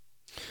way.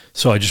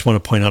 So I just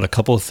want to point out a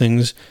couple of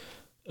things.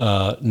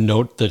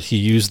 Note that he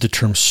used the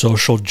term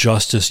social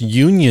justice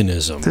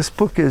unionism. This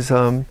book is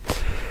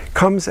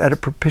comes at a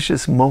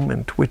propitious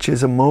moment, which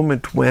is a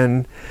moment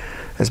when,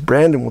 as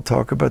Brandon will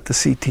talk about, the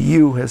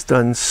CTU has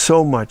done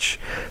so much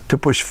to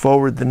push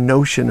forward the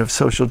notion of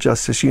social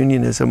justice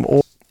unionism.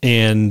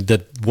 And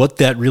that what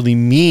that really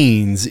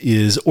means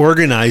is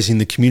organizing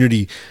the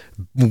community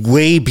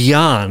way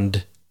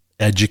beyond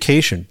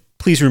education.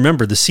 Please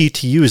remember, the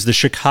CTU is the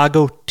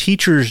Chicago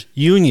Teachers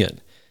Union.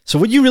 So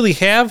what you really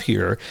have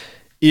here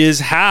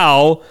is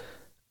how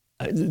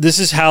the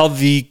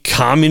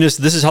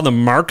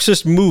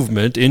Marxist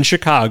movement in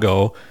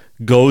Chicago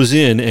goes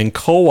in and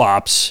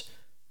co-ops,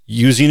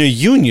 using a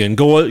union,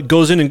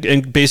 goes in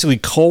and basically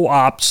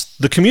co-ops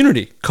the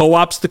community,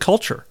 co-ops the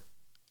culture.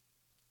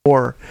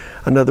 Or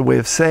another way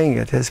of saying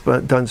it, has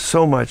done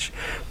so much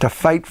to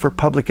fight for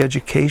public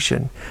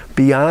education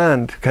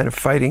beyond kind of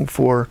fighting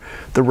for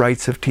the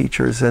rights of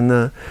teachers and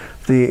the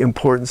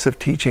importance of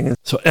teaching.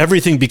 So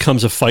everything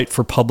becomes a fight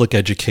for public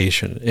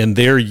education, and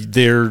they're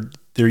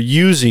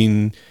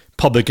using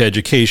public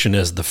education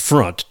as the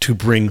front to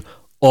bring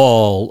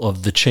all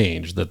of the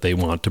change that they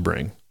want to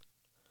bring.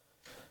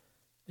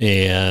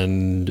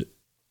 And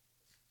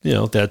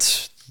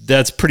that's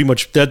pretty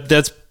much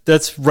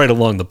that's right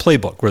along the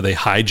playbook, where they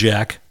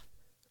hijack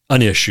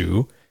an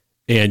issue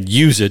and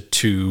use it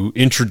to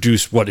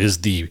introduce what is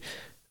the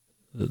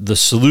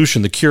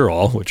solution, the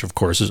cure-all, which of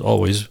course is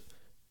always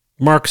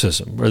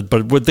Marxism.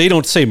 But what they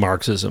don't say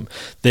Marxism,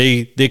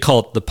 they call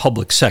it the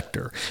public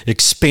sector,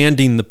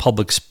 expanding the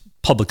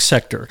public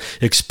sector,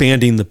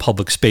 expanding the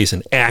public space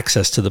and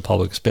access to the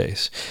public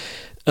space.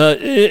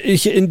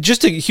 And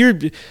just to hear,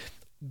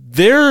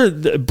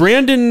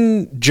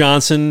 Brandon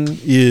Johnson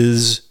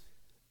is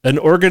an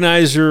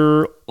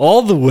organizer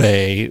all the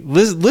way.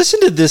 Listen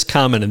to this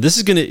comment, and this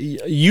is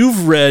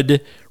you've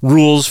read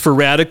Rules for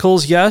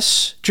Radicals,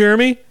 yes,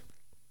 Jeremy?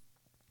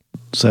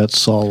 Is that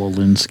Saul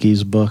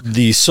Alinsky's book?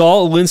 The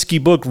Saul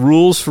Alinsky book,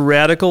 Rules for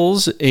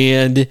Radicals,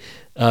 and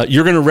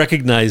you're going to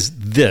recognize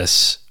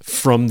this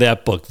from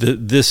that book.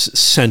 This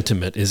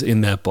sentiment is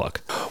in that book.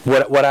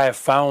 What I have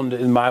found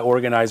in my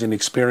organizing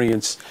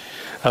experience,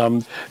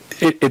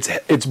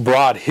 it's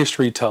brought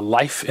history to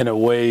life in a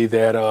way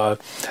that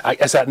I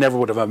guess I never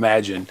would have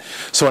imagined.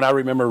 So when I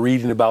remember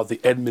reading about the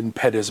Edmund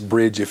Pettus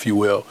Bridge, if you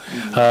will,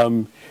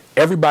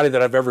 everybody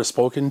that I've ever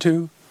spoken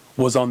to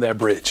was on that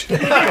bridge.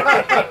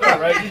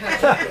 Right?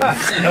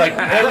 Like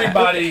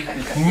everybody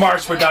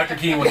marched for Dr.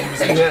 King when he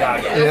was in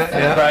Chicago.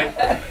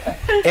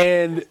 Right?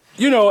 And,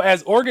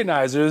 as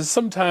organizers,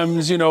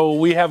 sometimes,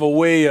 we have a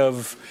way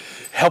of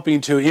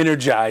helping to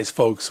energize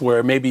folks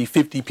where maybe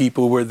 50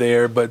 people were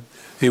there, but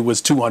it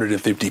was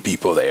 250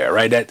 people there,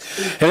 right?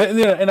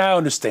 And I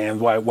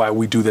understand why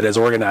we do that as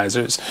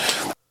organizers.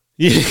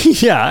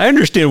 Yeah, I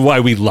understand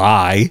why we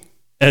lie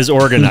as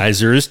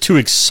organizers to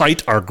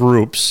excite our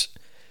groups.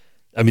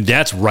 I mean,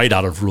 that's right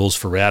out of Rules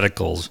for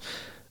Radicals.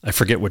 I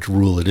forget which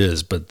rule it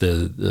is, but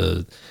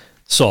the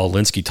Saul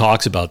Alinsky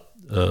talks about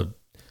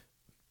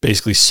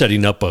basically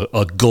setting up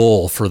a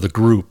goal for the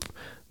group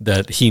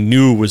that he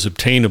knew was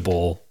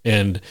obtainable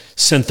and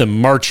sent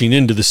them marching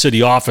into the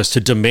city office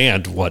to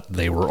demand what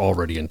they were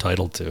already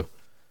entitled to.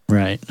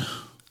 Right.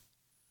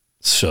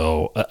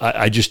 So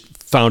I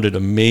just found it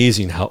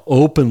amazing how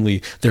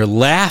openly they're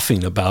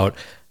laughing about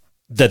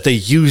that they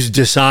use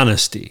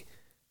dishonesty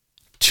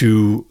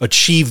to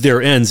achieve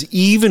their ends,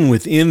 even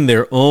within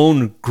their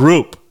own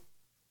group.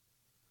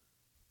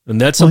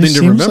 And that's something to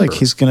remember. Seems like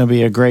he's going to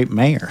be a great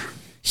mayor.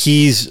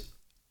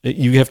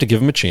 You have to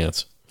give him a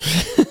chance.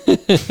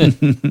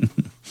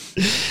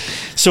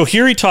 So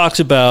here he talks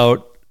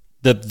about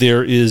that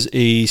there is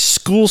a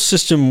school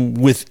system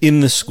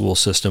within the school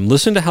system.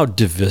 Listen to how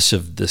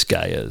divisive this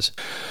guy is.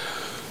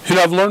 You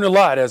know, I've learned a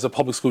lot as a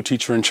public school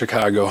teacher in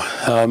Chicago,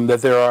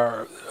 that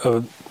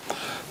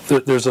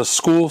there's a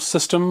school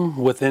system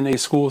within a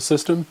school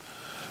system.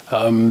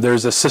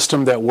 There's a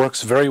system that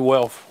works very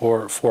well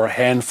for a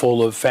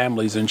handful of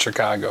families in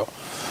Chicago.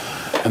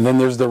 And then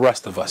there's the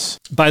rest of us.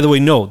 By the way,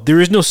 no,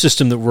 there is no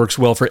system that works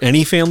well for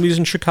any families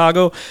in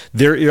Chicago.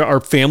 There are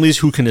families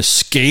who can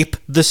escape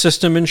the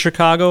system in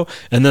Chicago,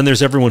 and then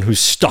there's everyone who's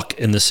stuck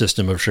in the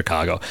system of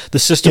Chicago. The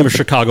system of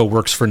Chicago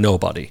works for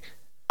nobody.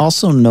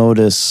 Also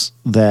notice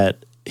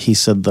that he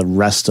said the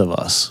rest of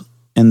us,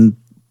 and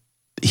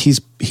he's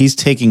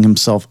taking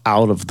himself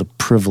out of the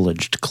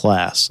privileged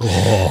class.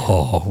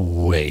 Oh,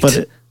 wait.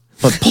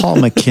 But Paul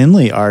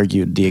McKinley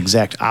argued the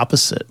exact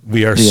opposite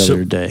the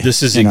other day.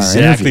 This is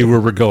exactly where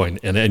we're going,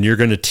 and you're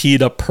going to tee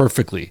it up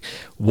perfectly.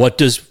 What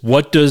does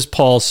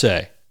Paul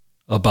say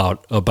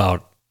about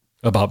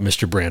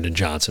Mr. Brandon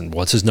Johnson?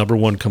 What's his number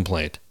one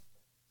complaint?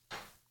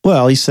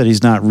 Well, he said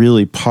he's not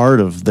really part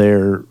of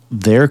their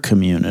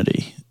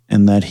community,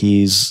 and that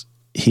he's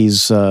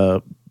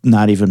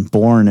not even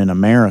born in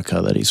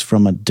America, that he's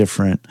from a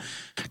different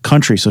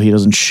country, so he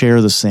doesn't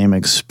share the same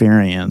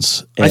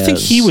experience. I think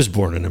he was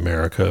born in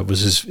America. It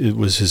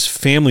was his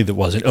family that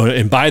wasn't. Oh,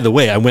 and by the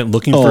way, I went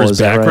looking for his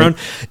background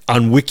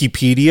on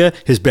Wikipedia.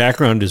 His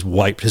background is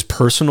wiped. His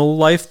personal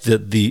life,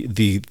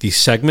 the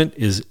segment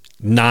is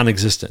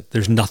non-existent.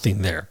 There's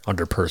nothing there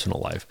under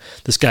personal life.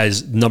 This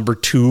guy's number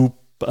 2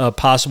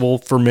 possible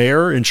for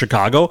mayor in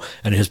Chicago,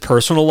 and his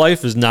personal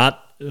life is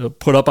not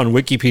put up on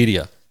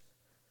Wikipedia.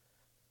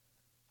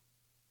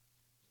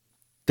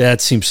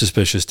 That seems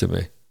suspicious to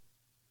me.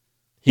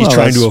 He's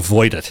trying to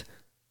avoid it.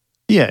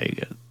 Yeah, you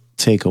gotta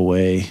take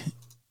away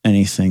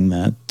anything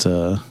that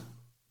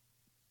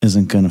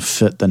isn't going to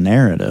fit the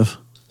narrative.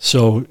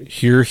 So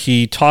here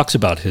he talks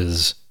about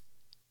his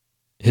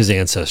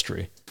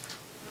ancestry.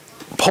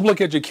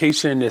 Public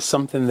education is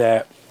something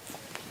that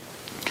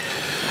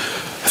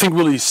I think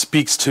really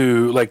speaks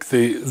to like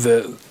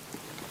the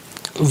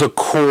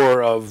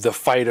core of the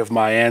fight of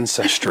my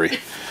ancestry.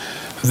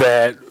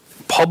 That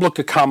public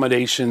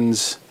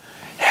accommodations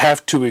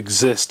have to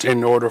exist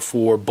in order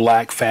for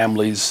black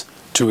families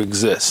to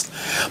exist.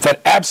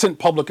 That absent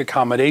public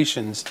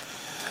accommodations,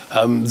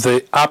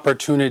 the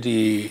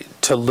opportunity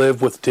to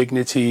live with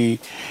dignity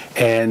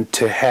and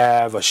to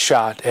have a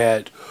shot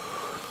at,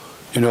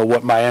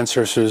 what my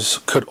ancestors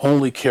could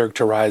only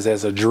characterize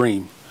as a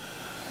dream,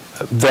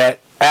 that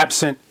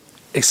absent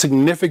a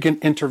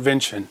significant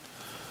intervention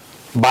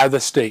by the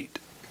state,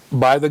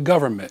 by the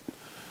government,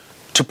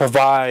 to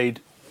provide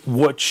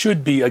what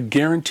should be a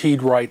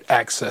guaranteed right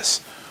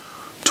access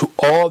to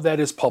all that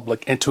is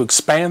public, and to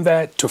expand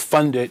that, to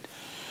fund it,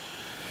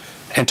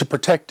 and to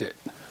protect it.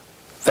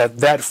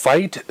 That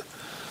fight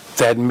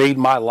that made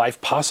my life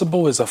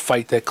possible is a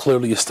fight that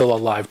clearly is still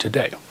alive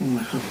today.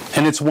 Mm-hmm.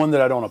 And it's one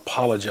that I don't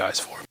apologize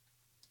for.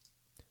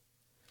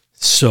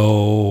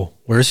 So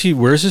where's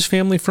his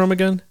family from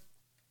again?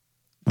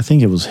 I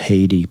think it was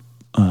Haiti,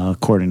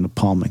 according to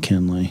Paul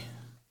McKinley.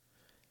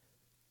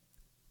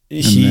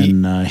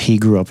 And then he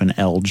grew up in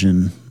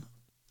Elgin.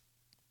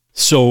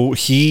 So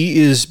he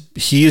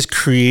is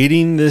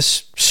creating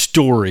this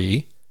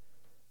story,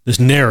 this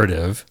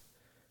narrative,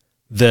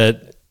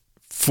 that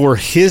for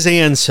his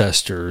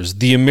ancestors,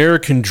 the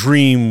American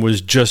dream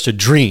was just a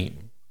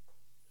dream.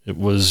 It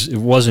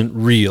wasn't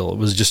real. It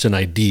was just an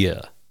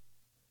idea.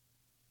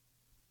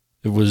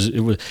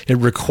 It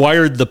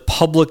required the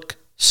public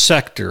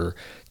sector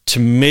to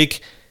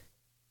make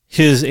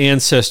his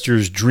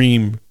ancestors'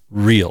 dream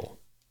real.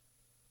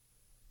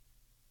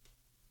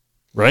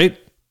 Right?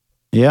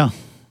 Yeah.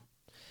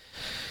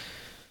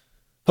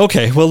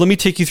 Okay, well, let me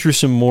take you through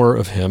some more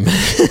of him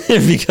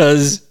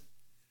because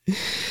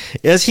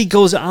as he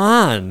goes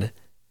on,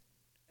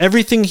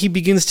 everything he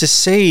begins to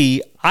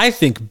say, I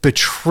think,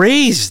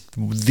 betrays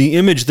the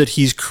image that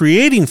he's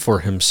creating for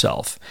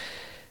himself.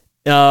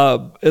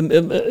 And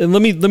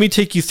let me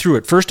take you through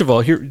it. First of all,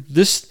 here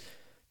this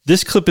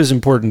clip is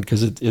important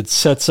because it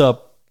sets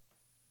up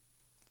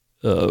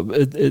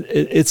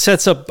it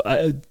sets up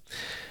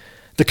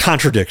the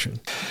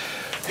contradiction.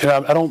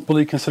 I don't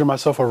really consider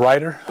myself a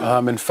writer.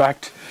 In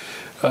fact,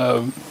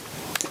 I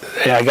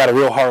got a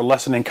real hard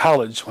lesson in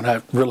college when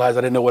I realized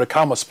I didn't know what a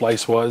comma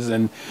splice was,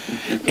 and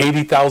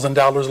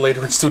 $80,000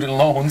 later in student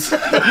loans, you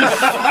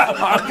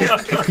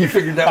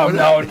figured that I'm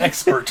now an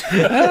expert.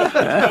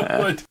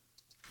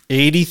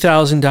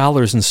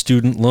 $80,000 in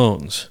student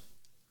loans.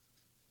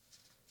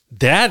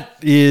 That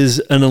is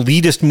an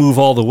elitist move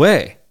all the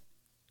way.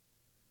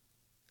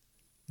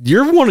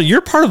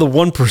 You're part of the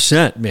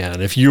 1%,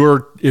 man. If you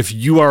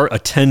are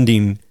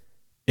attending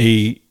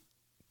a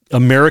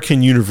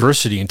American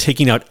University and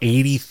taking out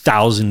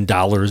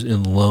 $80,000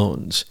 in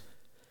loans.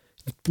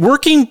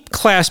 Working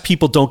class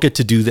people don't get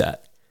to do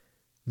that.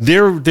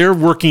 They're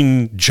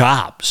working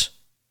jobs.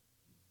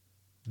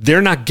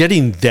 They're not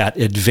getting that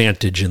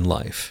advantage in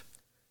life.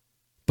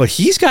 But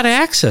he's got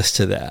access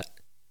to that.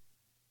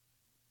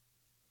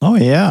 Oh,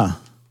 yeah.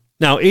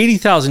 Now,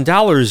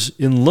 $80,000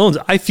 in loans,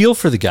 I feel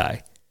for the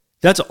guy.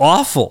 That's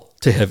awful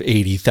to have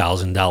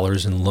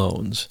 $80,000 in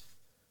loans.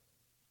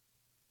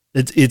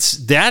 It's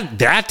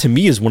that to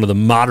me is one of the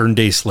modern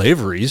day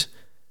slaveries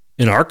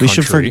in our country. We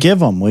should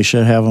forgive him. We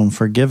should have him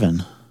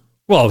forgiven.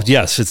 Well,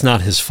 yes, it's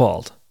not his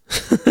fault.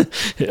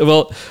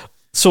 Well,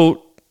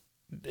 so,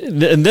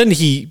 and then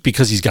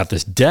because he's got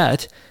this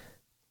debt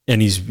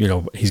and he's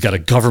got a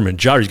government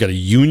job, he's got a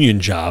union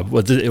job.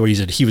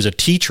 He was a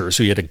teacher,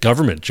 so he had a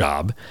government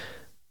job.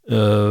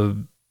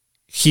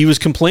 He was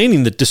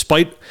complaining that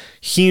despite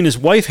he and his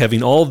wife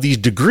having all of these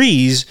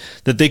degrees,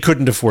 that they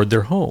couldn't afford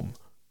their home.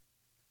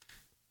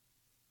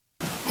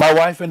 My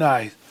wife and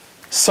I,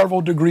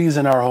 several degrees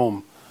in our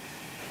home,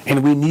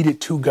 and we needed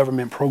 2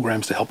 government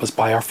programs to help us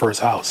buy our first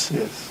house.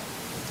 Yes.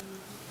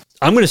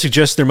 I'm going to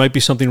suggest there might be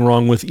something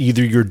wrong with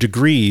either your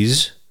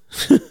degrees.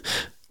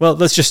 Well,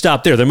 let's just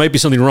stop there. There might be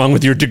something wrong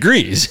with your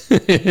degrees.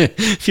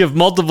 If you have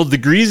multiple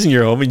degrees in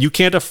your home and you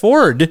can't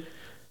afford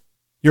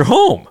your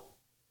home.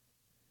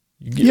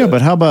 Yeah,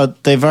 but how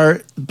about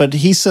but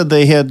he said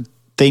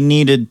they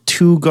needed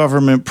 2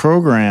 government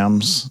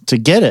programs to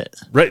get it.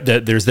 Right.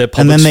 There's that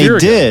public and then sphere they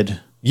did.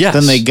 Again. Yes.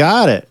 Then they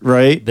got it,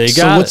 right?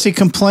 So what's he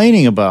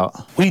complaining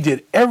about? We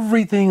did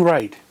everything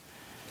right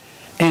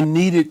and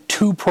needed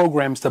 2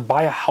 programs to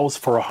buy a house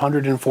for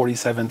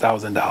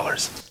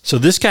 $147,000. So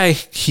this guy,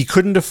 he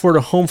couldn't afford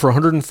a home for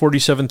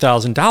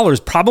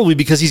 $147,000, probably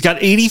because he's got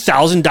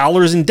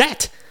 $80,000 in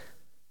debt.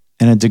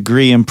 And a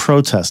degree in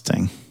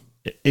protesting.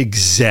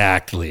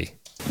 Exactly.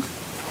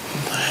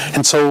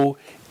 And so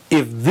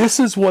if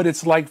this is what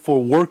it's like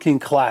for working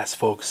class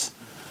folks,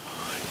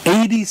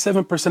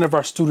 87% of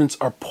our students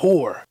are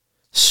poor.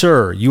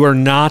 Sir, you are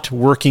not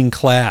working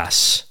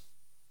class.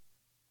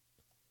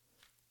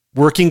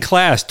 Working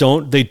class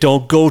don't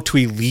go to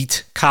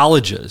elite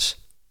colleges.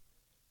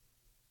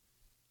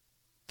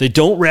 They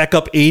don't rack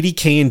up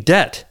 $80,000 in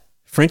debt.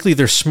 Frankly,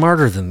 they're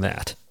smarter than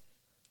that.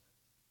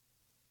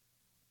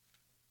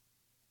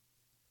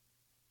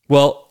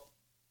 Well,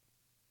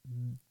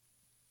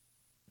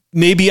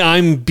 maybe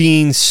I'm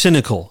being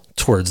cynical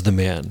towards the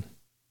man.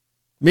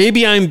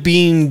 Maybe I'm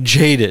being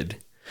jaded.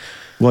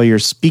 Well, you're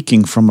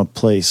speaking from a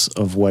place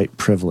of white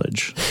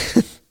privilege.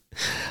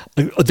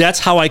 That's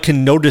how I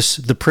can notice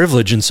the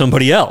privilege in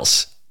somebody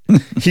else.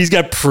 He's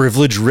got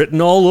privilege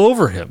written all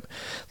over him.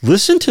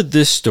 Listen to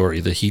this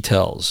story that he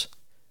tells.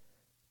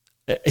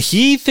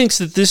 He thinks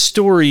that this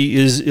story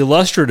is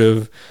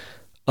illustrative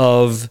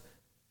of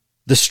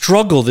the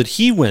struggle that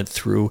he went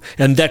through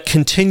and that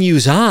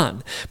continues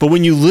on. But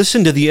when you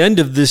listen to the end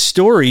of this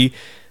story,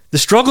 the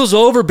struggle's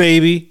over,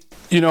 baby.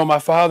 My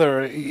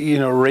father,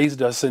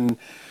 raised us in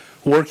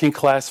working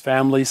class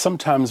families.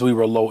 Sometimes we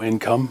were low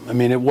income. I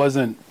mean, it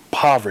wasn't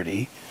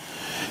poverty.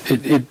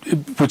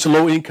 Which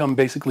low income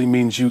basically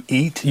means you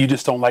eat. You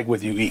just don't like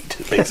what you eat,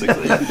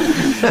 basically.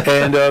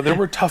 And there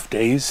were tough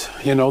days.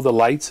 The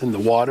lights and the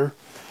water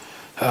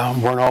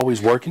weren't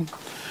always working.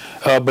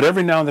 But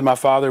every now and then my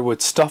father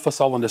would stuff us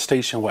all in the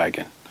station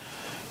wagon,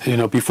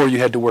 before you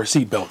had to wear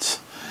seatbelts.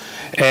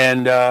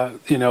 And,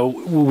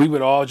 we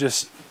would all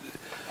just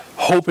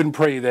hope and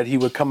pray that he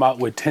would come out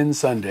with 10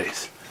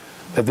 Sundays,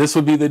 that this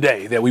would be the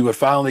day that we would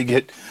finally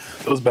get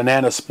those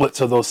banana splits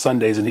of those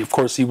Sundays. And of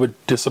course he would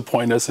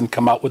disappoint us and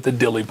come out with the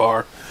dilly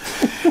bar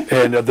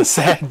and the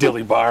sad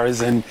dilly bars.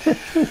 And,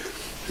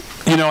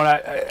 and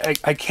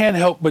I can't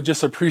help but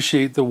just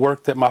appreciate the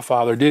work that my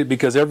father did,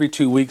 because every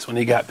 2 weeks when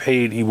he got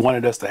paid, he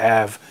wanted us to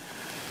have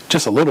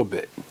just a little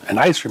bit, an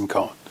ice cream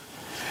cone.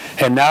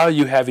 And now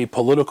you have a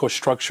political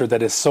structure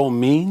that is so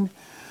mean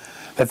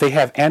that they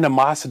have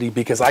animosity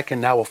because I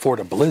can now afford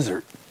a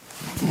Blizzard.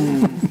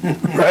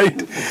 Right?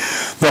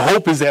 The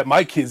hope is that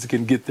my kids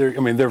can get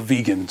they're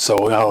vegan,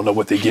 so I don't know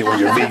what they get when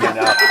you're vegan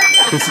now.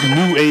 It's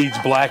new age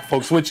black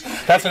folks, which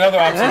that's another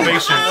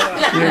observation.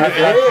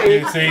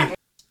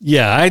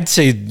 Yeah, I'd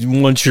say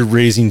once you're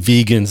raising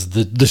vegans,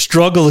 the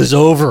struggle is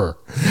over.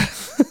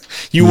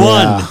 You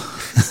won.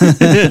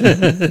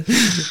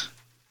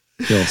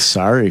 Feel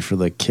sorry for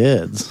the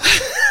kids.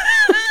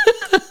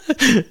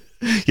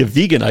 Yeah,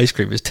 vegan ice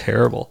cream is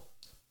terrible.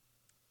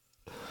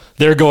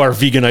 There go our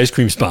vegan ice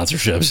cream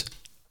sponsorships.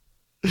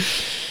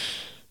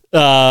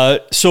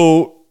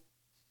 So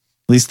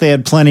at least they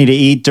had plenty to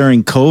eat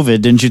during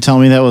COVID. Didn't you tell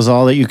me that was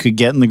all that you could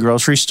get in the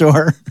grocery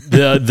store?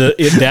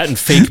 That and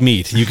fake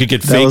meat. You could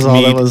get fake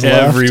meat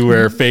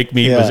everywhere. Fake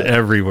meat was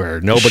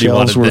everywhere. Nobody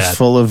wanted that. Shelves were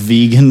full of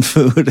vegan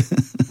food.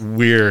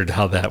 Weird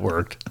how that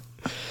worked.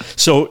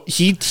 So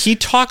he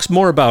talks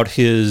more about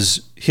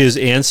his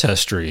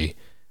ancestry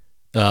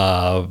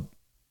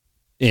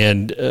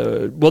And,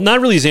 well, not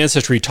really his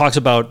ancestry. He talks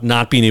about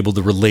not being able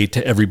to relate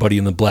to everybody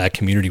in the black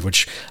community,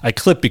 which I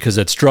clipped because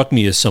that struck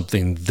me as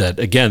something that,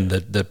 again,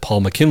 that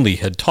Paul McKinley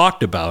had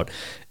talked about.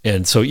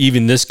 And so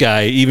even this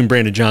guy, even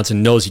Brandon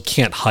Johnson, knows he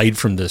can't hide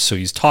from this, so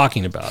he's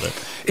talking about it.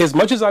 As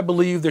much as I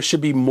believe there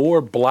should be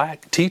more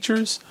black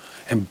teachers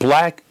and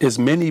as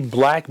many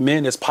black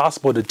men as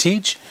possible to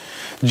teach,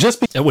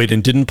 wait,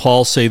 and didn't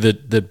Paul say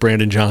that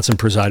Brandon Johnson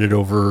presided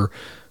over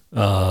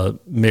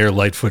Mayor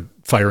Lightfoot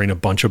firing a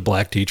bunch of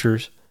black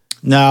teachers?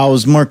 No, it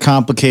was more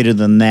complicated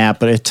than that,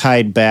 but it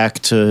tied back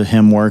to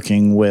him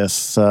working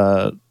with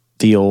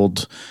the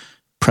old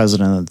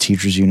president of the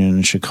teachers union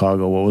in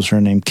Chicago. What was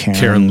her name?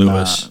 Karen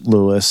Lewis.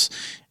 Lewis.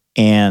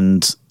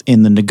 And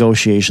in the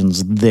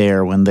negotiations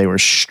there, when they were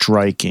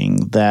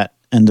striking, that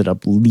ended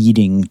up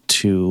leading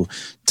to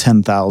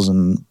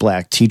 10,000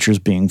 black teachers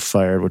being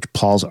fired, which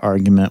Paul's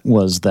argument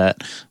was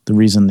that the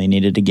reason they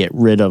needed to get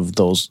rid of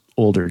those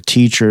older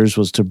teachers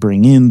was to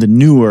bring in the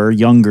newer,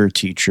 younger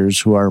teachers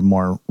who are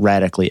more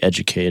radically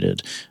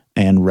educated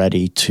and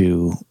ready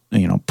to,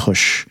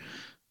 push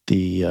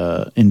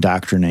the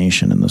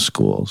indoctrination in the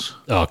schools.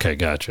 Okay,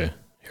 gotcha.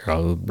 Here,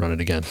 I'll run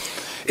it again.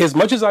 As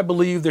much as I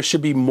believe there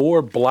should be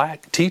more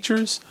black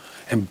teachers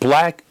and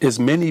as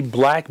many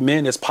black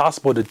men as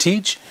possible to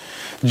teach,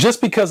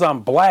 just because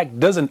I'm black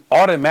doesn't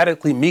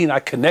automatically mean I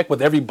connect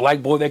with every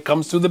black boy that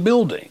comes through the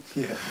building.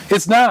 Yeah.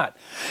 It's not.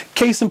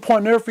 Case in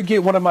point, never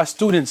forget one of my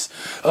students,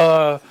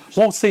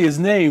 won't say his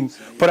name,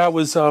 but I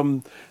was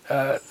hanging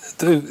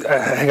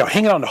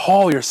out in the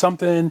hallway or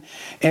something,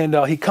 and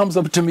he comes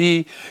up to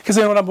me, because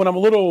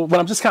when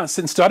I'm just kind of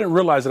sitting still, I didn't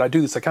realize that I do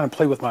this. I kind of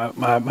play with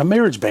my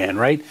marriage band,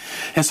 right?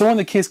 And so one of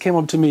the kids came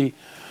up to me,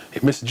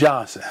 "Hey, Mr.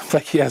 Johnson," I'm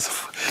like, "Yes,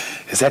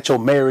 is that your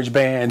marriage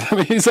band?"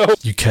 I mean, so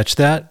you catch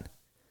that?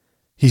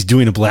 He's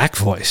doing a black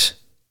voice.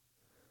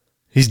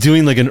 He's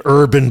doing like an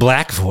urban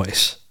black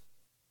voice.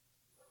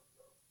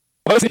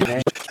 "Hey,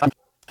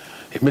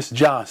 Mr.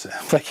 Johnson,"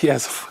 I'm like,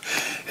 "Yes,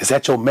 is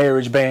that your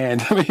marriage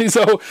band?" I mean,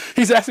 so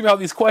he's asking me all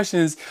these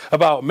questions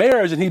about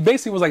marriage, and he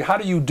basically was like, "How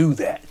do you do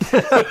that?"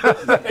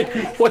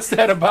 Like, what's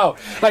that about?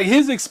 Like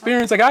his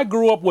experience, like I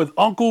grew up with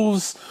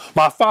uncles,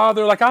 my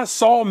father, like I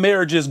saw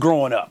marriages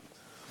growing up.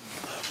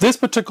 This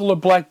particular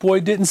black boy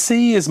didn't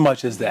see as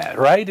much as that,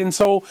 right? And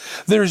so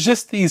there's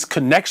just these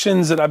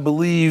connections that I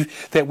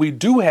believe that we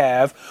do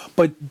have,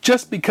 but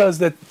just because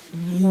that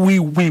we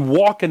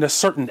walk in a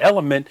certain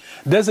element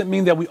doesn't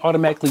mean that we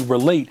automatically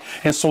relate.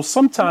 And so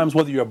sometimes,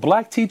 whether you're a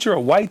black teacher, a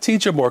white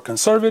teacher, more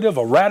conservative,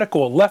 a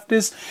radical, a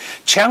leftist,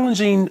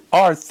 challenging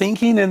our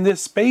thinking in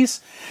this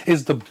space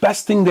is the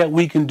best thing that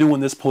we can do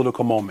in this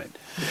political moment.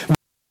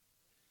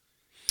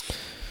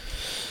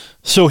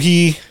 So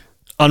he,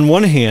 on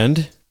one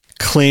hand,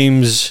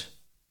 claims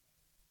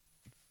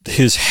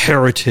his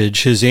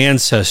heritage, his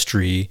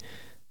ancestry.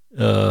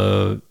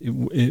 For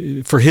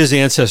his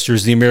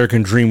ancestors, the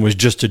American dream was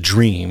just a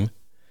dream,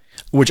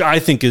 which I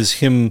think is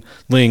him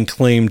laying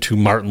claim to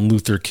Martin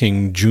Luther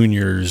King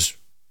Jr.'s,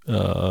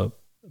 I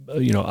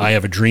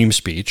have a dream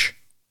speech.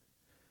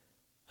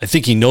 I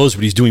think he knows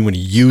what he's doing when he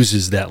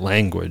uses that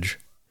language.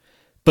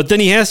 But then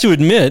he has to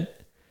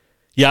admit,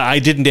 yeah, I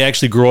didn't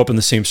actually grow up in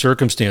the same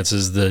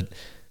circumstances that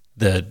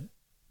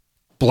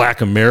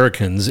Black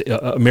Americans,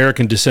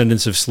 American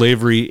descendants of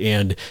slavery,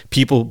 and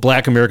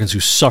Black Americans who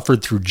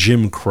suffered through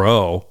Jim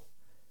Crow.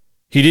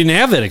 He didn't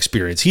have that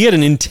experience. He had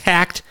an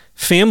intact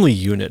family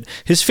unit.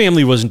 His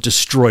family wasn't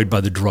destroyed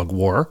by the drug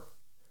war.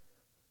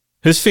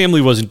 His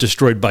family wasn't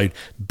destroyed by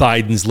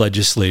Biden's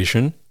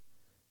legislation.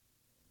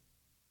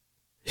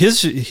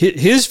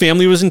 His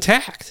family was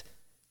intact.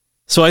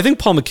 So I think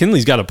Paul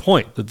McKinley's got a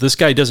point that this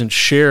guy doesn't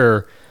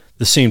share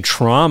the same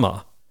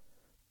trauma.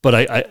 But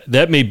I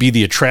that may be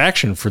the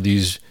attraction for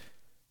these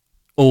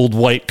old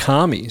white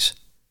commies.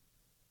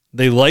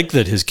 They like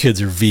that his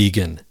kids are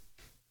vegan.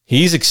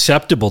 He's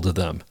acceptable to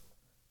them.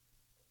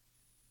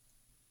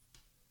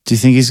 Do you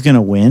think he's going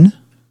to win?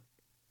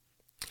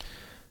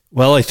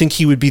 Well, I think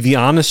he would be the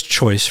honest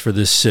choice for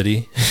this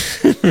city,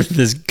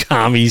 this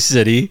commie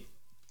city.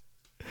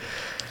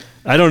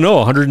 I don't know,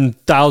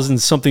 100,000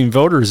 something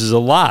voters is a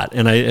lot,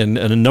 and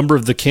a number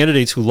of the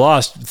candidates who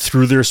lost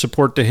threw their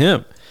support to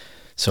him.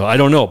 So I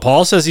don't know.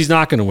 Paul says he's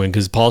not going to win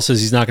because Paul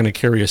says he's not going to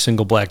carry a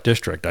single black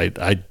district.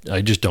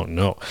 I just don't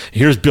know.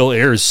 Here's Bill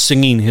Ayers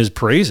singing his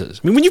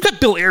praises. I mean, when you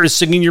got Bill Ayers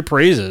singing your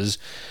praises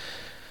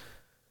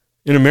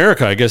in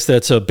America, I guess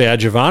that's a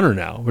badge of honor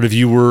now. But if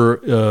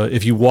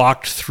you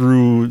walked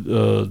through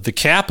the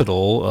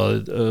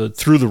Capitol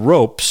through the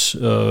ropes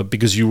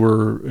because you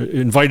were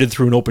invited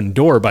through an open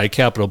door by a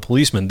Capitol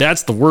policeman,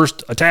 that's the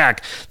worst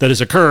attack that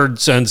has occurred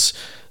since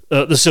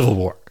the Civil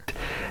War.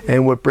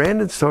 And what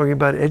Brandon's talking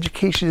about,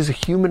 education is a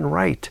human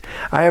right.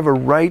 I have a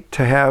right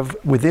to have,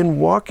 within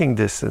walking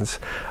distance,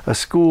 a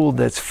school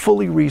that's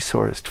fully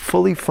resourced,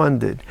 fully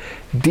funded,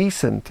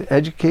 decent,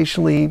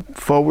 educationally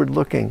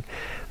forward-looking.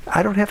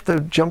 I don't have to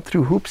jump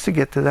through hoops to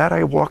get to that.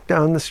 I walk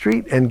down the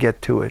street and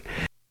get to it.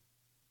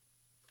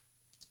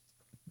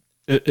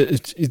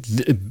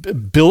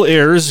 Bill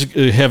Ayers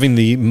having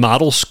the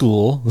model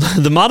school,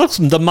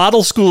 the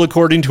model school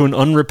according to an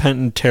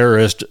unrepentant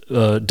terrorist,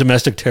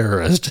 domestic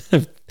terrorist.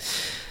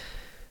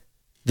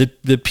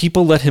 The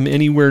people let him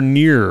anywhere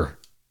near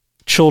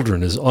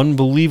children is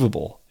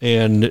unbelievable.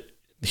 And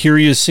here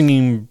he is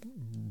singing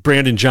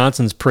Brandon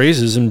Johnson's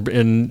praises,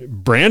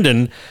 and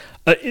Brandon.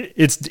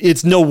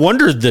 It's no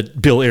wonder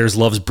that Bill Ayers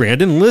loves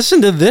Brandon.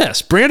 Listen to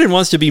this. Brandon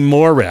wants to be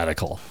more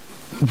radical.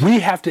 We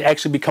have to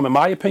actually become, in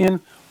my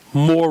opinion,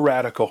 more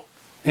radical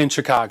in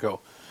Chicago.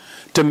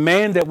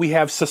 Demand that we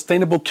have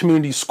sustainable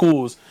community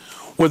schools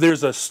where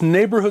there's a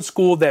neighborhood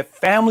school that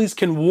families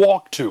can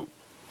walk to,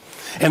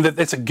 and that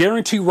it's a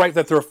guaranteed right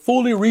that they're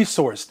fully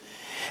resourced.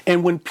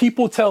 And when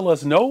people tell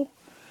us no,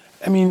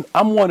 I mean,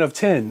 I'm one of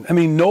 10. I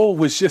mean, no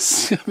was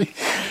just,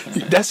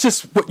 that's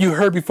just what you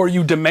heard before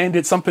you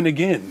demanded something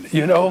again,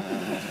 you know?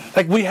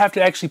 Like, we have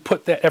to actually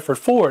put that effort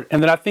forward.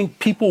 And then I think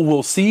people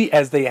will see,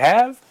 as they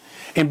have,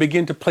 and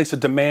begin to place a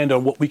demand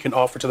on what we can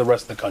offer to the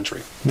rest of the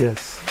country.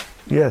 Yes,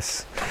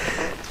 yes.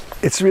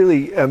 It's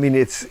really, I mean,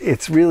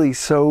 it's really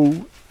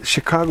so,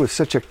 Chicago is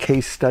such a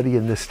case study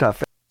in this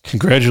stuff.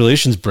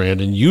 Congratulations,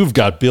 Brandon. You've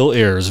got Bill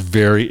Ayers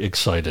very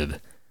excited.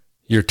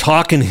 You're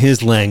talking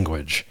his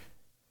language.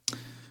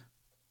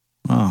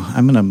 Oh,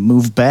 I'm going to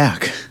move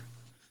back.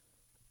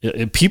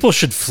 People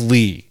should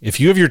flee. If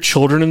you have your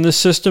children in this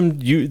system,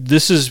 you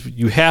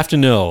have to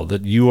know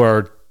that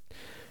you're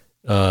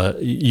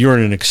in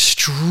an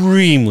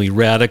extremely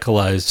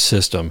radicalized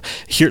system.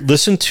 Here,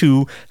 listen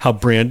to how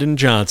Brandon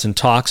Johnson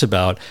talks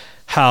about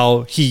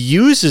how he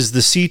uses the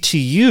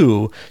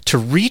CTU to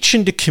reach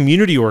into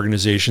community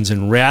organizations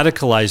and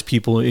radicalize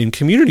people in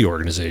community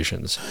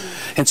organizations.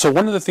 And so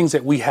one of the things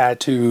that we had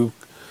to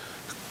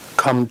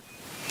come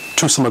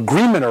to some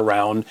agreement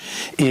around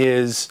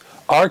is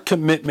our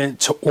commitment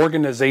to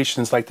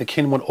organizations like the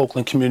Kenwood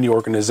Oakland Community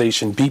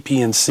Organization,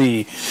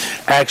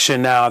 BPNC,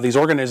 Action Now, these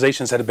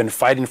organizations that have been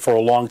fighting for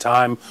a long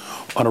time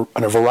on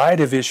a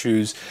variety of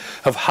issues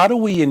of how do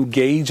we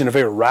engage in a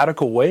very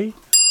radical way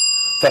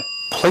that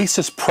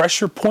places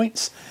pressure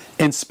points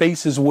in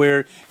spaces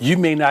where you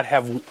may not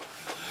have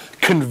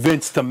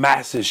convinced the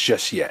masses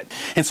just yet.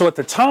 And so at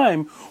the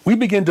time, we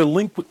began to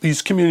link with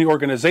these community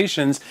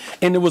organizations,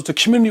 and it was the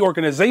community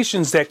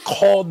organizations that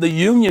called the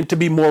union to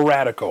be more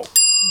radical.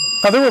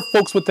 Now, there were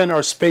folks within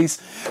our space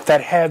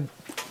that had,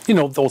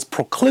 those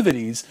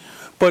proclivities,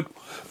 but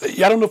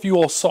I don't know if you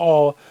all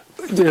saw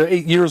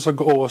 8 years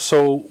ago or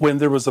so when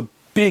there was a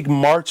big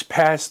march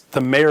past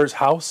the mayor's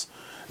house.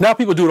 Now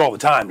people do it all the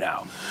time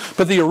now.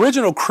 But the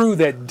original crew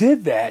that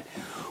did that,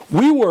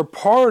 we were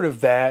part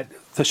of that,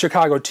 the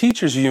Chicago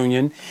Teachers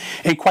Union,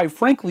 and quite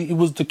frankly, it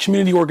was the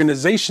community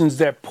organizations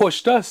that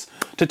pushed us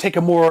to take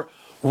a more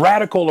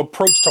radical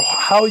approach to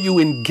how you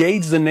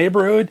engage the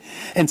neighborhood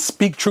and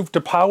speak truth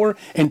to power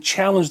and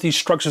challenge these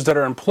structures that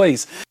are in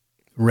place.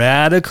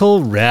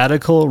 Radical,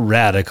 radical,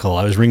 radical.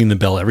 I was ringing the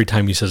bell every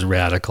time he says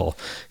radical.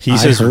 He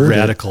says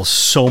radical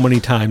so many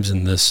times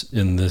in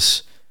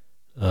this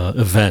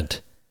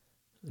event.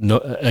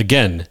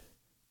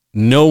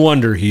 No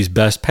wonder he's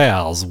best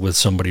pals with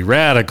somebody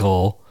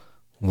radical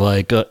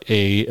like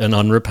an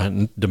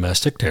unrepentant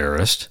domestic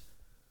terrorist,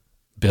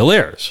 Bill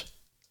Ayers.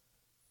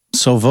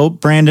 So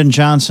vote Brandon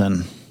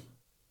Johnson.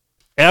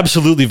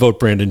 Absolutely vote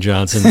Brandon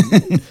Johnson.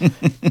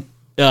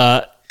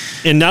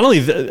 And not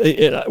only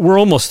we're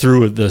almost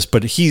through with this,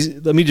 but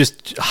let me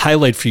just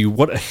highlight for you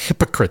what a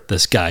hypocrite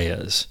this guy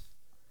is.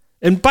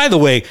 And by the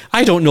way,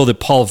 I don't know that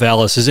Paul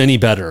Vallis is any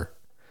better.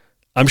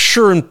 I'm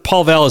sure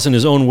Paul Vallis in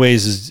his own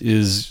ways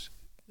is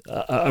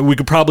we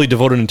could probably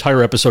devote an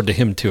entire episode to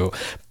him too.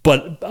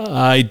 But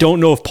I don't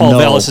know if Paul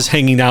Vallis is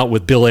hanging out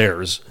with Bill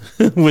Ayers,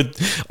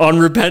 with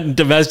unrepentant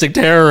domestic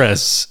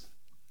terrorists.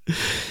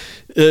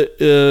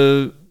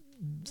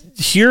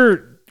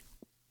 Here,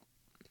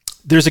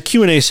 there's a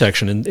Q&A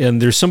section,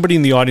 and there's somebody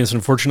in the audience.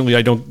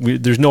 Unfortunately,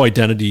 there's no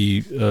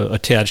identity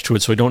attached to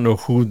it, so I don't know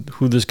who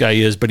this guy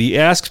is. But he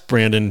asks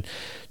Brandon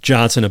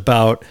Johnson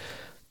about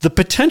the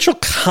potential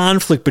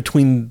conflict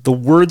between the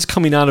words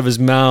coming out of his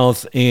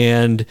mouth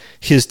and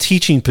his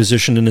teaching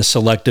position in a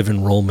selective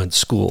enrollment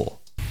school.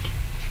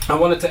 I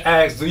wanted to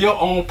ask, do your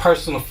own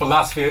personal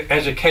philosophy of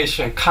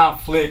education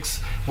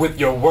conflicts with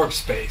your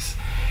workspace?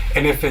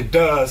 And if it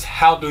does,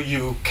 how do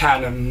you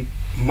kind of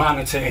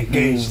monitor and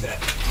gauge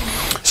that?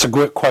 It's a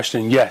great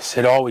question. Yes,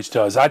 it always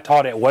does. I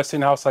taught at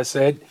Westinghouse,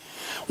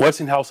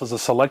 Westinghouse is a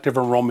selective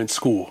enrollment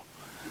school.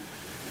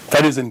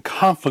 That is in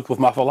conflict with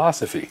my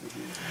philosophy.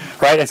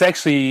 Right? It's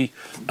actually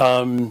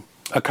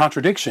a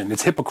contradiction.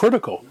 It's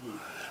hypocritical.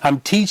 I'm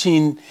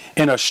teaching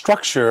in a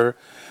structure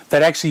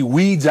that actually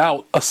weeds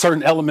out a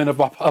certain element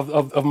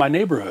of my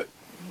neighborhood.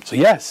 So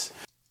yes.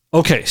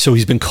 Okay, so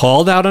he's been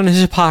called out on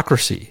his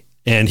hypocrisy,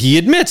 and he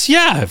admits,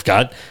 yeah, I've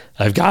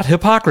got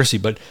hypocrisy,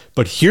 but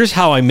here's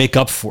how I make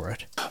up for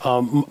it.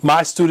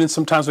 My students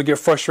sometimes would get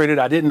frustrated.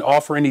 I didn't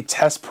offer any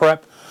test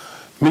prep.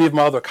 Many of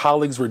my other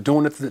colleagues were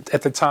doing it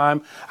at the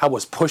time. I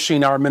was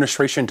pushing our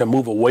administration to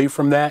move away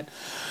from that.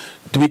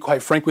 To be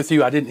quite frank with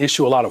you, I didn't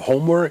issue a lot of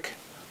homework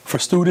for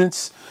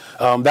students.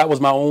 That was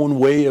my own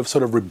way of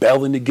sort of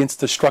rebelling against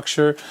the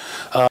structure.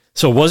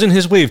 So it wasn't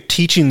his way of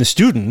teaching the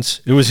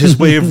students. It was his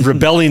way of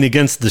rebelling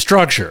against the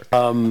structure.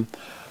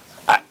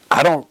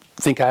 I don't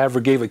think I ever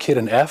gave a kid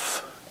an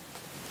F.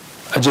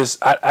 I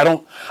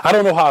don't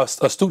know how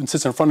a student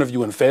sits in front of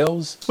you and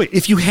fails. Wait,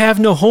 if you have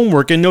no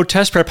homework and no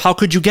test prep, how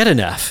could you get an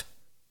F?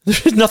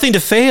 There's nothing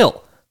to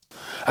fail.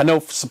 I know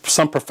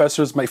some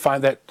professors may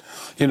find that,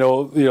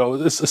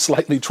 it's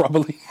slightly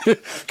troubling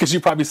because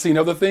you've probably seen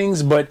other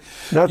things, but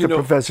not the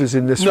professors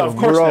in this room. Of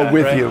course we're all not,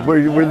 with right? you.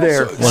 We're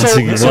there.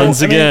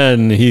 Once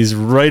again, he's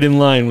right in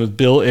line with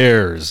Bill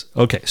Ayers.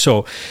 Okay,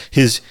 so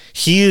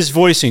he is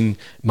voicing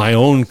my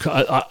own.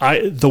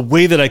 The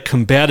way that I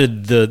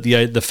combated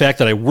the fact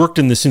that I worked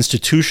in this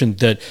institution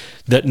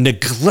that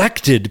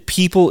neglected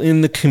people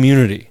in the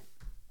community.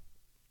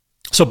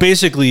 So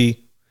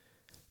basically,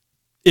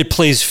 it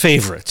plays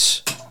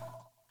favorites.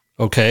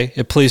 Okay,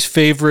 it plays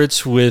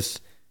favorites with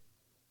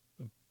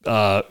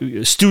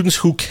students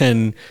who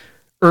can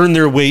earn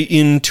their way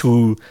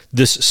into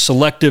this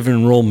selective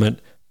enrollment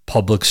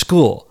public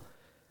school.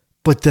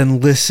 But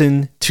then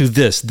listen to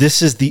this.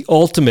 This is the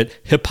ultimate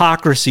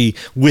hypocrisy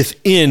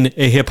within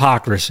a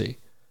hypocrisy.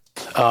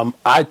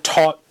 I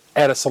taught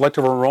at a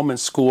selective enrollment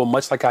school,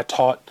 much like I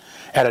taught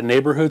at a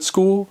neighborhood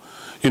school,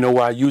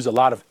 where I use a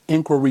lot of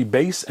inquiry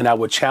base, and I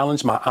would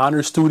challenge my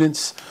honor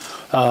students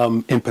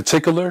in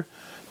particular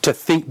to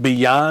think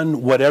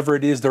beyond whatever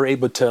it is they're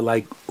able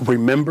to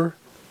remember,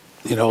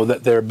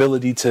 that their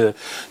ability to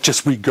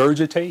just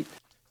regurgitate.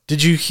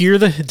 Did you hear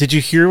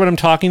what I'm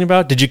talking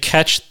about? Did you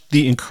catch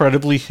the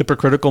incredibly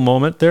hypocritical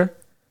moment there?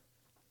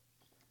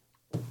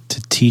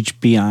 To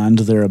teach beyond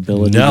their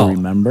ability to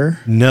remember?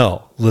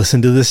 No.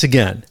 Listen to this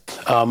again.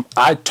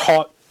 I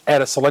taught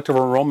at a selective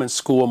enrollment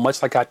school,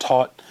 much like I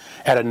taught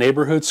at a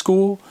neighborhood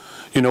school,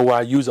 where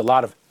I use a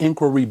lot of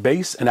inquiry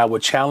base, and I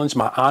would challenge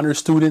my honor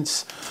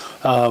students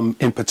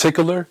in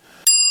particular.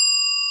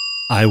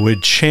 I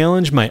would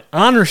challenge my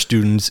honor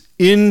students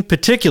in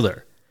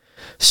particular.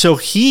 So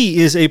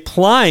he is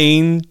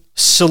applying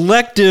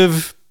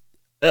selective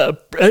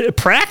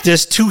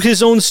practice to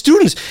his own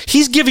students.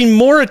 He's giving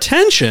more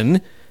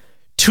attention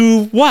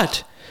to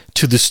what?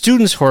 To the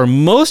students who are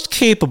most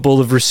capable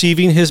of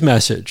receiving his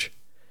message.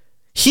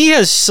 He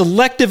has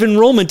selective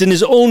enrollment in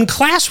his own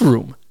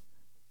classroom.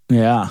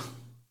 Yeah.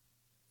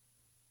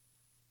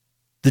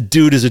 The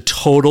dude is a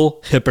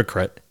total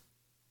hypocrite.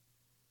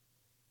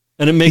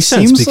 And it makes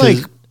sense. Seems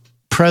because like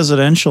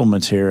presidential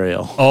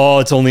material. Oh,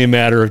 it's only a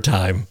matter of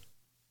time.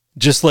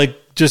 Just like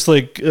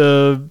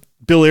Bill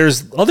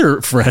Ayers'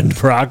 other friend,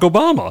 Barack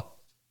Obama.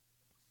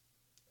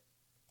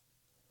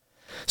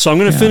 So I'm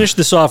going to finish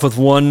this off with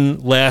one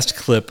last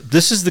clip.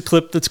 This is the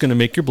clip that's going to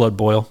make your blood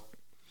boil.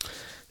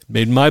 It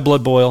made my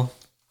blood boil.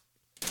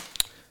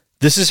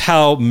 This is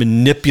how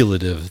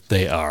manipulative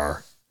they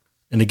are.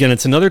 And again,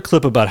 it's another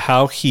clip about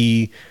how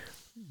he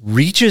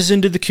reaches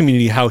into the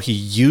community, how he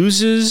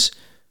uses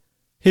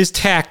his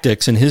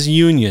tactics and his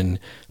union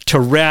to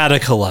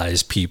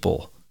radicalize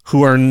people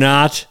who are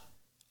not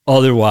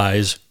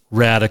otherwise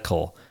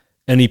radical.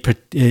 And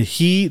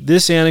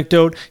this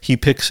anecdote, he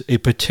picks a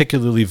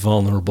particularly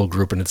vulnerable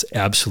group, and it's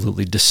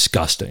absolutely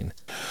disgusting.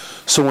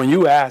 So when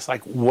you ask,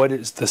 what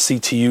is the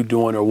CTU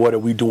doing, or what are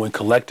we doing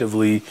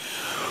collectively?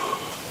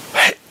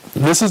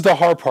 This is the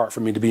hard part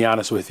for me, to be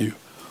honest with you.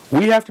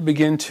 We have to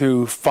begin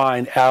to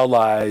find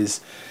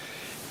allies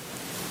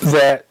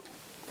that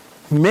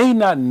may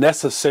not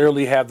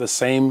necessarily have the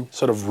same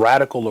sort of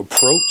radical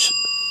approach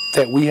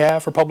that we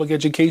have for public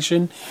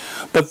education,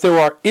 but there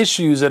are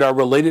issues that are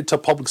related to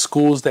public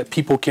schools that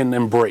people can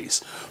embrace.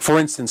 For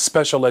instance,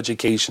 special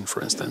education,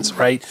 for instance,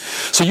 right?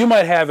 So you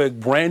might have a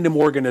random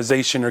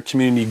organization or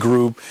community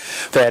group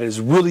that is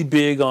really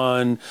big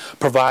on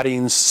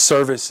providing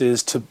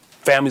services to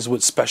families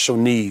with special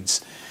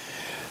needs.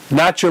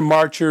 Not your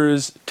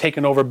marchers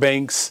taking over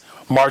banks,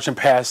 marching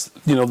past,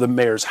 the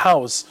mayor's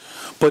house,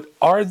 but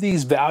are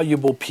these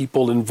valuable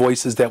people and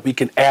voices that we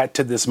can add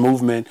to this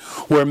movement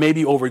where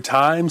maybe over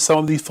time some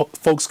of these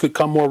folks could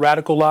come more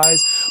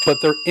radicalized, but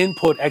their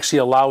input actually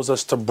allows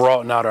us to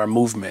broaden out our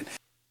movement.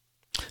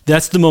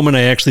 That's the moment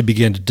I actually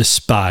began to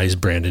despise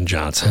Brandon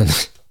Johnson.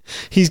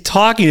 He's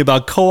talking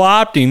about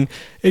co-opting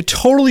a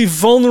totally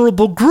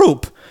vulnerable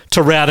group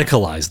to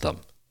radicalize them.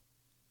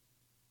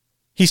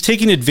 He's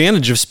taking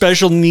advantage of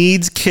special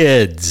needs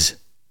kids.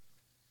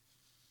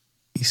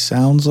 He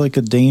sounds like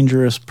a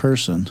dangerous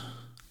person.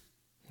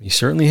 He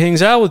certainly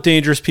hangs out with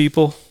dangerous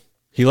people.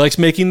 He likes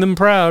making them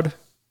proud.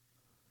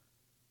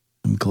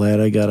 I'm glad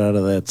I got out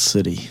of that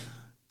city.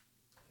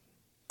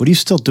 What are you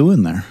still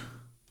doing there?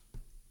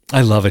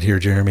 I love it here,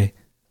 Jeremy.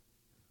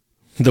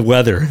 The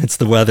weather. It's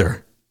the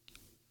weather.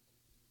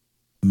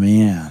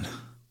 Man.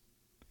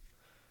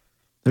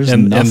 There's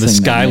nothing the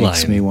skyline that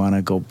makes me want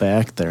to go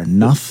back there.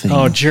 Nothing.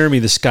 Oh, Jeremy,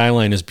 the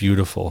skyline is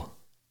beautiful.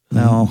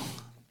 No.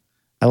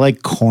 I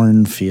like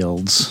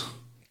cornfields.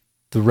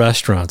 The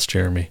restaurants,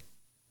 Jeremy.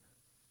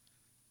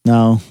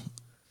 No.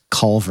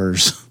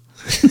 Culver's.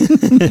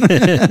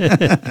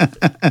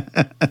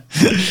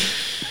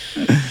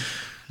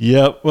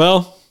 Yep.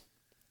 Well,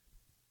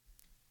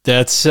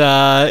 That's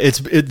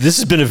this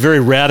has been a very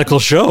radical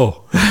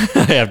show,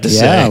 I have to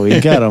say. Yeah, we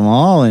got them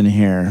all in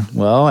here.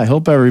 Well, I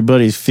hope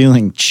everybody's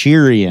feeling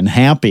cheery and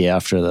happy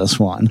after this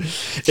one.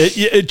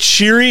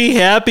 Cheery,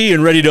 happy,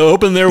 and ready to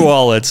open their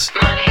wallets.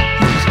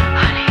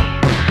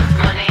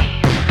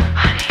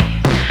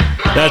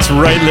 That's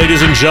right,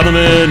 ladies and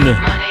gentlemen.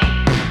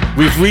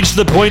 We've reached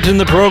the point in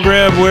the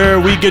program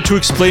where we get to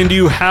explain to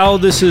you how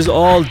this is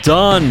all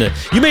done.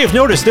 You may have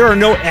noticed there are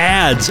no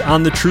ads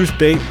on the Truth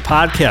Bait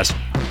podcast.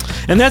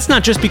 And that's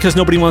not just because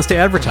nobody wants to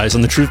advertise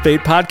on the Truth Bait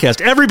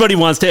podcast. Everybody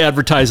wants to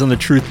advertise on the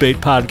Truth Bait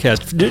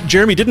podcast.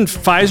 Jeremy, didn't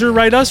Pfizer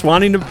write us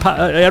wanting to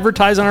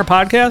advertise on our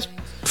podcast?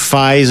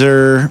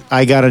 Pfizer.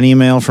 I got an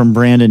email from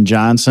Brandon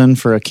Johnson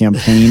for a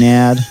campaign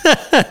ad.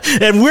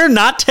 And we're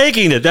not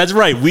taking it. That's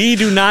right. We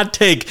do not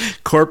take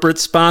corporate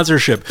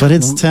sponsorship. But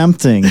it's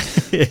tempting.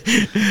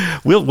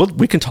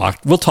 We can talk.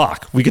 We'll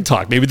talk. We can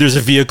talk. Maybe there's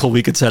a vehicle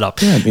we could set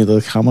up. Yeah, I mean,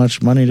 look, how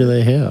much money do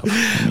they have?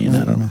 I mean,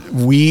 I don't know.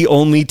 We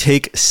only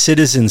take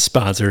citizen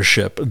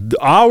sponsorship.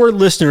 Our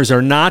listeners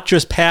are not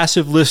just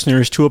passive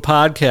listeners to a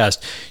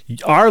podcast.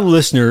 Our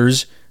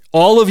listeners,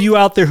 all of you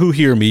out there who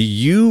hear me,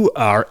 you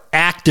are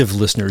active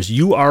listeners.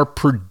 You are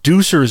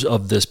producers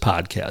of this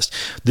podcast.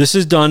 This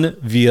is done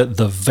via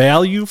the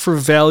value for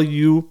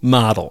value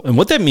model. And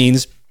what that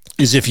means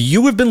is if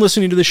you have been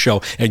listening to the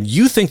show and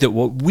you think that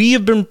what we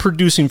have been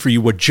producing for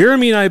you, what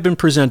Jeremy and I have been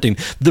presenting,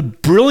 the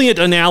brilliant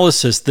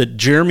analysis that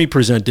Jeremy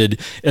presented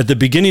at the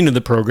beginning of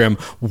the program,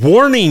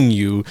 warning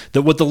you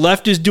that what the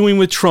left is doing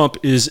with Trump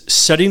is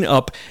setting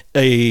up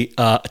a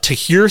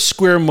Tahrir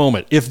Square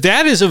moment. If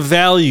that is of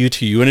value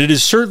to you, and it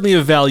is certainly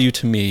of value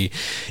to me,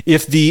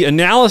 if the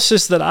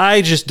analysis that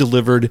I just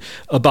delivered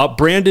about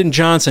Brandon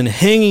Johnson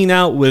hanging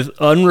out with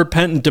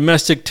unrepentant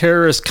domestic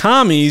terrorist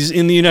commies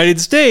in the United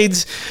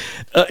States,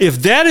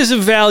 if that is of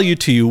value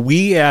to you,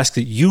 we ask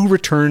that you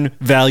return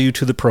value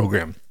to the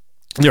program.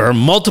 There are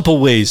multiple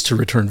ways to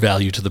return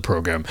value to the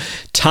program: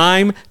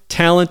 time,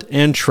 talent,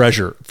 and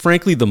treasure.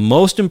 Frankly, the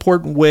most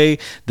important way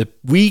that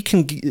we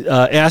can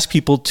ask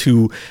people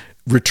to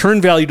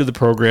return value to the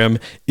program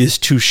is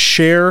to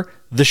share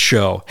the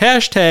show.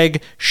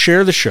 Hashtag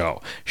share the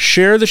show.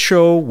 Share the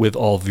show with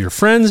all of your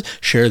friends.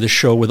 Share the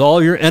show with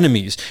all your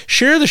enemies.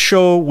 Share the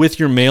show with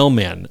your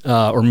mailman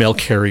or mail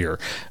carrier.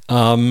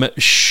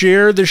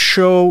 Share the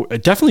show.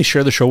 Definitely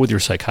share the show with your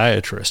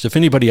psychiatrist. If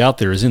anybody out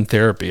there is in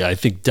therapy, I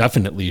think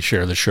definitely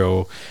share the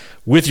show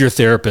with your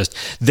therapist.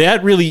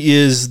 That really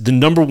is the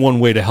number one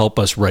way to help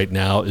us right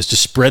now, is to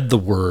spread the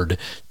word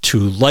to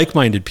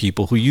like-minded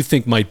people who you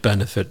think might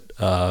benefit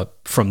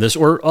from this,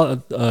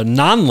 or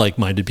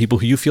non-like-minded people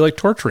who you feel like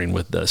torturing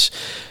with this.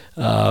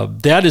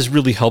 That is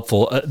really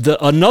helpful.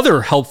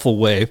 Another helpful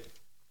way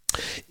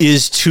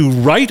is to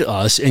write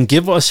us and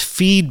give us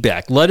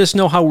feedback. Let us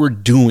know how we're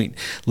doing.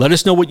 Let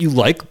us know what you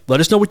like. Let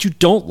us know what you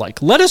don't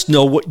like. Let us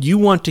know what you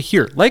want to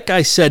hear. Like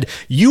I said,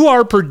 you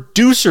are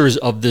producers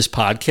of this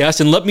podcast.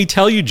 And let me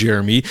tell you,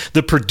 Jeremy,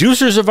 the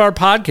producers of our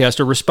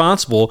podcast are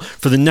responsible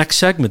for the next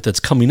segment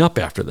that's coming up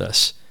after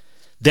this.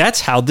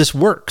 That's how this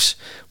works.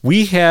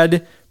 We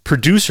had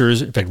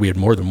producers. In fact, we had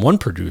more than one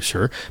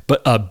producer,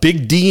 but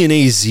Big D and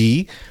AZ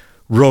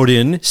wrote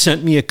in,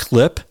 sent me a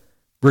clip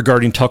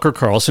regarding Tucker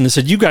Carlson and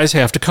said, you guys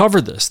have to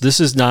cover this. This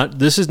is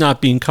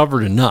not being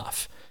covered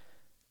enough.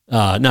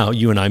 Now,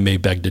 you and I may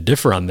beg to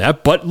differ on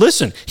that, but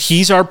listen,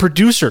 he's our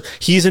producer.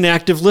 He's an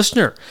active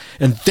listener.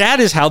 And that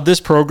is how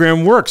this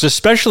program works,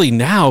 especially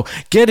now.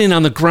 Get in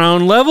on the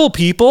ground level,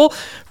 people.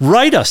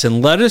 Write us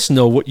and let us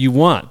know what you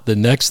want. The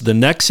next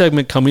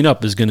segment coming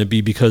up is going to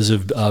be because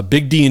of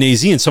Big D and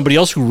AZ and somebody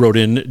else who wrote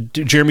in.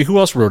 Jeremy, who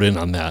else wrote in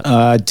on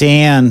that?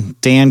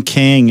 Dan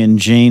King in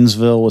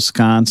Janesville,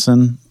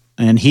 Wisconsin.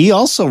 And he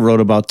also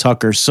wrote about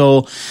Tucker.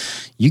 So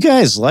you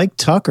guys like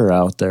Tucker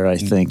out there, I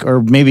think, or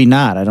maybe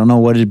not. I don't know.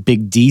 What did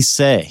Big D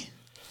say?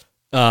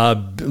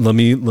 Let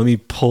me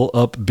pull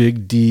up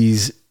Big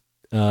D's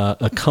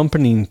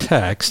accompanying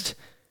text.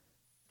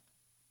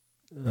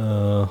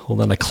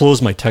 Hold on. I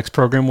closed my text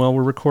program while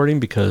we're recording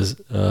because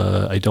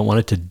I don't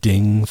want it to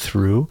ding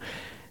through.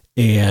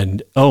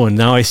 And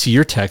now I see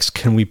your text.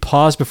 Can we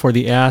pause before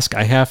the ask?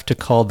 I have to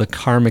call the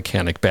car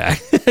mechanic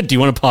back. Do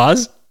you want to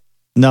pause?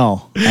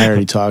 No, I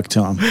already talked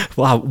to him.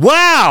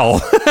 Wow.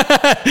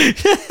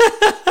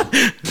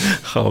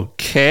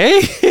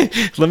 Okay.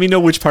 Let me know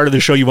which part of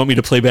the show you want me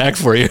to play back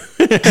for you.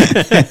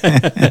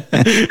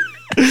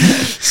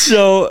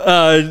 So,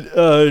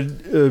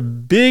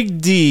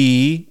 Big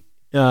D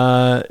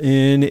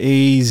in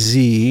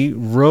AZ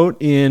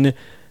wrote in,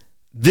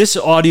 this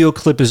audio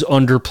clip is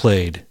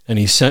underplayed. And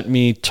he sent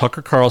me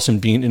Tucker Carlson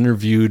being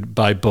interviewed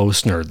by Bo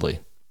Snerdley.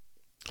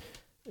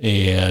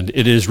 And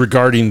it is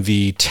regarding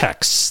the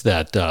texts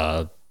that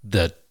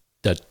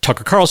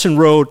Tucker Carlson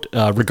wrote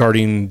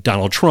regarding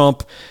Donald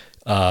Trump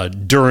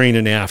during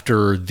and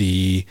after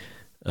the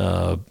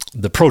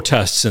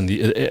protests and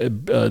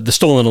the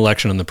stolen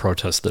election and the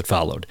protests that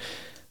followed.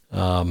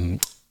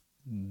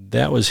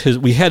 That was his.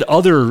 We had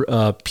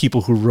other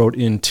people who wrote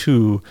in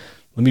too.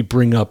 Let me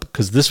bring up,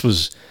 because this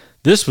was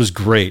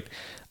great.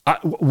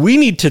 we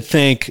need to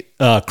thank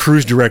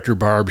cruise director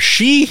Barb.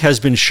 She has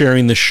been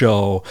sharing the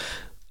show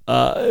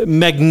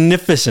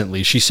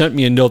magnificently. She sent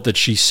me a note that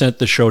she sent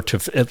the show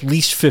to at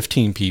least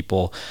 15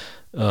 people.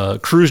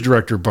 Cruise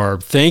director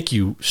Barb, thank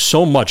you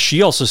so much.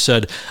 She also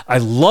said, I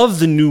love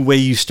the new way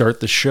you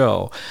start the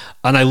show,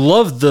 and I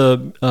love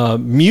the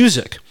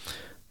music.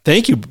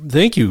 Thank you,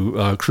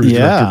 cruise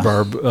director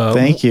Barb.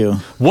 Thank you.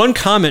 One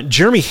comment,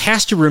 Jeremy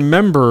has to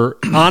remember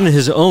on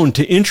his own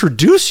to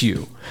introduce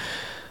you,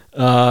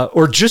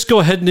 or just go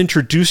ahead and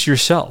introduce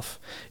yourself.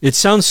 It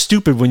sounds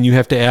stupid when you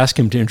have to ask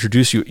him to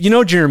introduce you. You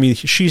know, Jeremy,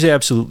 she's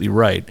absolutely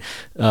right.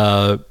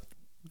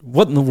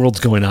 What in the world's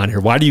going on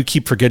here? Why do you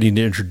keep forgetting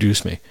to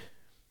introduce me?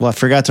 Well, I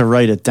forgot to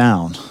write it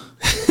down.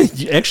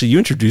 Actually, you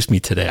introduced me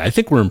today. I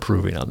think we're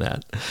improving on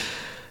that.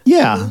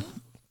 Yeah,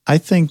 I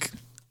think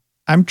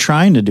I'm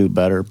trying to do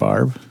better,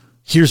 Barb.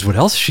 Here's what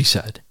else she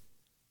said.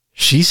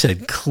 She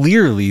said,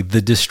 clearly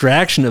the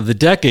distraction of the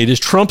decade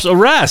is Trump's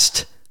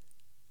arrest.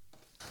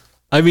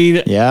 I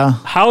mean, yeah.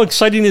 How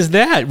exciting is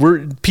that?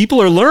 People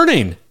are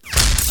learning.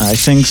 I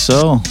think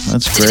so.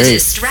 That's great. The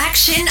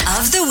distraction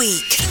of the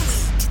week.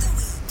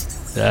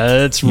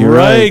 That's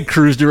right,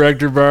 cruise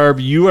director Barb.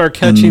 You are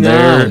catching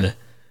on.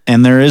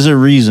 And there is a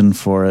reason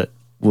for it.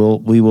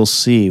 We will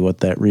see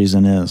what that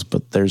reason is,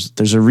 but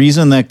there's a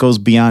reason that goes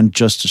beyond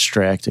just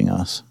distracting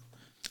us.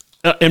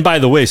 And by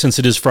the way, since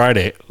it is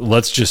Friday,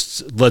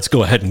 let's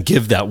go ahead and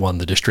give that one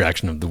the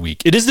distraction of the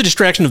week. It is the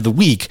distraction of the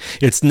week.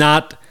 It's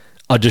not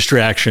a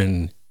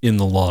distraction in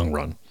the long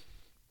run.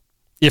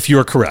 If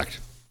you're correct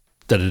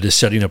that it is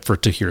setting up for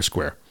Tahrir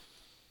Square.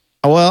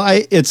 Well,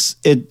 it's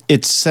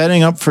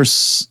setting up for.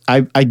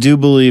 I do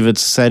believe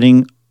it's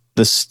setting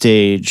the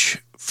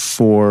stage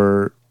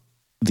for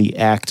the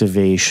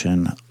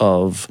activation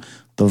of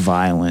the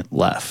violent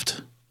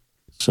left.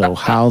 So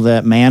how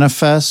that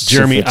manifests,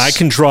 Jeremy, I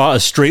can draw a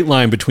straight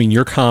line between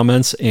your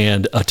comments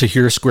and a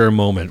Tahrir Square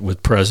moment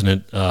with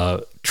President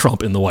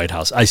Trump in the White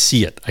House. I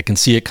see it. I can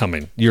see it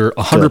coming. You're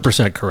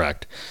 100%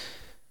 correct.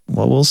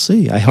 Well, we'll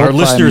see. I hope our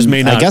listeners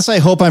may not. I guess I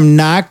hope I'm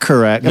not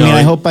correct. No, I mean,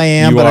 I hope I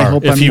am, but I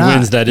hope I'm not. If he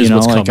wins, that is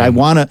what's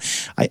coming.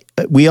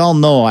 We all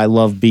know I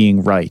love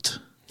being right.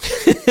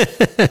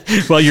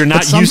 Well, you're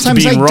not used to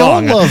being wrong. Sometimes I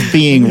don't love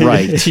being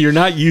right. You're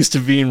not used to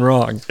being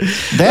wrong.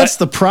 That's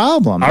the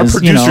problem. Our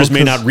producers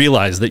may not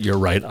realize that you're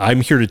right.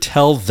 I'm here to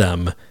tell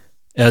them,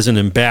 as an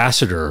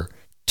ambassador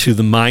to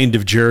the mind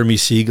of Jeremy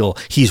Siegel,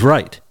 he's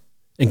right,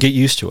 and get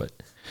used to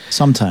it.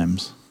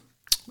 Sometimes.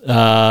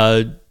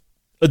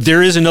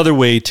 There is another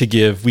way to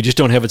give. We just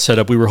don't have it set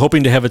up. We were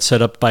hoping to have it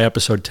set up by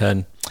episode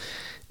 10,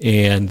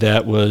 and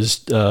that was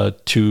to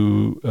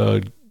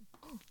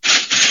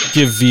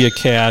give via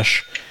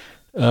cash.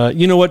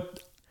 You know what?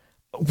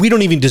 We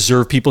don't even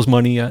deserve people's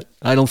money yet,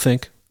 I don't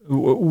think.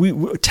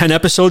 10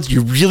 episodes,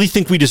 you really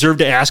think we deserve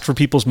to ask for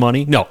people's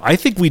money? No, I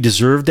think we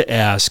deserve to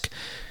ask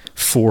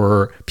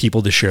for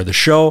people to share the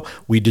show.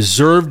 We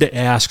deserve to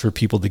ask for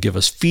people to give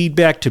us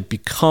feedback, to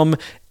become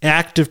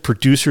active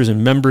producers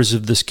and members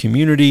of this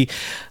community.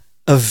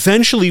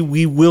 Eventually,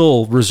 we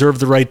will reserve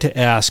the right to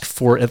ask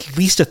for at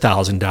least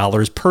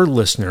 $1,000 per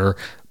listener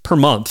per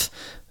month,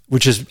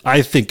 which is,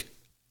 I think,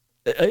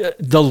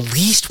 the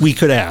least we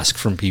could ask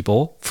from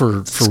people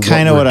for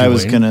kind of what I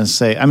was going to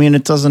say. I mean,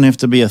 it doesn't have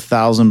to be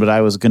 1,000, but I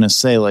was going to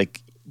say,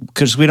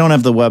 because we don't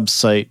have the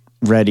website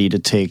ready to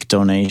take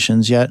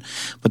donations yet,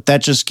 but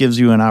that just gives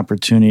you an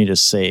opportunity to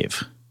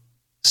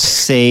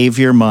save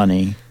your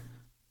money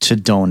to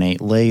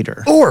donate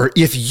later. Or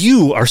if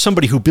you are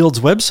somebody who builds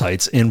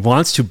websites and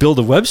wants to build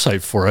a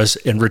website for us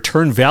and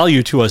return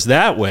value to us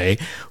that way,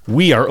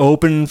 we are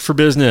open for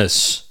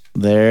business.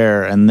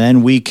 There, and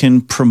then we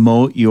can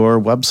promote your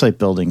website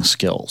building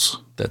skills.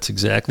 That's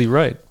exactly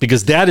right.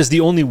 Because that is the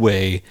only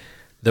way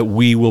that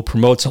we will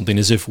promote something,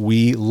 is if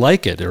we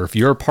like it, or if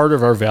you're a part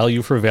of our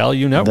Value for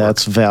Value network.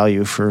 That's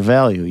value for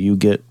value.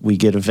 We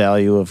get a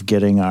value of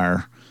getting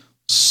our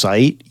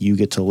site, you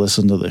get to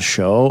listen to the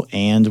show,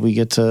 and we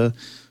get to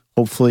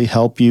hopefully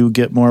help you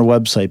get more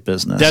website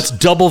business. That's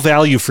double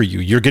value for you.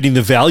 You're getting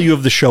the value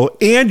of the show,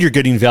 and you're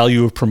getting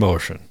value of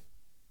promotion.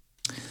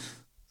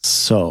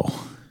 So...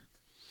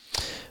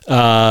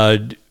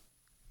 I'm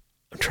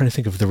trying to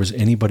think if there was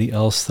anybody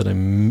else that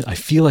I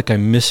feel like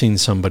I'm missing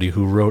somebody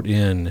who wrote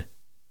in.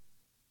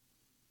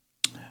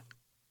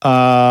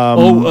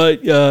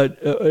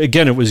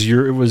 Again, it was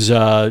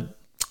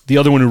the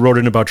other one who wrote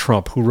in about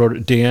Trump. Who wrote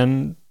it?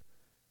 Dan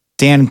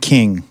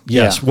King.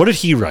 Yes. Yeah. What did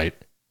he write?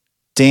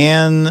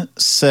 Dan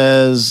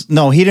says,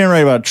 no, he didn't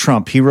write about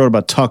Trump. He wrote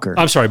about Tucker.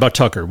 I'm sorry, about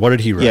Tucker. What did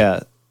he write? Yeah.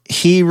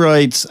 He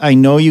writes, I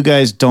know you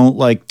guys don't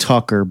like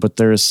Tucker, but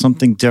there is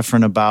something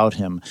different about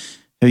him.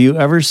 Have you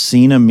ever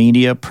seen a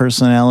media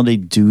personality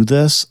do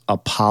this?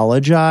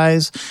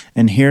 Apologize?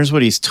 And here's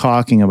what he's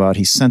talking about.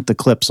 He sent the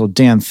clip. So,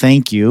 Dan,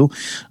 thank you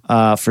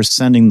for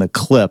sending the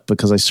clip,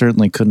 because I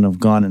certainly couldn't have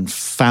gone and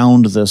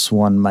found this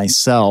one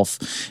myself.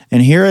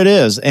 And here it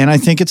is. And I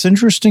think it's an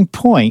interesting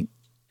point,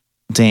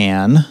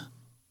 Dan.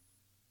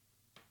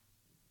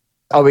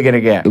 are we going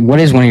to get? What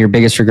is one of your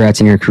biggest regrets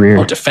in your career?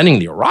 Oh, defending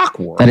the Iraq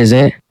War. That is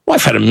it? Well,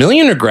 I've had a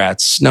million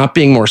regrets, not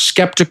being more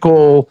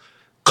skeptical,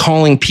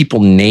 calling people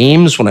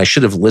names when I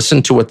should have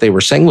listened to what they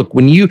were saying. Look,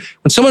 when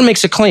someone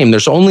makes a claim,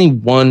 there's only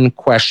one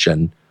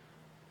question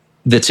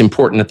that's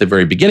important at the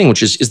very beginning,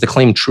 which is the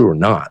claim true or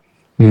not?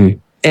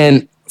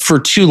 And for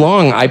too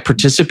long, I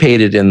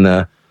participated in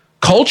the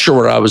culture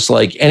where I was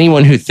like,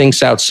 anyone who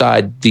thinks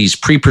outside these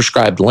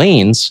pre-prescribed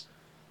lanes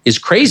is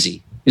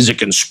crazy, is a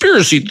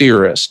conspiracy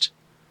theorist.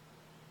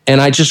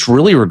 And I just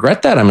really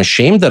regret that. I'm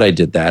ashamed that I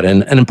did that.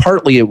 And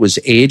partly it was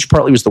age,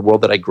 partly it was the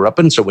world that I grew up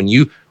in. So when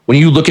you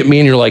look at me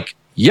and you're like,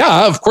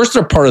 yeah, of course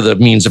they're part of the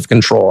means of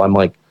control. I'm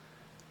like,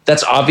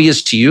 that's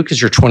obvious to you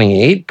because you're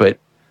 28, but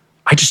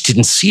I just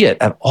didn't see it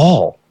at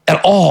all.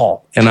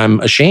 And I'm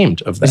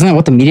ashamed of that. Isn't that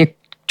what the media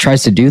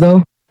tries to do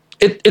though?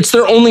 It's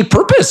their only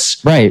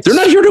purpose. Right. They're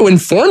not here to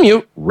inform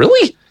you.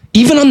 Really?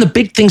 Even on the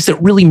big things that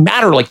really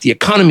matter, like the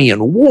economy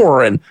and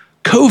war and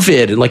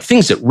COVID and like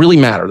things that really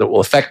matter that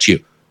will affect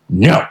you.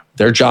 No,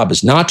 their job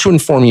is not to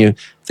inform you.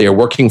 They are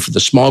working for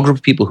the small group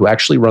of people who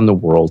actually run the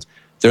world.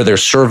 They're their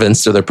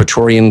servants. They're their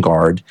Praetorian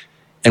Guard.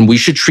 And we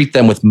should treat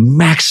them with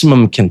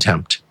maximum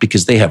contempt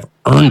because they have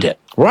earned it.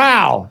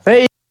 Wow.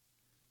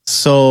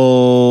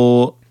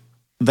 So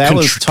that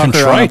was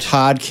Tucker on a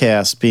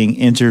podcast being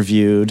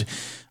interviewed.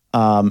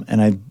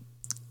 And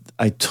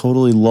I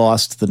totally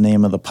lost the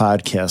name of the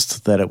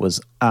podcast that it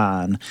was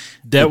on.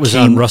 That was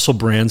on Russell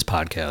Brand's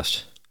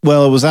podcast.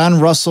 Well, it was on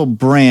Russell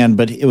Brand,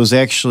 but it was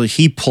actually,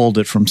 he pulled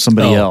it from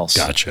somebody else.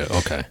 Gotcha.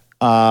 Okay.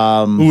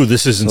 Ooh,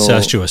 this is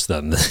incestuous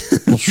then.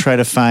 We'll try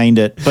to find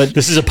it. But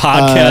this is a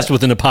podcast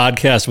within a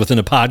podcast within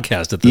a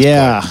podcast at this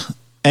point.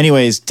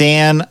 Anyways,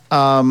 Dan,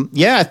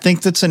 I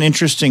think that's an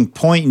interesting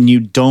point, and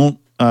you don't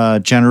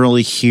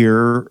generally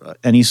hear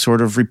any sort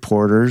of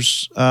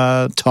reporters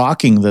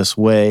talking this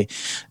way.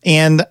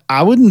 And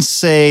I wouldn't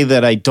say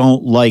that I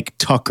don't like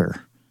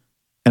Tucker.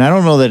 And I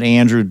don't know that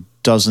Andrew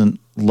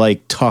doesn't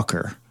like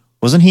Tucker.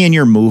 Wasn't he in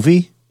your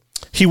movie?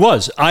 He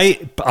was.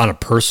 On a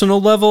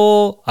personal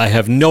level, I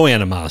have no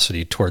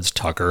animosity towards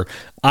Tucker.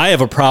 I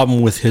have a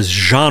problem with his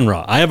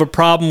genre. I have a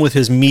problem with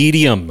his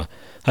medium.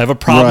 I have a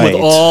problem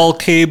with all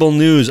cable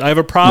news. I have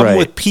a problem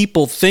with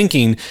people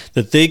thinking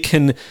that they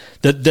can,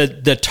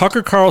 that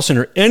Tucker Carlson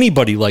or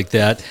anybody like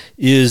that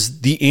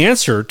is the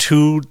answer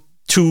to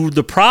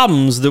the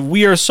problems that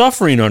we are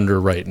suffering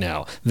under right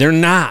now. They're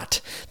not.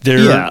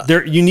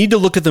 You need to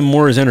look at them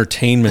more as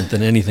entertainment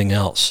than anything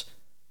else.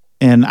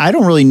 And I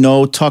don't really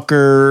know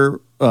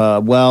Tucker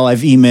well.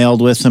 I've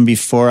emailed with him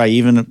before. I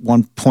even at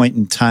one point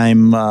in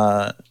time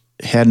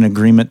had an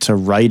agreement to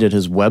write at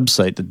his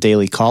website, the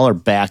Daily Caller,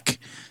 back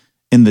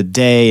in the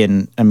day.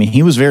 And I mean,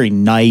 he was very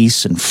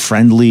nice and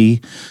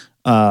friendly.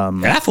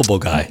 Affable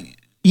guy.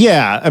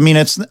 Yeah. I mean,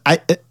 it's not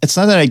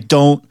that I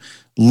don't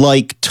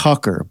like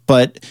Tucker,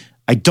 but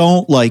I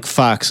don't like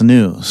Fox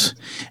News.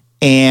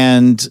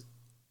 And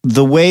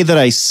the way that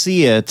I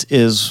see it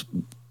is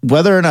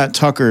whether or not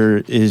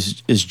Tucker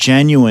is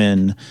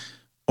genuine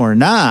or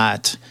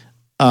not,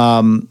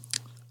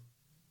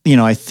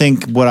 I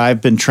think what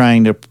I've been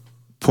trying to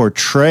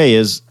portray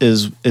is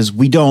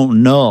we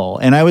don't know.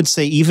 And I would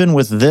say even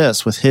with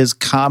his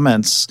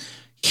comments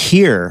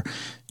here,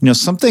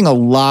 something a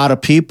lot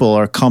of people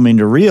are coming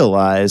to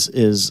realize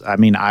is, I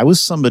mean, I was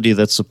somebody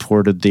that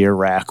supported the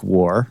Iraq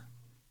War.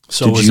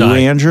 So did was you, I.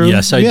 Andrew?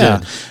 Yes, I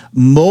did.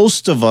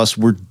 Most of us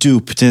were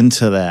duped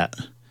into that.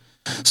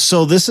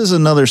 So this is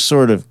another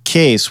sort of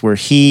case where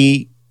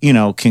he,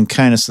 can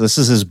kind of, so this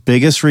is his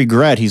biggest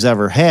regret he's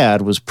ever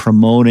had was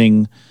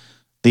promoting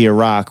the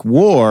Iraq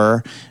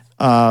War.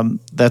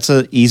 That's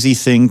an easy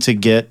thing to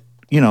get,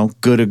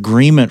 good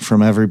agreement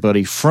from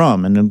everybody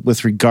from. And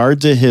with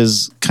regard to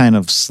his kind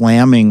of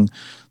slamming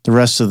the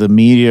rest of the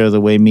media,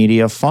 the way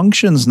media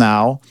functions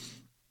now,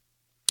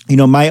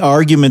 my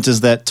argument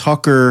is that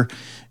Tucker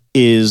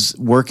is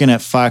working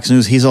at Fox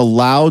News. He's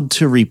allowed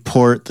to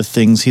report the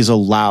things he's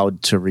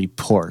allowed to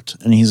report,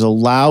 and he's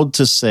allowed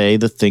to say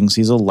the things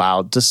he's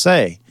allowed to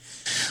say.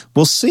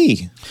 We'll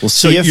see. We'll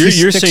see if he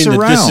sticks around.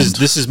 That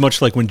this is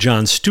much like when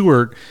Jon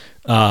Stewart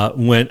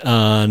went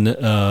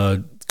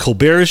on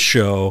Colbert's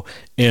show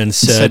and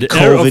said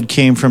COVID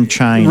came from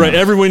China. Right.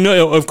 Everyone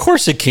knows. Of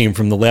course it came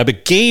from the lab.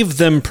 It gave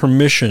them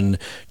permission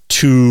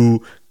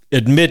to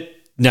admit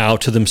now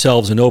to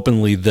themselves and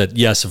openly that,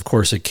 yes, of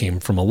course it came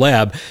from a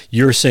lab.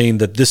 You're saying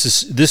that this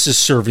is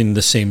serving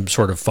the same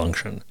sort of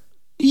function.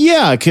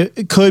 Yeah,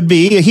 it could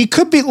be. He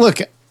could be. Look,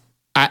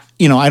 I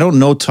don't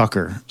know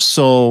Tucker,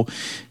 so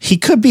he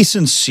could be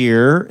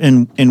sincere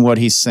in what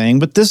he's saying,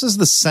 but this is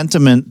the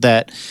sentiment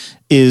that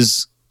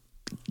is,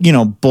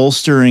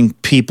 bolstering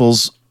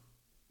people's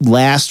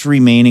last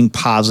remaining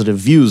positive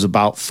views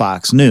about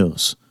Fox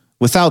News.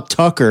 Without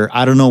Tucker,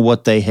 I don't know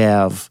what they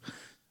have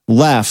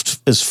left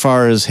as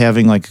far as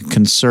having like a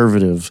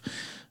conservative,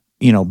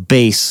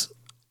 base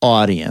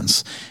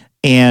audience.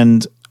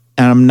 And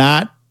I'm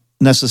not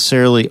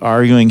necessarily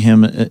arguing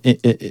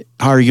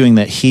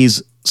that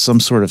he's some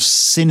sort of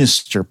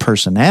sinister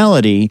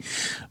personality,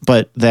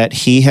 but that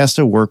he has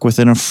to work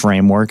within a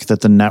framework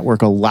that the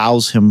network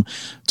allows him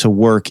to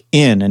work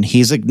in. And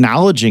he's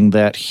acknowledging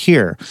that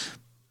here.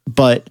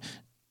 But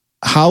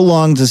how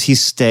long does he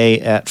stay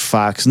at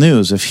Fox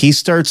News? If he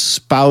starts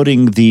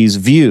spouting these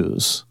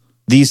views,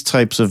 these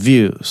types of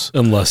views.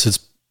 Unless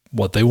it's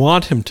what they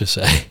want him to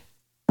say.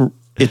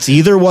 It's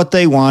either what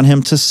they want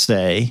him to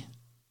say,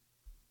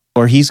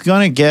 or he's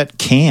going to get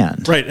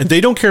canned. Right, and they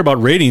don't care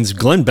about ratings.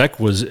 Glenn Beck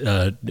was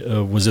at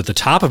the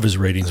top of his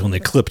ratings when they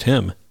clipped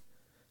him.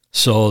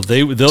 So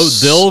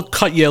they'll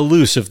cut you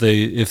loose if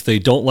they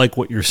don't like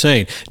what you're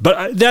saying.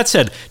 But that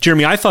said,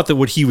 Jeremy, I thought that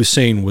what he was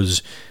saying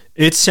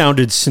it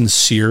sounded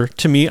sincere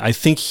to me. I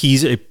think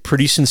he's a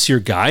pretty sincere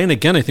guy. And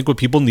again, I think what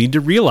people need to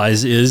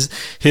realize is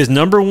his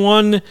number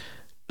one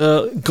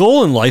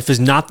goal in life is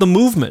not the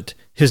movement.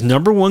 His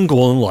number one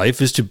goal in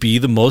life is to be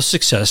the most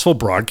successful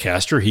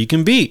broadcaster he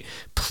can be.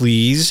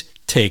 Please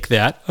take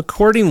that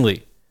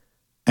accordingly.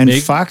 And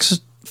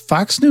Fox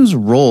News'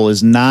 role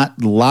is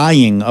not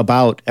lying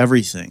about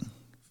everything.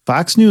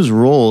 Fox News'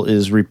 role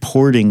is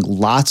reporting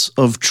lots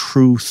of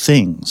true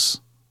things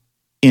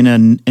in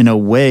a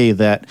way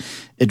that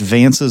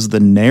advances the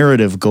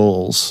narrative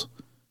goals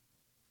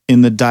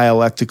in the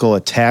dialectical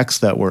attacks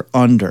that we're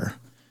under.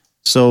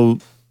 So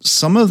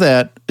some of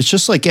that, it's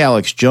just like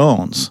Alex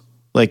Jones.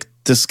 Like,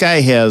 this guy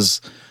has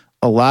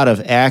a lot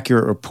of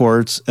accurate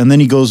reports, and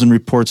then he goes and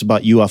reports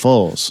about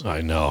UFOs.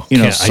 I know.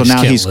 So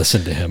now he's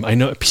listen to him. I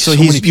know. So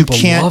many people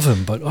love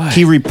him, but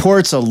he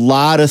reports a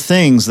lot of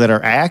things that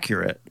are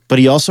accurate, but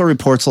he also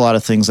reports a lot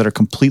of things that are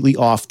completely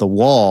off the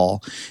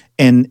wall.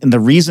 And the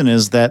reason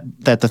is that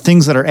the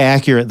things that are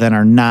accurate then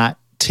are not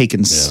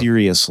taken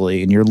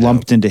seriously, and you're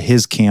lumped into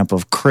his camp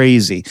of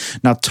crazy.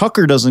 Now,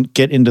 Tucker doesn't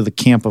get into the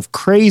camp of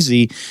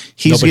crazy.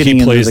 He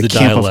plays the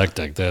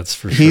dialectic. That's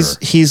for sure.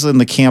 He's in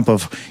the camp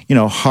of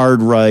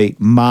hard right,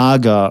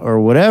 MAGA, or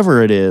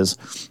whatever it is.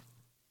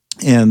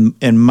 And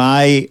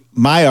my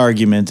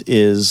argument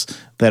is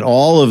that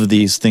all of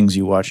these things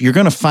you watch, you're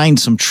going to find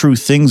some true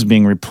things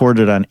being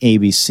reported on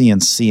ABC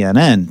and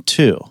CNN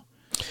too.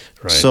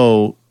 Right.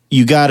 So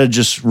you got to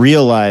just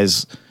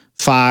realize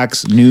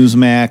Fox,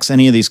 Newsmax,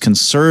 any of these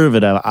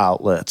conservative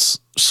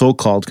outlets,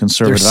 so-called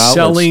conservative outlets.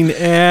 They're selling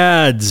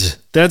ads.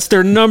 That's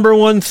their number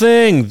one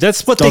thing.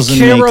 That's what they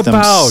care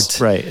about.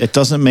 Right. It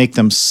doesn't make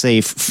them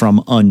safe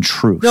from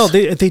untruth. No,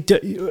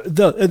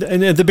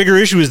 the bigger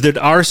issue is that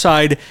our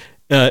side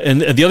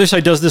and the other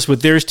side does this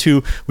with theirs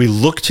too. We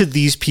look to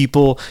these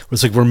people.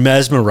 It's like we're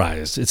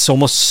mesmerized. It's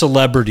almost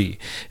celebrity,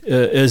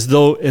 as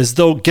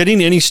though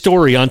getting any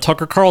story on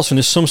Tucker Carlson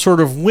is some sort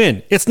of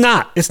win. It's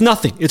not. It's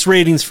nothing. It's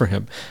ratings for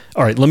him.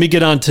 All right, let me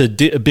get on to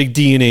Big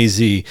D and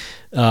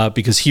AZ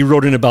because he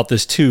wrote in about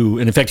this too.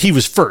 And in fact, he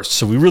was first,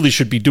 so we really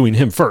should be doing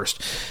him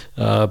first.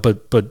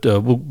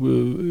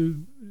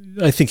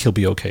 I think he'll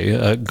be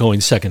okay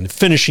going second,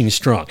 finishing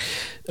strong.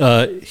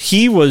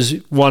 He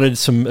wanted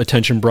some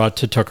attention brought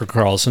to Tucker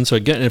Carlson. So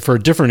again, for a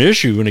different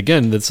issue, and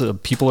again, that's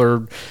people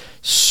are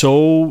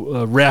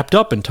so wrapped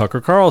up in Tucker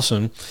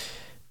Carlson.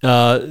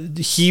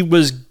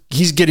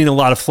 He's getting a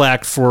lot of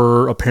flack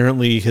for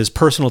apparently his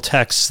personal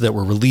texts that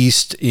were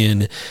released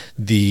in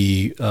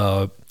the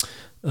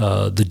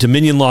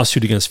Dominion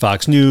lawsuit against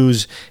Fox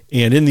News.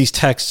 And in these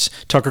texts,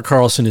 Tucker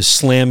Carlson is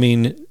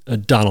slamming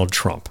Donald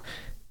Trump.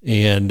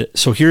 And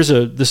so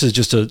this is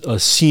just a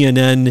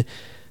CNN,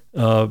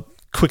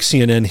 quick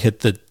CNN hit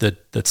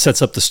that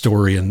sets up the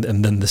story, and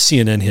then the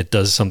CNN hit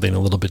does something a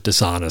little bit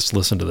dishonest.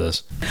 Listen to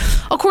this.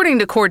 According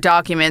to court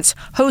documents,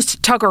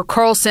 host Tucker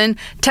Carlson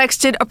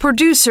texted a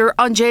producer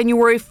on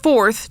January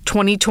 4th,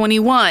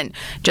 2021,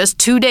 just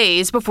 2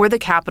 days before the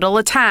Capitol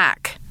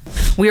attack.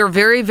 We are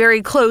very,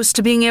 very close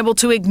to being able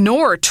to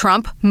ignore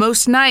Trump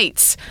most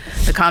nights.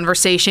 The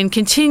conversation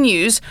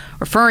continues.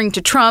 Referring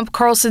to Trump,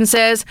 Carlson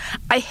says,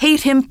 "I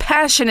hate him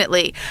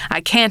passionately.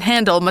 I can't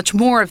handle much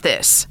more of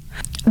this."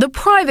 The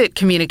private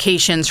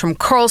communications from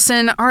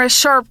Carlson are a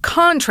sharp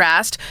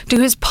contrast to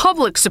his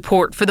public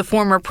support for the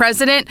former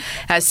president,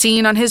 as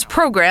seen on his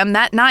program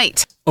that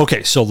night.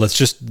 Okay, so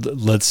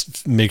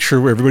let's make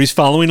sure everybody's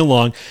following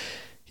along.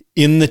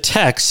 In the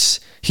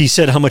texts, he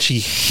said how much he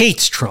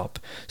hates Trump.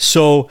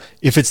 So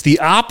if it's the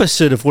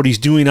opposite of what he's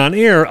doing on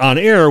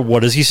air,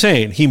 what is he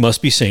saying? He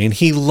must be saying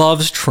he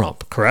loves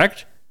Trump,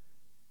 correct?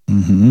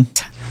 Mm-hmm.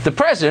 The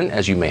president,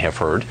 as you may have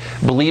heard,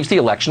 believes the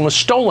election was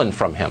stolen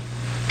from him.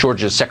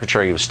 Georgia's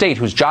Secretary of State,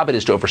 whose job it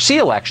is to oversee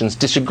elections,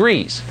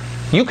 disagrees.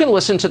 You can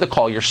listen to the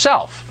call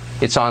yourself.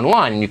 It's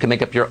online, and you can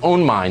make up your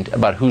own mind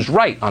about who's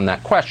right on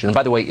that question. And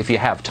by the way, if you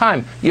have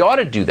time, you ought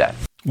to do that.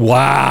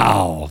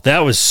 Wow, that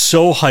was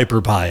so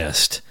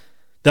hyper-biased.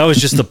 That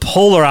was just the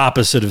polar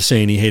opposite of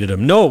saying he hated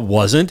him. No, it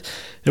wasn't.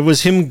 It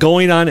was him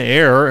going on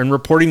air and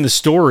reporting the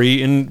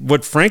story in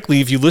what, frankly,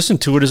 if you listen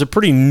to it, is a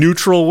pretty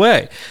neutral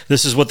way.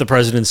 This is what the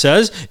president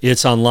says.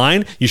 It's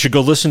online. You should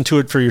go listen to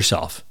it for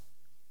yourself.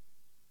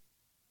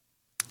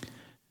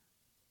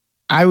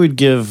 I would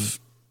give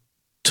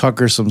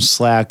Tucker some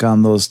slack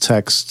on those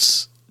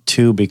texts,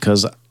 too,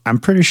 because I'm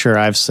pretty sure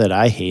I've said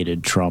I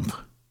hated Trump.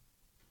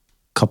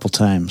 couple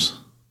times.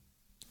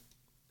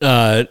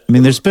 I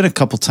mean, there's been a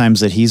couple times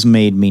that he's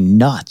made me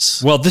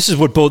nuts. Well, this is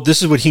what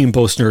he and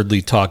Bo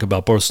Snerdley talk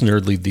about. Bo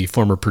Snerdley, the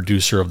former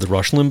producer of the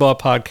Rush Limbaugh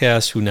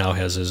podcast, who now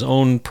has his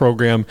own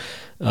program.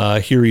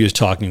 Here he is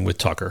talking with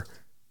Tucker.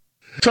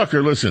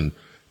 Tucker, listen.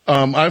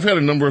 I've had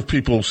a number of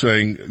people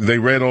saying they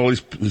read all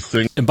these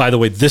things. And by the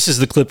way, this is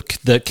the clip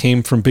that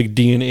came from Big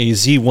D and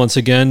AZ. Once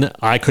again,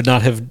 I could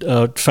not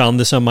have found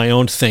this on my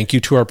own. Thank you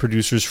to our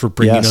producers for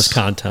bringing us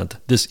content.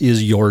 This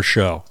is your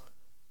show.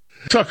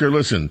 Tucker,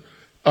 listen.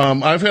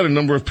 I've had a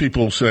number of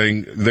people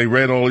saying they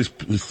read all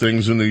these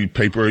things in the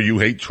paper. You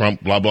hate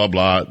Trump, blah, blah,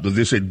 blah.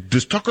 They say,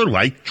 does Tucker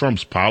like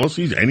Trump's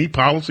policies? Any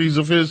policies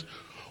of his?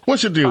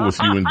 What's the deal with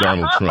you and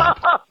Donald Trump?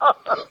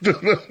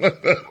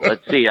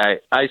 Let's see.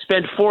 I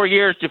spent 4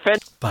 years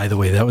defending. By the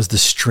way, that was the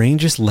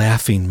strangest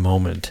laughing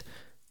moment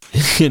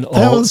in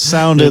of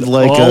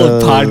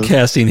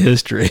podcasting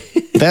history.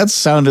 That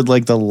sounded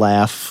like the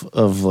laugh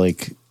of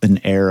like an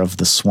heir of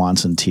the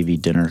Swanson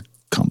TV dinner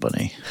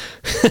company.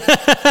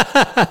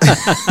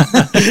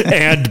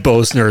 And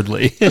Bo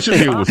Snerdley. What's the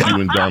deal with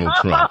you and Donald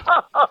Trump?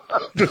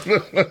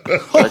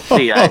 Let's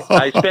see.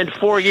 I spent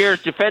 4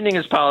 years defending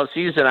his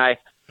policies, and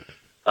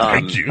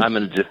I'm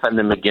going to defend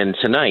them again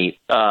tonight.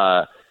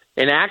 And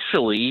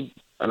actually,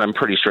 and I'm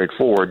pretty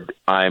straightforward,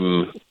 I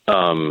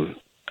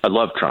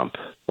love Trump,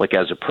 like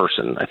as a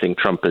person. I think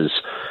Trump is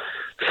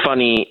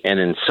funny and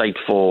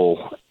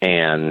insightful.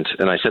 And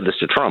I said this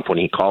to Trump when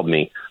he called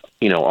me,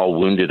 all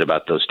wounded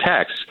about those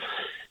texts.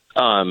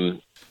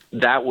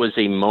 That was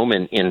a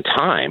moment in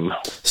time.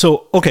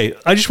 So, okay,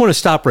 I just want to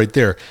stop right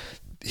there.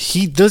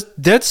 He does,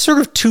 that's sort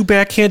of two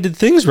backhanded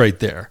things right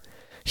there.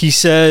 He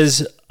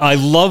says, I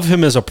love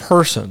him as a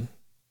person.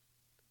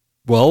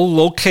 Well,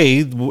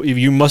 okay,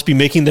 you must be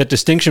making that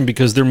distinction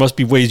because there must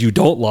be ways you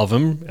don't love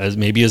him, as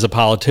maybe as a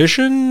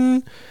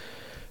politician,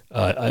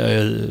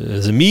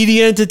 as a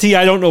media entity,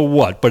 I don't know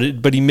what,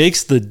 but he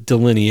makes the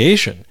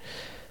delineation.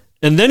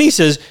 And then he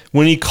says,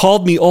 when he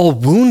called me all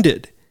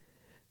wounded,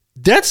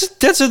 that's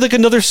like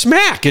another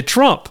smack at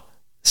Trump.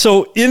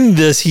 So in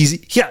this,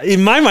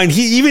 in my mind,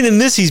 even in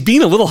this, he's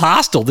being a little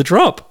hostile to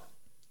Trump.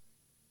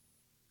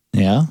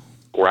 Yeah.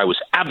 Where I was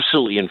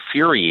absolutely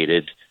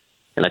infuriated,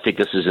 and I think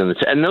this is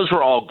and those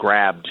were all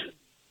grabbed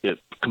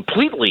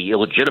completely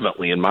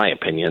illegitimately, in my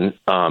opinion,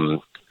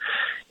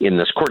 in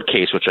this court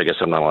case, which I guess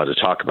I'm not allowed to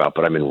talk about,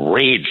 but I'm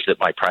enraged that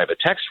my private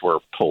texts were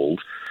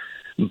pulled.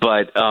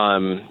 But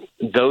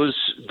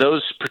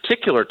those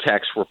particular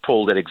texts were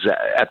pulled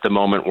at the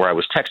moment where I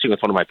was texting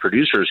with one of my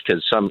producers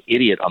because some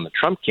idiot on the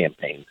Trump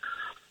campaign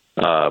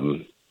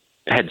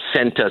had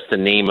sent us the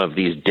name of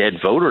these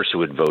dead voters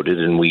who had voted,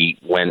 and we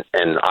went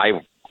and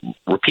I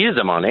repeated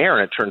them on air,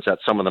 and it turns out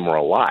some of them were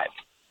alive.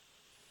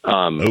 So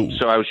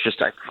I was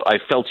I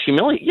felt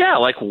humiliated. Yeah,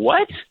 like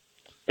what?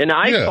 And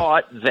I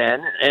thought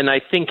then, and I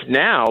think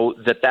now,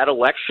 that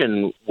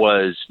election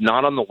was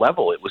not on the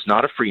level. It was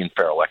not a free and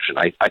fair election.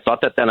 I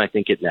thought that then. I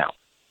think it now.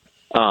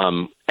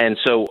 And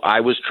so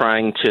I was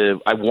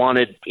I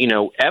wanted,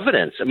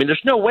 evidence. I mean,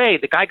 there's no way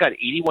the guy got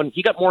 81.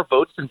 He got more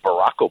votes than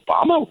Barack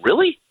Obama.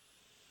 Really?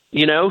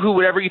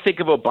 Whoever you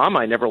think of Obama,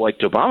 I never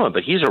liked Obama,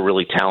 but he's a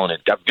really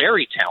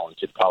very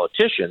talented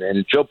politician.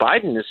 And Joe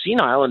Biden is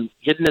senile and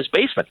hid in his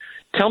basement.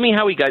 Tell me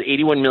how he got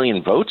 81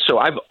 million votes. So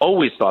I've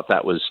always thought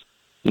that was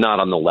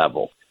not on the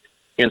level.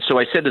 And so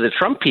I said to the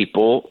Trump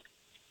people,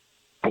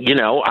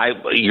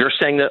 you're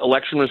saying the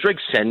election was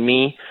rigged. Send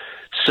me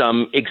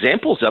some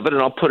examples of it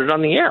and I'll put it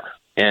on the air.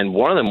 And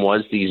one of them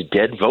was these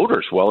dead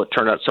voters. Well, it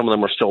turned out some of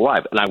them were still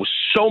alive. And I was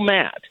so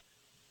mad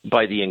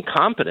by the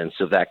incompetence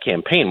of that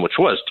campaign, which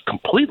was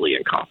completely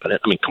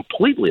incompetent. I mean,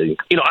 completely.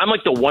 I'm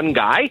like the one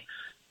guy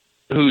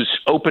who's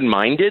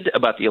open-minded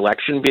about the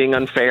election being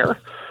unfair.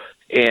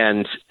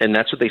 And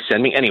that's what they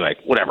send me. Anyway,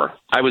 whatever.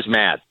 I was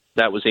mad.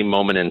 That was a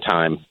moment in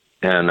time.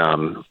 And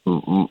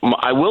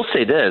I will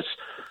say this,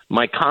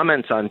 my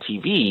comments on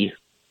TV,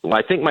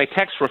 I think my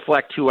texts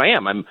reflect who I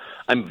am. I'm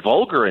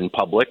vulgar in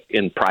public,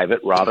 in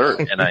private rather,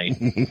 and I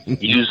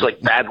use like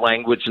bad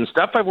language and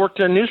stuff. I've worked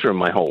in a newsroom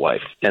my whole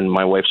life, and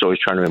my wife's always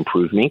trying to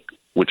improve me,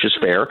 which is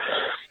fair.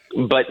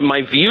 But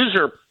my views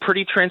are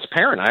pretty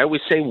transparent. I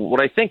always say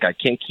what I think. I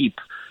can't keep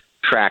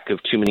track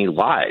of too many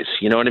lies.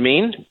 You know what I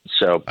mean?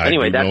 So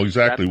anyway, I know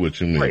exactly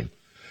what you mean. Right.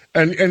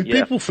 And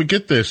people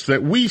forget this,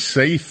 that we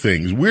say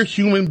things. We're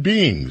human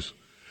beings.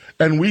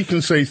 And we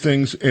can say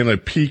things in a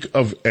peak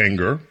of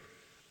anger.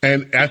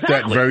 And at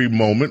that very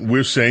moment,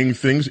 we're saying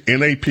things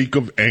in a peak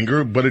of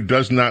anger, but it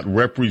does not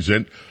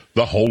represent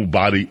the whole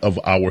body of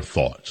our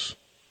thoughts.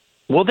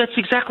 Well, that's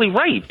exactly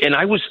right. And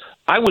I was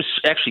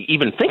actually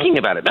even thinking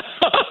about it.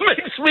 It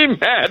makes me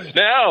mad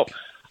now.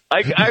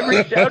 I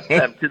reached out to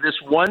them, to this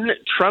one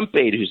Trump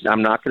aide who's,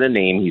 I'm not going to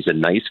name, he's a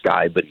nice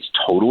guy, but he's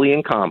totally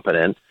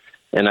incompetent.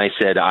 And I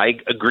said, I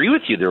agree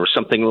with you. There was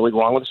something really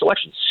wrong with this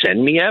election.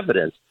 Send me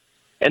evidence.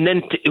 And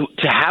then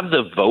to have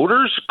the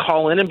voters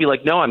call in and be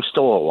like, no, I'm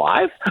still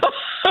alive. I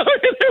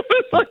mean, it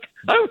was like,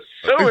 I was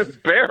so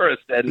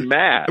embarrassed and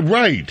mad.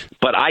 Right.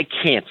 But I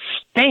can't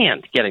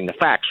stand getting the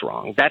facts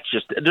wrong.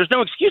 There's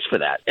no excuse for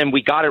that. And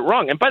we got it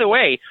wrong. And by the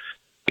way,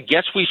 I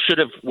guess I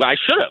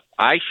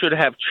should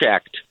have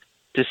checked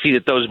to see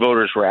that those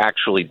voters were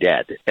actually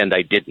dead. And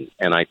I didn't.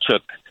 And I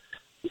took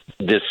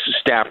this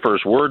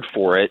staffer's word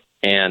for it.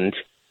 And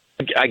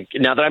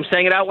now that I'm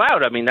saying it out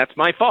loud, I mean, that's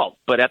my fault.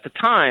 But at the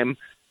time,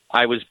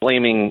 I was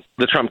blaming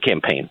the Trump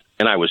campaign,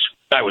 and I was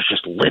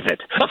just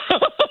livid.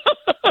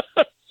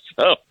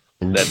 So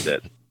that's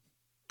it.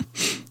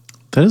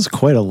 That is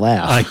quite a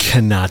laugh. I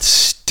cannot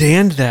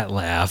stand that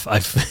laugh.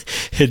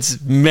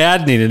 It's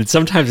maddening, and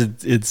sometimes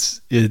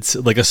it's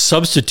like a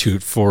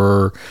substitute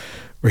for.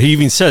 Where he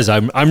even says,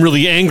 "I'm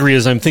really angry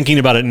as I'm thinking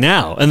about it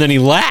now," and then he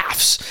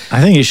laughs.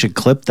 I think you should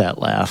clip that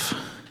laugh.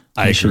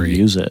 I agree. Should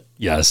use it.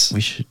 Yes,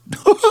 we should.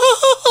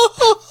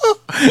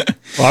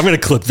 Well, I'm going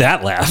to clip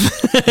that laugh.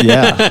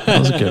 Yeah, that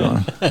was a good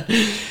one.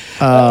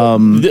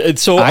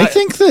 So I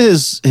think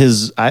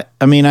that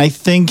I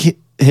think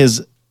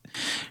his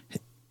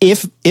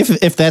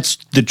if that's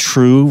the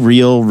true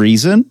real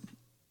reason,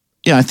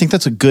 yeah, I think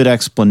that's a good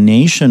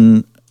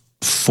explanation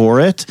for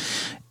it.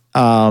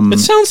 It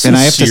sounds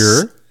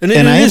sincere, and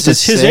it's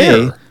his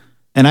error.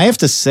 And I have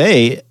to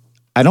say,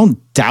 I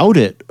don't doubt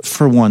it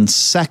for 1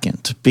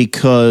 second,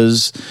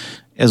 because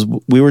as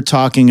we were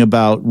talking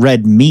about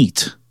red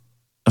meat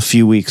a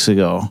few weeks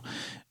ago,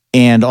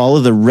 and all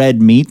of the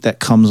red meat that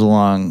comes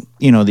along,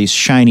 these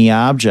shiny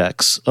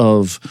objects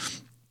of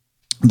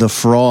the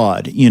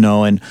fraud,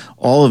 and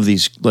all of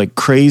these like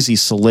crazy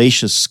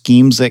salacious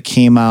schemes that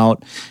came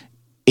out.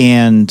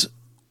 And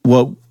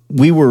what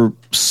we were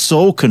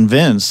so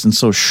convinced and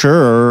so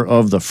sure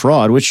of the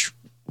fraud, which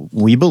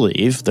we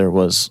believe there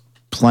was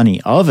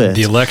plenty of it.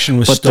 The election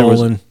was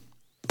stolen.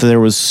 There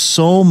was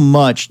so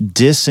much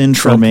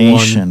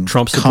disinformation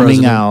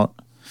coming out.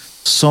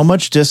 So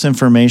much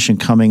disinformation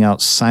coming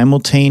out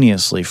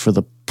simultaneously for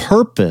the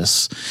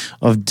purpose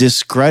of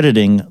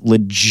discrediting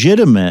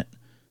legitimate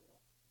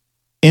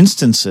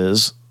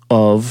instances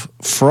of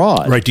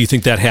fraud. Right. Do you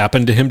think that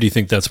happened to him? Do you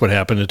think that's what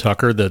happened to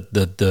Tucker, that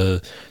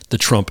the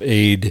Trump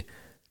aide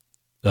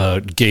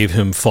gave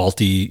him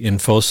faulty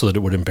info so that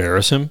it would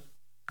embarrass him?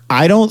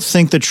 I don't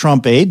think the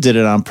Trump aide did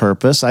it on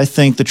purpose. I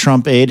think the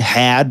Trump aide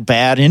had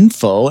bad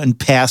info and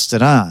passed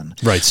it on.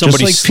 Right.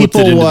 Somebody slipped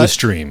it into the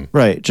stream.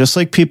 Right. Just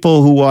like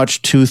people who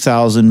watch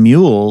 2,000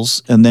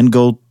 Mules and then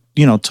go,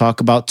 talk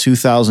about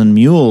 2,000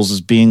 Mules as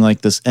being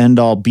like this end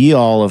all be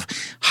all of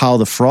how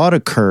the fraud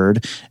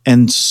occurred.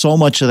 And so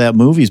much of that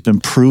movie has been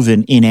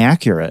proven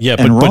inaccurate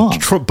and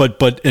wrong.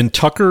 But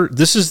Tucker,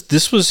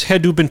 this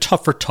had to have been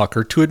tough for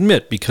Tucker to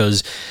admit,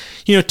 because,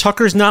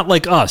 Tucker's not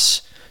like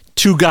us,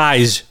 two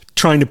guys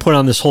trying to put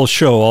on this whole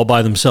show all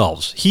by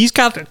themselves. He's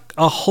got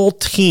a whole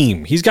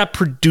team. He's got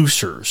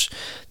producers.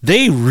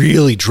 They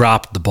really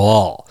dropped the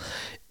ball,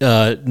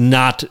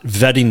 not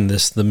vetting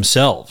this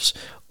themselves.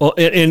 Well,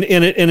 and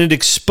it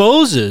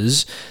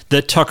exposes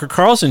that Tucker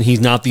Carlson, he's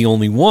not the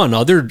only one.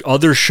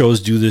 Other shows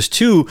do this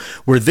too,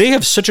 where they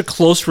have such a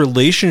close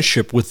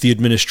relationship with the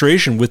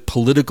administration, with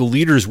political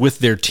leaders, with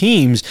their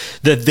teams,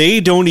 that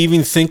they don't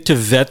even think to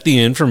vet the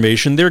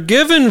information they're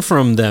given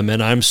from them.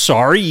 And I'm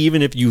sorry,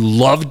 even if you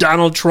love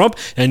Donald Trump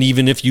and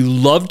even if you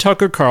love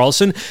Tucker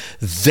Carlson,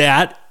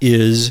 that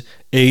is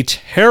a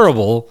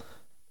terrible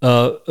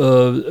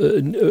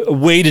a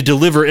way to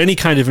deliver any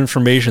kind of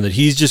information, that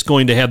he's just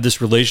going to have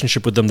this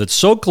relationship with them that's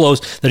so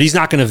close that he's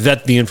not going to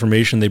vet the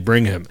information they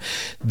bring him.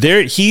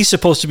 He's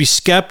supposed to be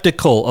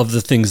skeptical of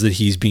the things that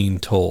he's being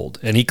told,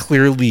 and he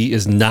clearly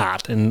is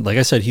not. And like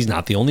I said, he's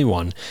not the only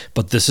one,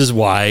 but this is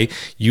why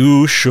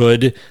you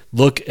should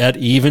look at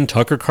even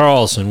Tucker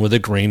Carlson with a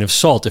grain of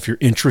salt if you're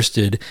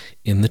interested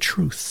in the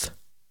truth.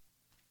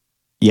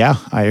 Yeah,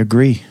 I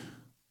agree.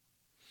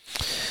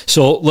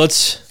 So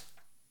let's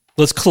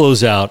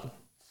close out.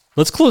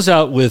 Let's close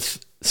out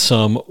with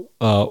some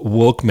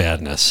woke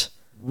madness.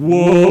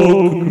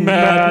 Woke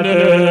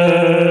madness.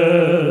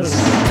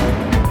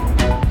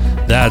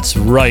 That's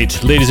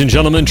right, ladies and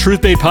gentlemen.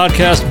 Truth Bait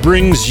Podcast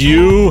brings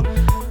you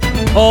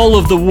all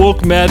of the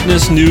woke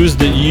madness news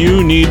that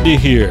you need to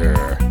hear.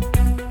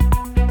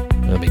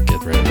 Let me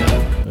get rid of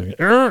that. Okay.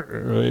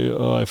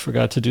 Oh, I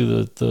forgot to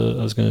do the.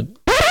 I was gonna.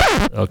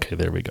 Okay,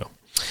 there we go.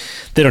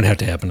 They don't have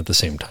to happen at the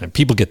same time.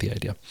 People get the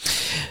idea.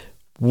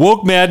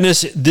 Woke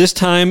madness, this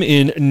time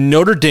in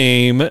Notre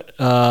Dame.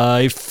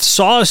 I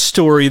saw a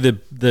story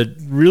that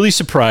really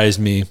surprised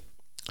me.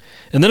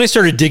 And then I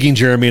started digging,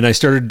 Jeremy, and I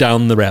started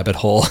down the rabbit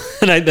hole.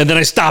 And then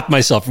I stopped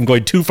myself from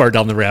going too far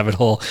down the rabbit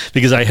hole,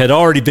 because I had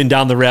already been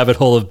down the rabbit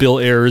hole of Bill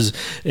Ayers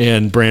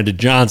and Brandon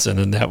Johnson,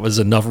 and that was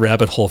enough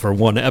rabbit hole for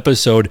one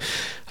episode.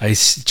 I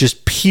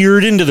just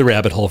peered into the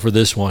rabbit hole for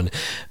this one.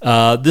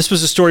 This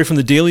was a story from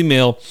the Daily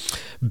Mail.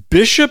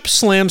 Bishop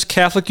slams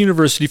Catholic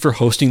University for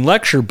hosting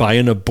lecture by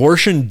an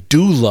abortion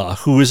doula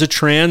who is a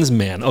trans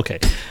man. Okay.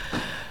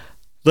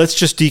 Let's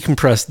just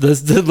decompress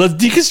this. Let's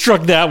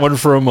deconstruct that one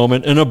for a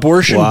moment. An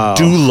abortion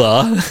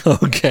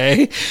doula.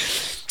 Okay.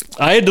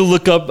 I had to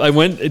look up, I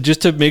went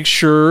just to make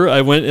sure,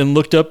 I went and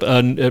looked up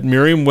at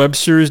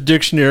Merriam-Webster's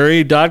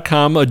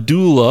dictionary.com, a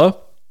doula.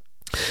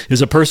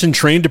 is a person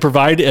trained to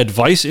provide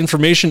advice,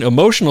 information,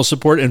 emotional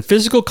support, and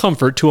physical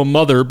comfort to a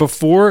mother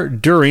before,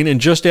 during,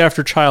 and just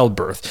after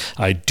childbirth.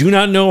 I do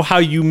not know how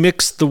you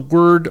mix the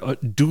word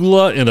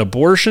doula and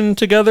abortion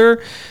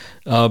together,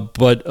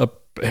 but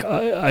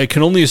I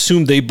can only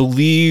assume they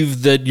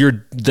believe that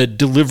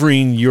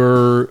delivering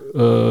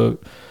your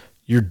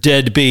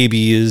dead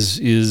baby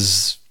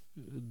is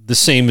the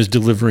same as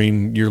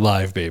delivering your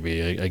live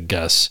baby. I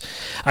guess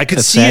I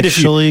could see it if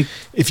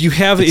you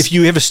have a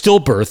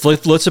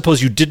stillbirth. Let's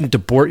suppose you didn't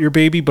abort your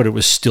baby, but it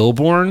was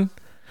stillborn.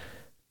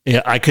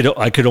 Yeah, I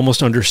could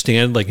almost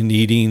understand like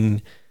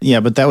needing. Yeah,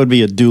 but that would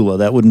be a doula.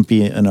 That wouldn't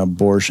be an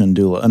abortion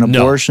doula. An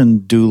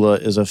abortion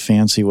doula is a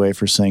fancy way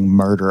for saying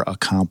murder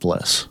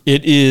accomplice.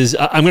 It is.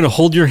 I'm going to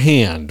hold your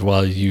hand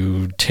while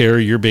you tear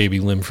your baby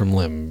limb from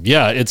limb.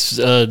 Yeah, it's.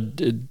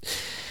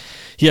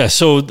 Yeah,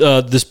 so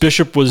this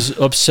bishop was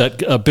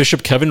upset.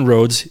 Bishop Kevin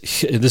Rhodes.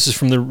 This is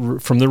from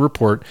the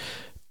report.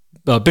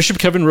 Bishop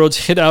Kevin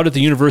Rhodes hit out at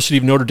the University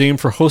of Notre Dame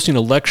for hosting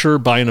a lecture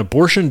by an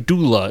abortion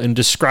doula and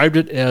described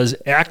it as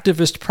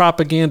activist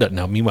propaganda.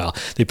 Now, meanwhile,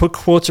 they put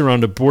quotes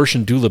around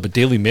abortion doula, but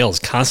Daily Mail is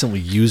constantly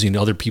using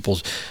other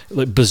people's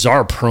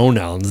bizarre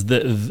pronouns,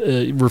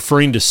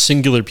 referring to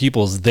singular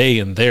people as they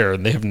and their,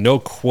 and they have no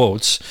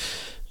quotes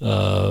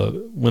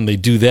when they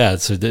do that.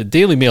 So the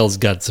Daily Mail's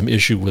got some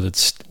issue with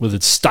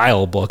its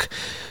style book.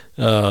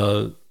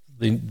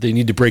 They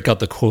need to break out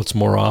the quotes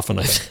more often,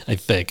 I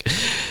think.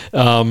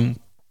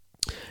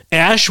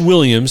 Ash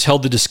Williams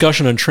held the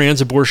discussion on trans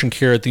abortion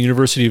care at the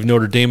University of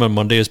Notre Dame on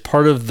Monday as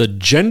part of the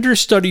Gender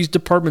Studies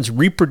Department's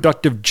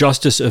Reproductive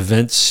Justice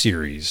Events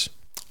Series.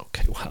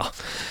 Okay, wow.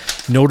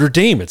 Notre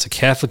Dame, it's a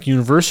Catholic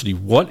university.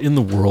 What in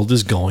the world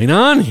is going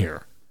on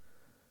here?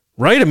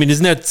 Right? I mean,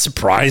 isn't that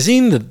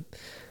surprising that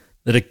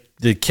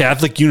the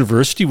Catholic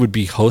university would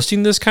be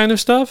hosting this kind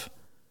of stuff?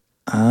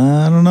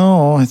 I don't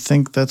know. I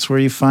think that's where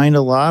you find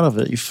a lot of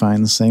it. You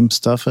find the same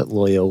stuff at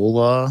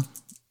Loyola.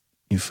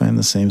 You find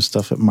the same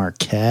stuff at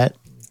Marquette,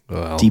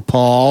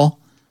 DePaul.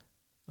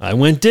 I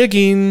went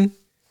digging,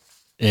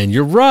 and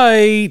you're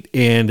right.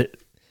 And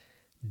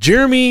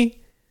Jeremy,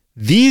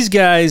 these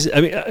guys, I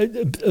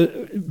mean,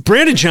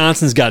 Brandon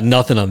Johnson's got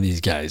nothing on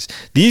these guys.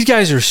 These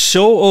guys are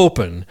so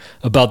open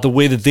about the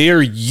way that they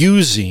are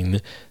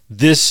using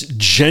this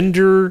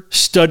gender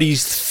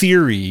studies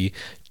theory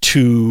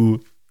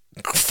to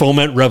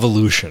foment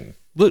revolution.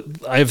 Look,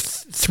 I have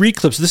 3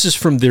 clips. This is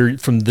from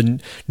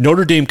the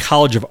Notre Dame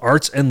College of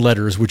Arts and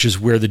Letters, which is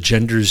where the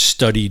Gender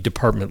Study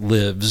Department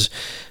lives.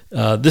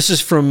 This is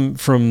from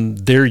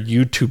their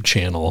YouTube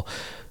channel.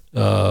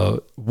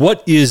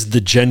 What is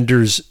the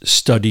Gender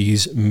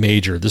Studies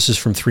major? This is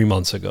from 3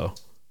 months ago.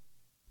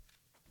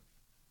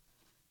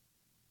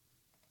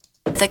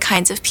 The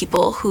kinds of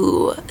people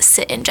who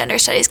sit in gender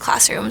studies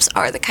classrooms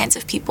are the kinds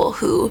of people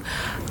who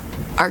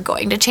are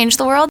going to change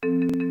the world.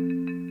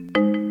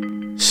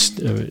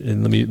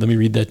 And let me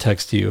read that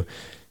text to you.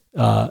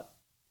 It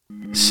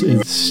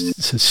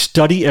says,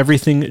 study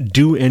everything,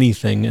 do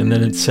anything, and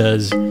then it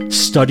says,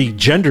 study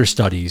gender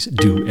studies,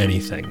 do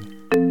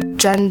anything.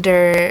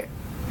 Gender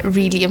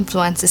really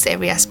influences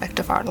every aspect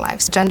of our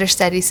lives. Gender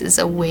studies is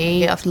a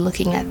way of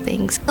looking at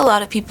things. A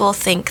lot of people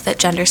think that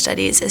gender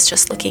studies is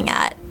just looking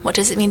at what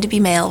does it mean to be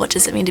male, what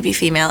does it mean to be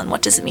female, and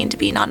what does it mean to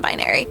be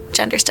non-binary.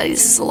 Gender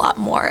studies is a lot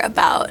more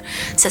about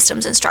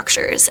systems and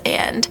structures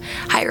and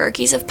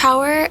hierarchies of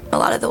power. A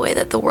lot of the way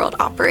that the world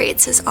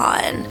operates is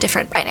on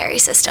different binary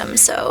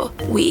systems, so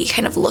we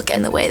kind of look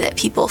in the way that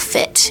people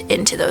fit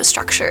into those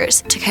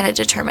structures to kind of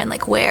determine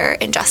like where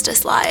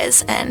injustice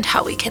lies and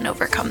how we can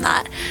overcome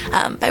that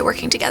by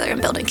working together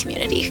and building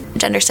community.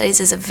 Gender studies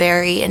is a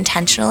very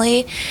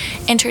intentionally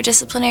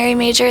interdisciplinary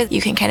major.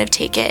 You can kind of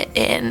take it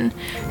in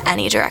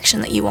any direction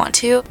that you want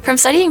to. From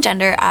studying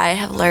gender, I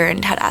have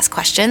learned how to ask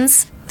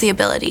questions, the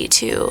ability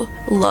to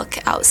look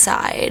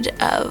outside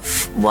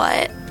of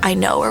what I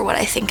know or what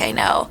I think I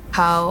know.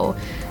 How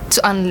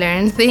to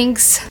unlearn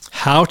things.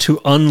 How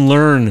to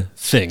unlearn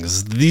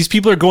things. These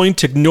people are going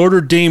to Notre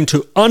Dame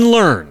to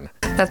unlearn.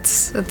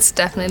 That's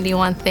definitely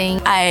one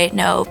thing. I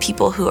know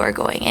people who are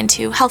going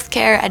into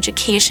healthcare,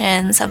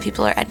 education. Some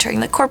people are entering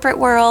the corporate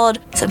world.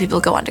 Some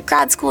people go on to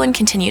grad school and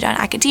continue down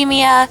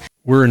academia.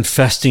 We're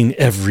infesting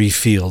every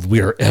field.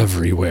 We are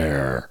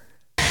everywhere.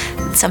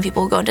 Some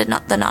people go into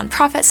the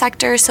nonprofit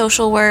sector,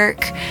 social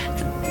work.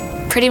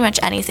 Pretty much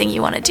anything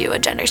you want to do, a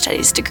gender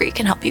studies degree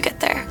can help you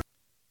get there.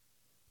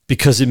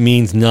 Because it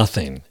means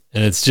nothing.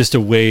 And it's just a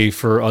way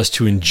for us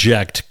to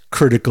inject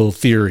critical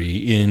theory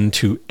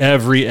into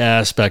every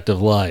aspect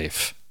of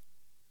life.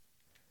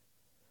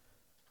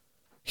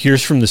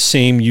 Here's from the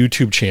same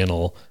YouTube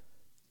channel.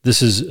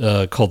 This is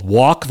called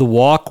Walk the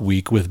Walk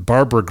Week with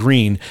Barbara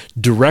Green,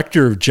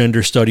 Director of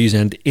Gender Studies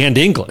and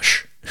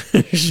English.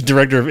 She's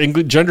Director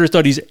of Gender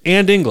Studies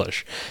and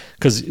English,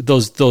 because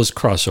those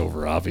cross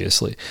over,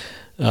 obviously.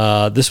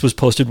 This was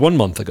posted 1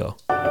 month ago.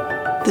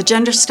 The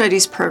Gender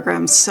Studies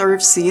program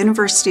serves the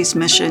university's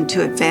mission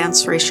to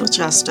advance racial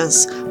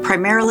justice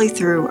primarily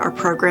through our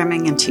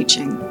programming and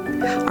teaching.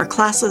 Our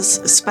classes,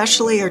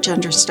 especially our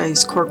Gender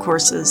Studies core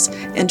courses,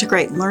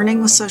 integrate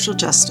learning with social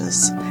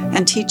justice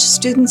and teach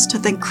students to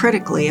think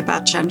critically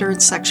about gender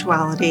and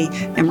sexuality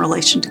in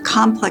relation to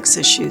complex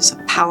issues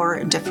of power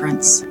and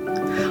difference.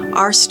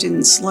 Our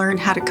students learn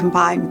how to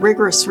combine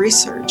rigorous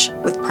research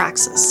with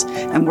praxis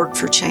and work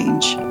for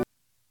change.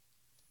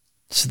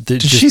 So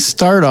did she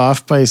start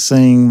off by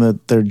saying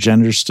that their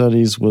gender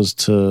studies was it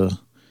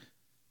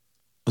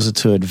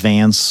to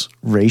advance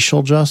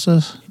racial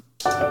justice?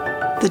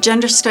 The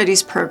Gender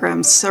Studies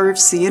program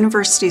serves the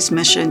university's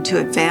mission to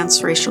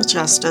advance racial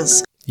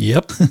justice.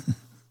 Yep.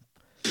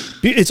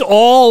 It's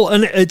all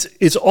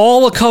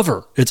a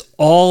cover. It's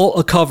all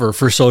a cover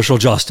for social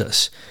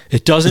justice.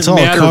 It doesn't It's all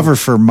matter. a cover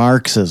for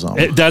Marxism.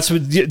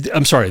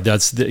 I'm sorry.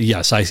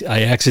 Yes.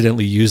 I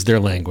accidentally used their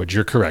language.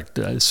 You're correct.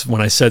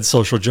 When I said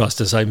social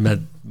justice, I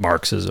meant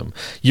Marxism.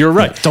 You're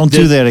right. Don't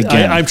do that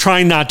again. I'm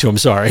trying not to. I'm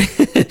sorry.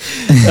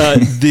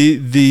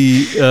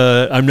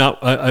 I'm not.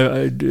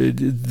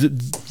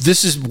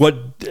 This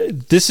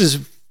is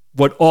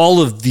what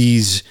all of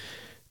these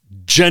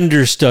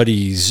gender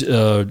studies,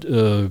 all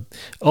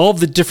of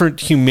the different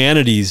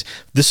humanities,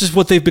 this is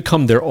what they've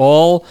become. They're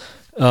all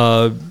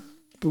they've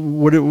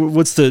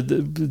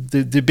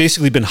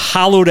basically been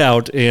hollowed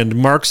out, and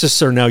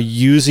Marxists are now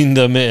using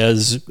them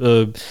as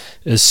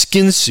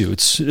skin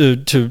suits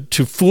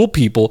to fool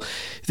people.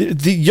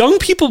 The young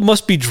people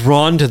must be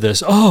drawn to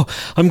this. Oh,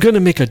 I'm going to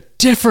make a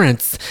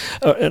difference.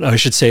 And I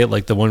should say it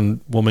like the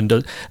one woman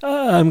does.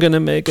 I'm going to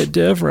make a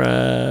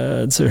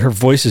difference. Her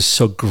voice is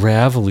so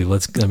gravelly.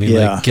 Like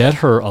get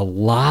her a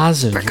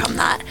lozenge. Overcome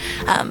that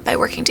by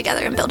working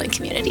together and building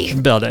community.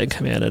 Building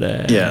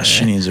community. Yeah,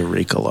 she needs a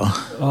Ricola.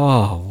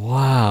 Oh,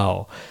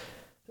 wow.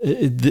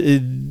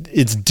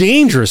 It's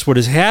dangerous what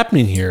is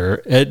happening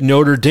here at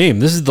Notre Dame.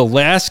 This is the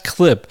last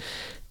clip.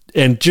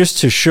 And just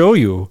to show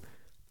you,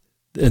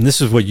 and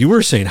this is what you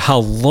were saying, how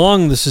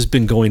long this has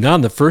been going on.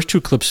 The first two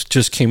clips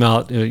just came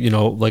out,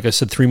 like I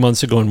said, 3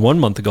 months ago and 1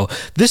 month ago.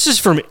 This is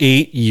from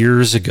 8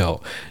 years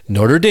ago.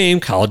 Notre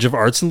Dame College of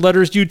Arts and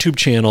Letters YouTube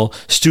channel,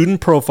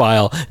 student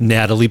profile,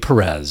 Natalie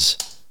Perez.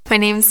 My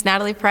name's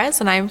Natalie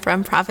Perez, and I'm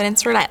from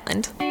Providence, Rhode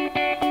Island.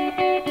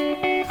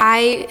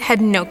 I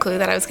had no clue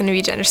that I was going to be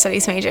a gender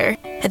studies major.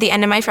 At the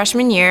end of my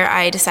freshman year,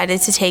 I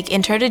decided to take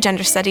Intro to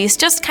Gender Studies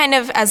just kind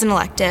of as an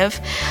elective,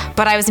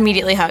 but I was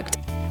immediately hooked.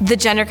 The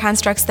gender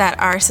constructs that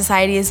our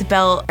society has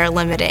built are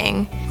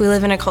limiting. We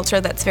live in a culture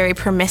that's very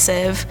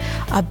permissive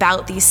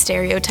about these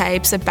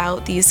stereotypes,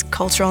 about these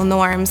cultural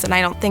norms, and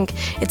I don't think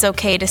it's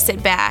okay to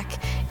sit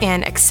back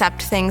and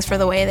accept things for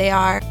the way they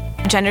are.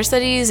 Gender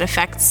studies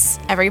affects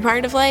every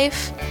part of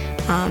life,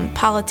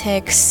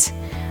 politics,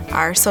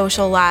 our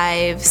social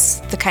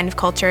lives, the kind of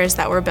cultures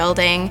that we're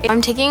building.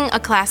 I'm taking a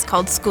class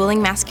called Schooling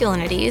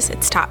Masculinities.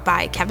 It's taught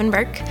by Kevin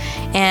Burke,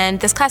 and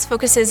this class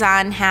focuses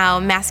on how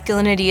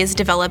masculinity is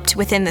developed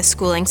within the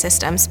schooling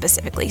system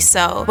specifically.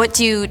 So what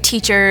do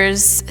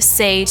teachers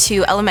say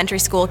to elementary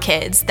school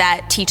kids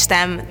that teach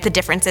them the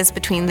differences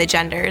between the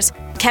genders?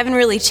 Kevin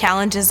really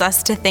challenges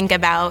us to think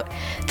about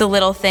the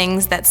little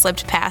things that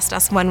slipped past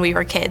us when we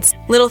were kids.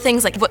 Little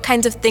things like, what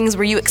kinds of things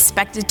were you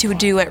expected to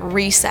do at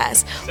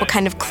recess? What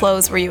kind of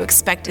clothes were you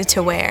expected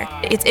to wear?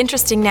 It's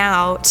interesting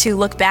now to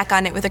look back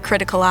on it with a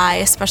critical eye,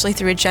 especially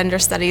through a gender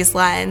studies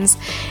lens,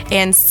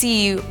 and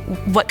see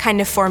what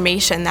kind of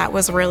formation that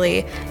was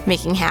really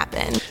making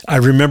happen. I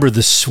remember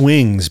the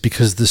swings,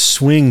 because the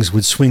swings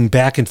would swing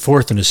back and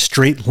forth in a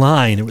straight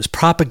line. It was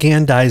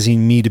propagandizing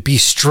me to be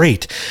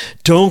straight.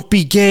 Don't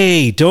be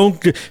gay.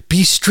 Don't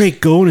be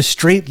straight. Go in a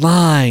straight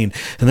line.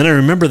 And then I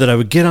remember that I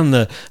would get on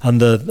the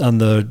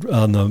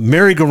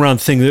merry-go-round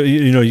thing.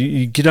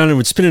 You get on and it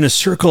would spin in a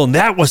circle, and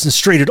that wasn't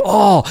straight at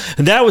all.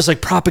 And that was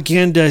like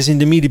propagandizing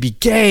to me to be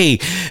gay.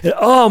 And,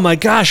 oh my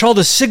gosh, all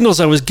the signals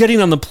I was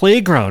getting on the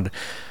playground.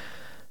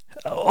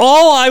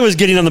 All I was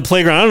getting on the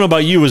playground, I don't know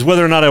about you, was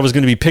whether or not I was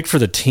going to be picked for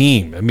the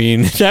team. I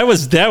mean, that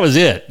was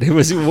it.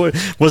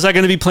 Was I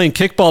going to be playing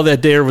kickball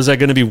that day, or was I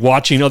going to be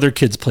watching other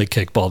kids play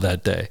kickball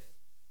that day?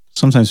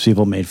 Sometimes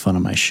people made fun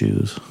of my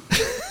shoes.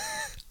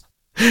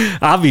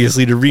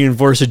 Obviously, to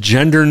reinforce a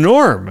gender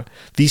norm.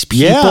 These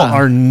people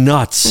are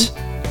nuts.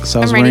 So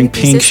I was wearing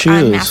pink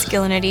shoes. On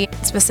masculinity,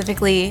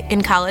 specifically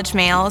in college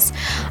males.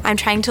 I'm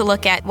trying to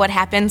look at what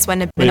happens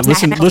when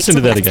listen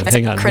to that again.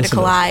 Hang on.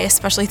 Critical eye,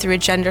 especially through a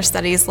gender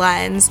studies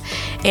lens,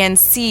 and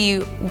see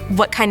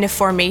what kind of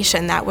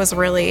formation that was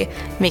really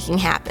making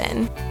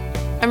happen.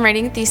 I'm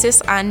writing a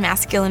thesis on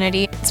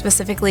masculinity,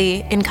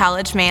 specifically in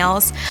college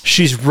males.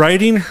 She's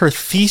writing her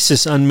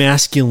thesis on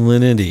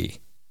masculinity.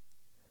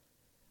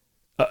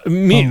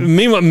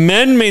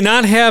 Men may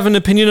not have an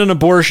opinion on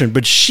abortion,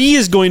 but she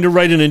is going to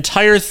write an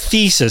entire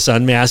thesis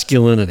on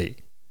masculinity.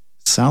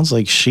 Sounds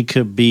like she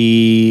could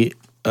be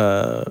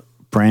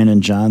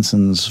Brandon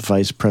Johnson's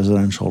vice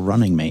presidential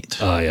running mate.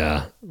 Oh,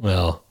 yeah.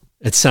 Well,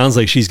 it sounds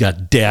like she's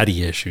got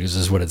daddy issues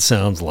is what it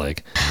sounds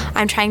like.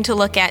 I'm trying to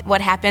look at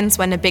what happens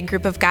when a big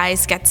group of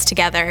guys gets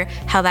together,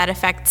 how that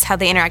affects how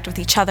they interact with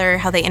each other,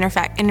 how they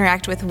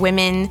interact with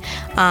women,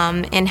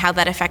 and how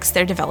that affects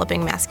their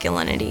developing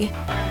masculinity.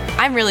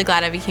 I'm really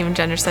glad I became a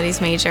gender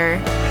studies major.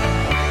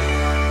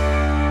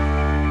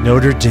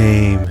 Notre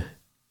Dame.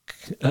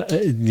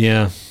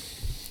 Yeah.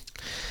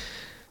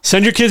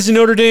 Send your kids to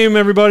Notre Dame,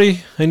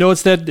 everybody. I know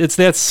it's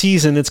that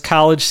season. It's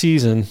college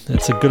season.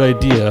 That's a good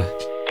idea.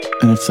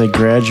 And if they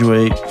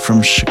graduate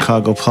from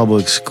Chicago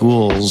public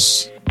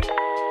schools,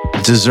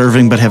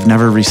 deserving but have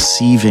never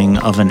receiving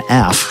of an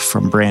F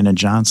from Brandon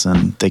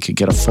Johnson, they could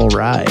get a full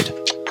ride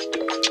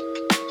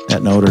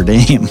at Notre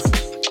Dame.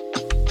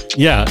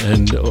 Yeah,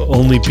 and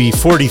only be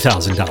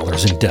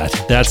 $40,000 in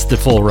debt. That's the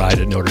full ride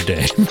at Notre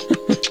Dame.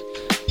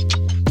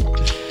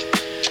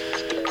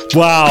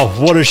 Wow,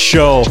 what a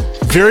show.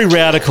 Very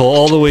radical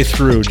all the way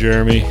through,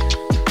 Jeremy.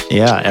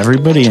 Yeah,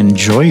 everybody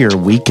enjoy your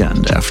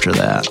weekend after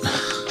that.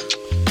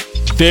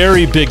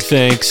 Very big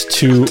thanks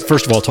to,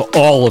 first of all, to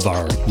all of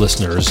our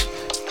listeners,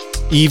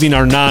 even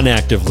our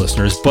non-active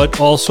listeners,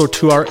 but also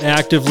to our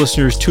active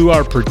listeners, to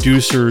our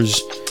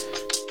producers,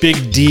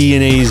 Big D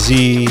and AZ,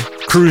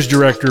 cruise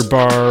director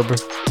Barb,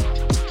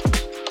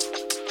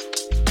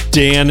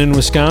 Dan in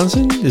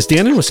Wisconsin. Is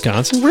Dan in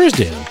Wisconsin? Where's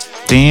Dan?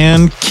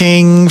 Dan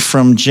King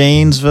from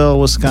Janesville,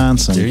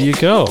 Wisconsin. There you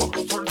go.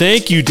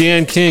 Thank you,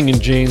 Dan King in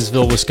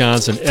Janesville,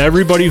 Wisconsin.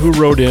 Everybody who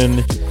wrote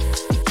in,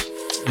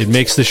 it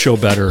makes the show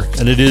better,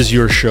 and it is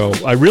your show.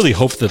 I really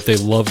hope that they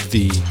loved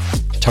the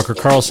Tucker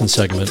Carlson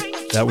segment.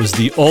 That was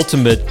the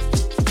ultimate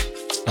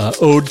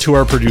ode to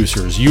our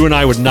producers. You and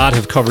I would not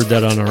have covered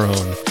that on our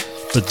own,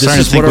 but this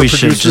is what our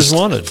producers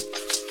wanted.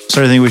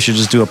 So I think we should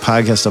just do a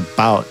podcast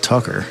about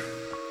Tucker.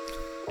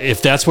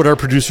 If that's what our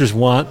producers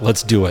want,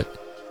 let's do it.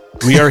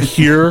 We are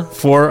here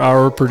for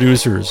our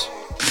producers.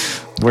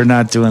 We're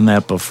not doing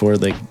that before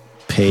the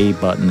pay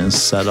button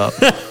is set up.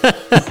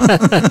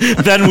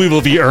 Then we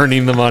will be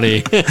earning the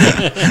money.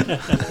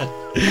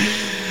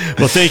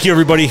 Well, thank you,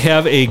 everybody.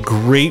 Have a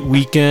great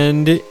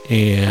weekend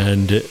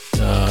and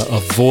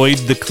avoid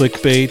the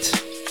clickbait.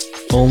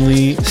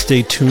 Only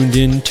stay tuned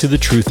in to the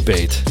truth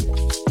bait.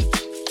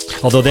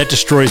 Although that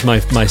destroys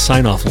my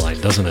sign-off line,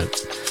 doesn't it?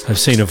 I'm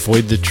saying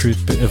avoid the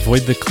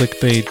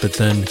clickbait, but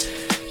then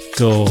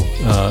go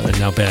and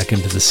now back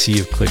into the sea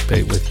of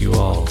clickbait with you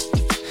all.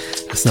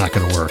 It's not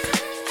going to work.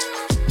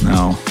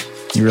 No,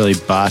 you really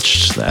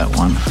botched that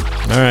one.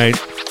 All right.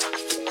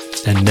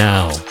 And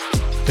now,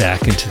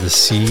 back into the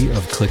sea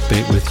of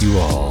clickbait with you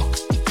all.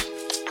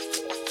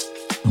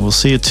 We'll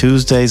see you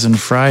Tuesdays and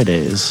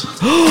Fridays.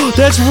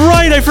 That's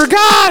right, I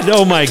forgot!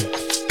 Oh my...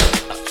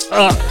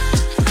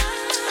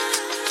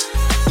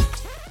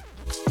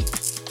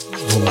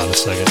 Hold on a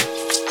second.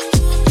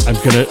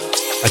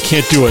 I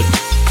can't do it.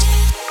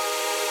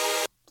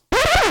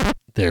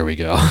 There we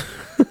go.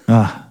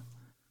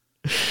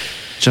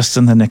 Just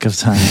in the nick of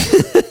time.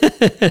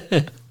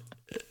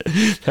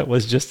 That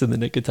was just in the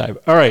nick of time.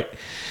 All right,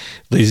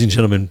 ladies and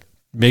gentlemen,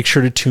 make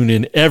sure to tune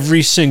in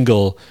every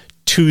single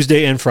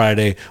Tuesday and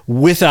Friday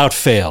without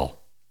fail.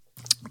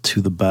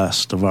 To the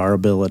best of our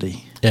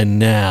ability. And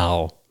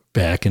now,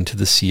 back into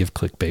the sea of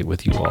clickbait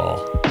with you all.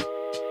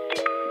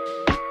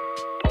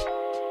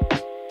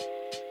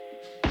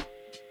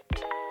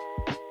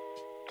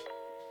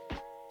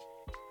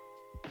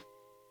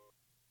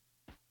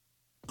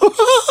 Ha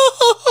ha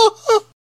ha ha ha!